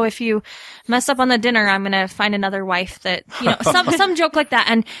 like, oh, if you mess up on the dinner, I'm going to find another wife that, some joke like that.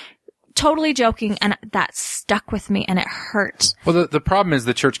 And totally joking. And that stuck with me and it hurt. Well, the problem is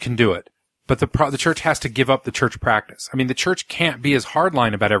the church can do it, but the church has to give up the church practice. I mean, the church can't be as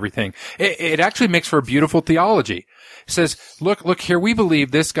hardline about everything. It actually makes for a beautiful theology. It says, look here, we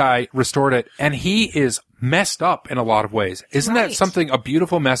believe this guy restored it, and he is messed up in a lot of ways. Isn't that something, a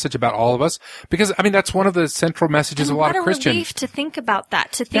beautiful message about all of us? Because, I mean, that's one of the central messages of a lot of Christians. What a relief to think about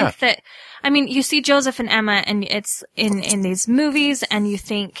that, to think that, I mean, you see Joseph and Emma, and it's in these movies, and you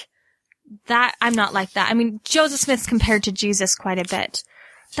think, that, I'm not like that. I mean, Joseph Smith's compared to Jesus quite a bit.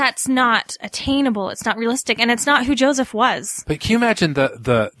 That's not attainable. It's not realistic, and it's not who Joseph was. But can you imagine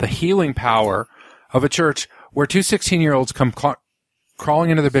the healing power of a church where two 16-year-olds come crawling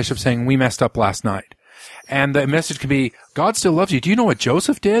into their bishop saying, we messed up last night. And the message can be, God still loves you. Do you know what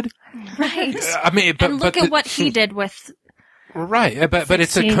Joseph did? Right. I mean, but look at what he did with. Right. But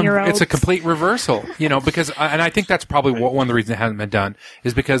it's a complete reversal, because, and I think that's probably one of the reasons it hasn't been done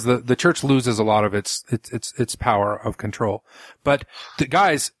is because the church loses a lot of its power of control. But the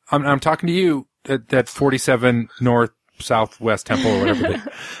guys, I'm talking to you at 47 North Southwest Temple or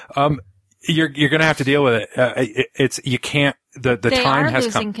whatever. You're going to have to deal with it. You can't, the time has come. They are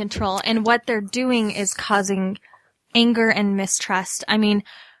losing control, and what they're doing is causing anger and mistrust. I mean,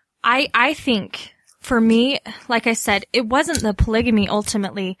 I think, for me, like I said, it wasn't the polygamy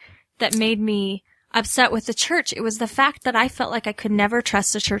ultimately that made me upset with the church. It was the fact that I felt like I could never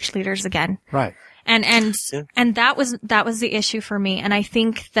trust the church leaders again. Right. And that was the issue for me. And I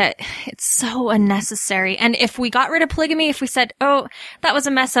think that it's so unnecessary. And if we got rid of polygamy, if we said, oh, that was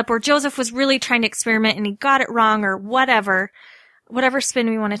a mess up, or Joseph was really trying to experiment and he got it wrong, or whatever spin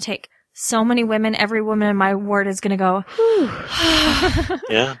we want to take, so many women, every woman in my ward is going to go,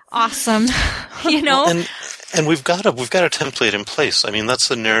 Yeah. awesome. You know? Well, and we've got a template in place. I mean, that's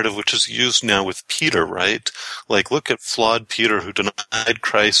the narrative which is used now with Peter, right? Like, look at flawed Peter who denied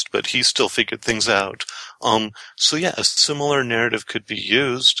Christ, but he still figured things out. So yeah, a similar narrative could be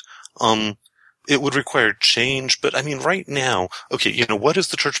used. It would require change, but I mean, right now, okay, what is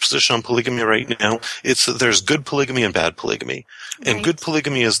the church position on polygamy right now? It's that there's good polygamy and bad polygamy. And Right. good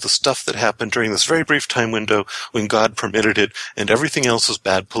polygamy is the stuff that happened during this very brief time window when God permitted it, and everything else is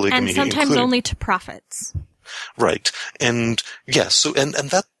bad polygamy. And sometimes including- only to prophets. Right. And yes, so, and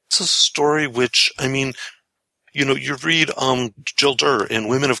that's a story which, I mean, you read, Jill Durr in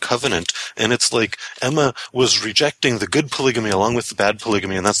Women of Covenant, and it's like Emma was rejecting the good polygamy along with the bad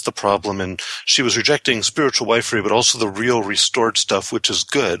polygamy, and that's the problem, and she was rejecting spiritual wifery, but also the real restored stuff, which is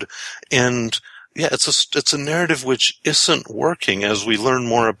good. And yeah, it's a narrative which isn't working as we learn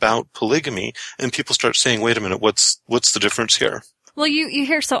more about polygamy, and people start saying, wait a minute, what's the difference here? Well, you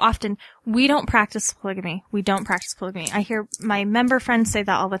hear so often, we don't practice polygamy. We don't practice polygamy. I hear my member friends say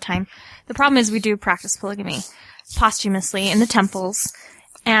that all the time. The problem is we do practice polygamy posthumously in the temples.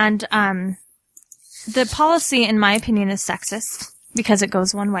 And the policy, in my opinion, is sexist because it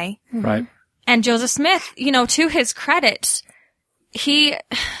goes one way. Right. And Joseph Smith, to his credit,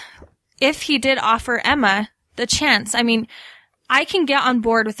 if he did offer Emma the chance, I mean, I can get on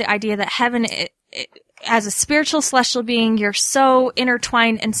board with the idea that heaven, as a spiritual celestial being, you're so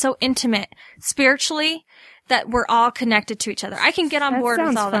intertwined and so intimate spiritually that we're all connected to each other. I can get on board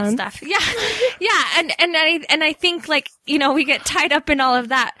with all that stuff. Yeah. Yeah. And I think we get tied up in all of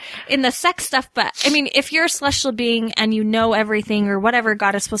that in the sex stuff. But I mean, if you're a celestial being and you know everything or whatever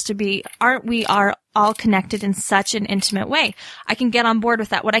God is supposed to be, aren't we are all connected in such an intimate way? I can get on board with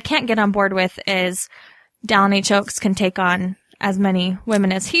that. What I can't get on board with is Dallin H. Oaks can take on as many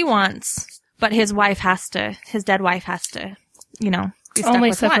women as he wants, but his dead wife has to, be stuck Only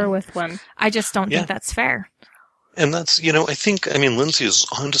with suffer one. with one. I just don't Yeah. think that's fair. And that's, I think, Lindsay is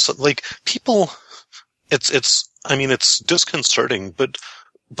onto something. Like, people, it's disconcerting, but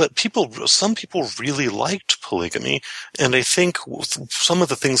some people really liked polygamy, and I think some of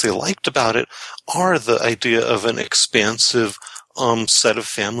the things they liked about it are the idea of an expansive, set of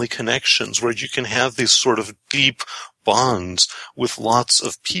family connections where you can have these sort of deep bonds with lots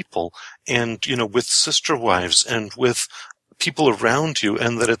of people and, with sister wives and with people around you,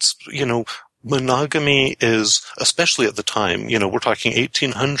 and that it's, monogamy is, especially at the time, we're talking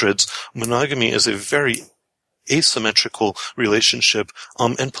 1800s, monogamy is a very asymmetrical relationship,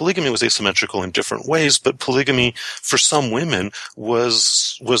 and polygamy was asymmetrical in different ways, but polygamy for some women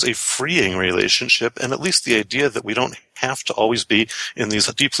was a freeing relationship, and at least the idea that we don't have to always be in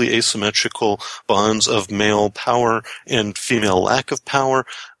these deeply asymmetrical bonds of male power and female lack of power,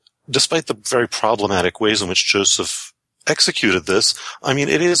 despite the very problematic ways in which Joseph executed this. I mean,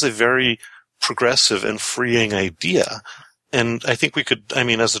 it is a very progressive and freeing idea. And I think we could,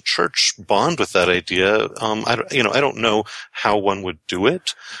 as a church, bond with that idea. I don't know how one would do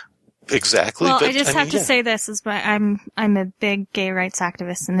it exactly. Well, but I just have to say this is why I'm a big gay rights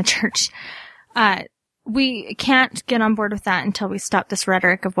activist in the church. We can't get on board with that until we stop this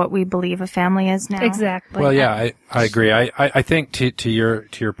rhetoric of what we believe a family is now. Exactly. Well, yeah, I agree. I think to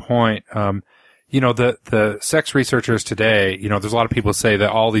your point, the sex researchers today, there's a lot of people say that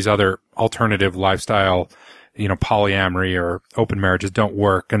all these other alternative lifestyle, polyamory or open marriages don't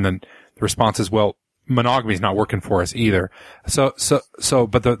work. And then the response is, well, monogamy is not working for us either. So,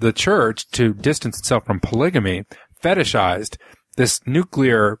 but the church, to distance itself from polygamy, fetishized this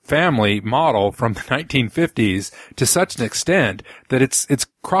nuclear family model from the 1950s to such an extent that it's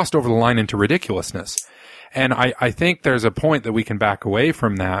crossed over the line into ridiculousness. And I think there's a point that we can back away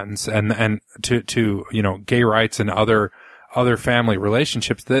from that and to gay rights and other family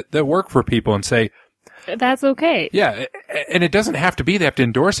relationships that work for people and say, that's okay. Yeah. And it doesn't have to be, they have to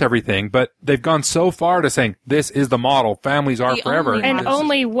endorse everything, but they've gone so far to saying this is the model. Families are forever. And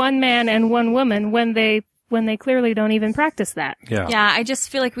only one man and one woman when they clearly don't even practice that. Yeah. Yeah, I just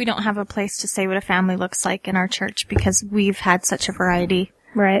feel like we don't have a place to say what a family looks like in our church because we've had such a variety.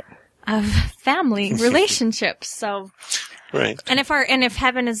 Right. Of family relationships. So, right. And if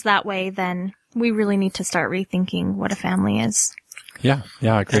heaven is that way, then we really need to start rethinking what a family is. Yeah,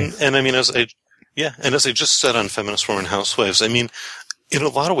 I agree. And as I just said on Feminist Women Housewives, in a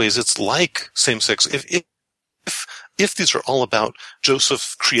lot of ways, it's like same-sex. If these are all about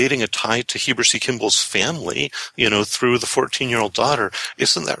Joseph creating a tie to Heber C. Kimball's family, through the 14-year-old daughter,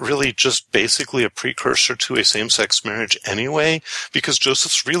 isn't that really just basically a precursor to a same-sex marriage anyway? Because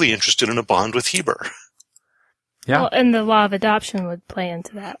Joseph's really interested in a bond with Heber. Yeah. Well, and the law of adoption would play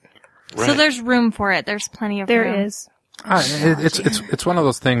into that. Right. So there's room for it. There's plenty of room. There is. It's one of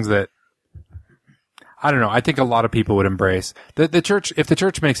those things that, I don't know, I think a lot of people would embrace. The church, if the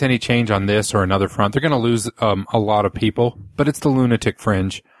church makes any change on this or another front, they're going to lose a lot of people, but it's the lunatic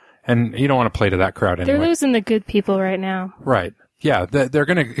fringe, and you don't want to play to that crowd anyway. They're losing the good people right now. Right. Yeah, they're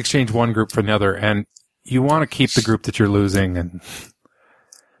going to exchange one group for another, and you want to keep the group that you're losing.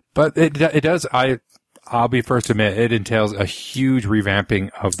 But it does, I'll be first to admit, it entails a huge revamping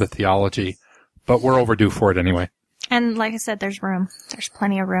of the theology, but we're overdue for it anyway. And like I said, there's room. There's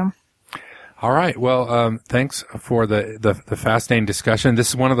plenty of room. All right. Well, thanks for the fascinating discussion. This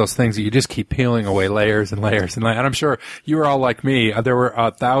is one of those things that you just keep peeling away layers and layers and layers. And I'm sure you were all like me. There were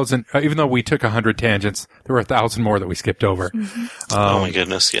 1,000, even though we took 100 tangents, there were 1,000 more that we skipped over. Mm-hmm. Oh my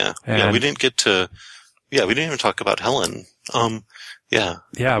goodness. Yeah. We didn't even talk about Helen. Yeah.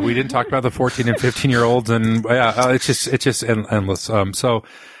 Yeah. We didn't talk about the 14 and 15-year-olds, and it's just endless. And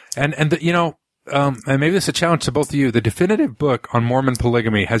maybe this is a challenge to both of you. The definitive book on Mormon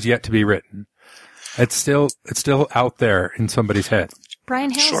polygamy has yet to be written. It's still out there in somebody's head.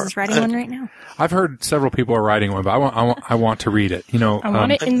 Brian Hales is writing one right now. I've heard several people are writing one, but I want to read it. I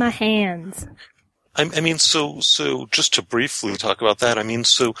want it in my hands. So just to briefly talk about that,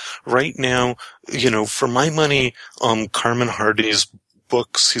 so right now, for my money, Carmen Hardy's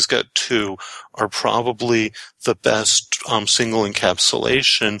books, he's got 2, are probably the best single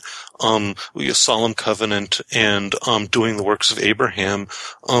encapsulation. Solemn Covenant and Doing the Works of Abraham.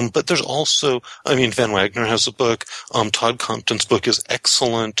 But there's also, Van Wagner has a book. Todd Compton's book is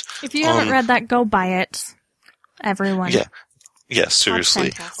excellent. If you haven't read that, go buy it, everyone. Yeah. Yes,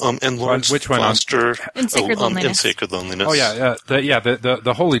 seriously. And Lawrence Foster. In Sacred Loneliness. In Sacred Loneliness. Oh yeah,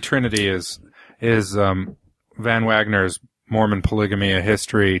 the Holy Trinity is Van Wagner's Mormon Polygamy, a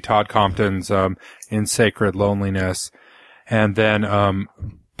History, Todd Compton's In Sacred Loneliness, and then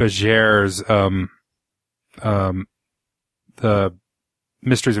Bajer's the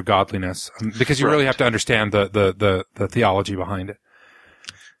Mysteries of Godliness, because you really have to understand the theology behind it.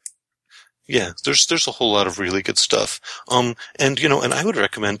 Yeah, there's a whole lot of really good stuff. And I would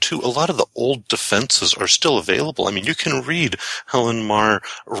recommend too, a lot of the old defenses are still available. You can read Helen Marr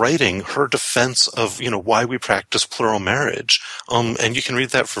writing her defense of, why we practice plural marriage. And you can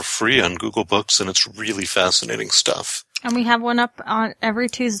read that for free on Google Books, and it's really fascinating stuff. And we have one up on every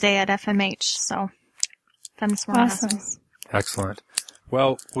Tuesday at FMH, so Feminist Mormon Housewives. Excellent.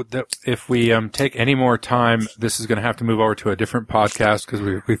 Well, if we take any more time, this is going to have to move over to a different podcast because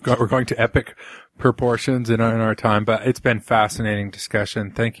we're going to epic proportions in our time. But it's been fascinating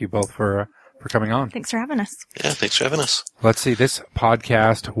discussion. Thank you both for coming on. Thanks for having us. Yeah, thanks for having us. Let's see. This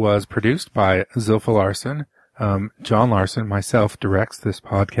podcast was produced by Zilpha Larson. John Larson, myself, directs this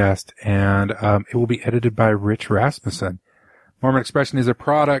podcast, and it will be edited by Rich Rasmussen. Mormon Expression is a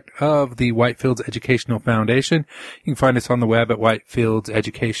product of the Whitefields Educational Foundation. You can find us on the web at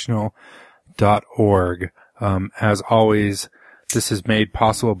whitefieldseducational.org. As always, this is made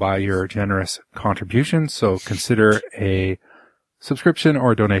possible by your generous contributions, so consider a subscription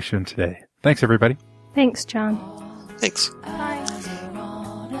or a donation today. Thanks, everybody. Thanks, John. Thanks. Bye.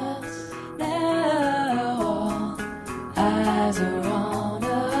 As a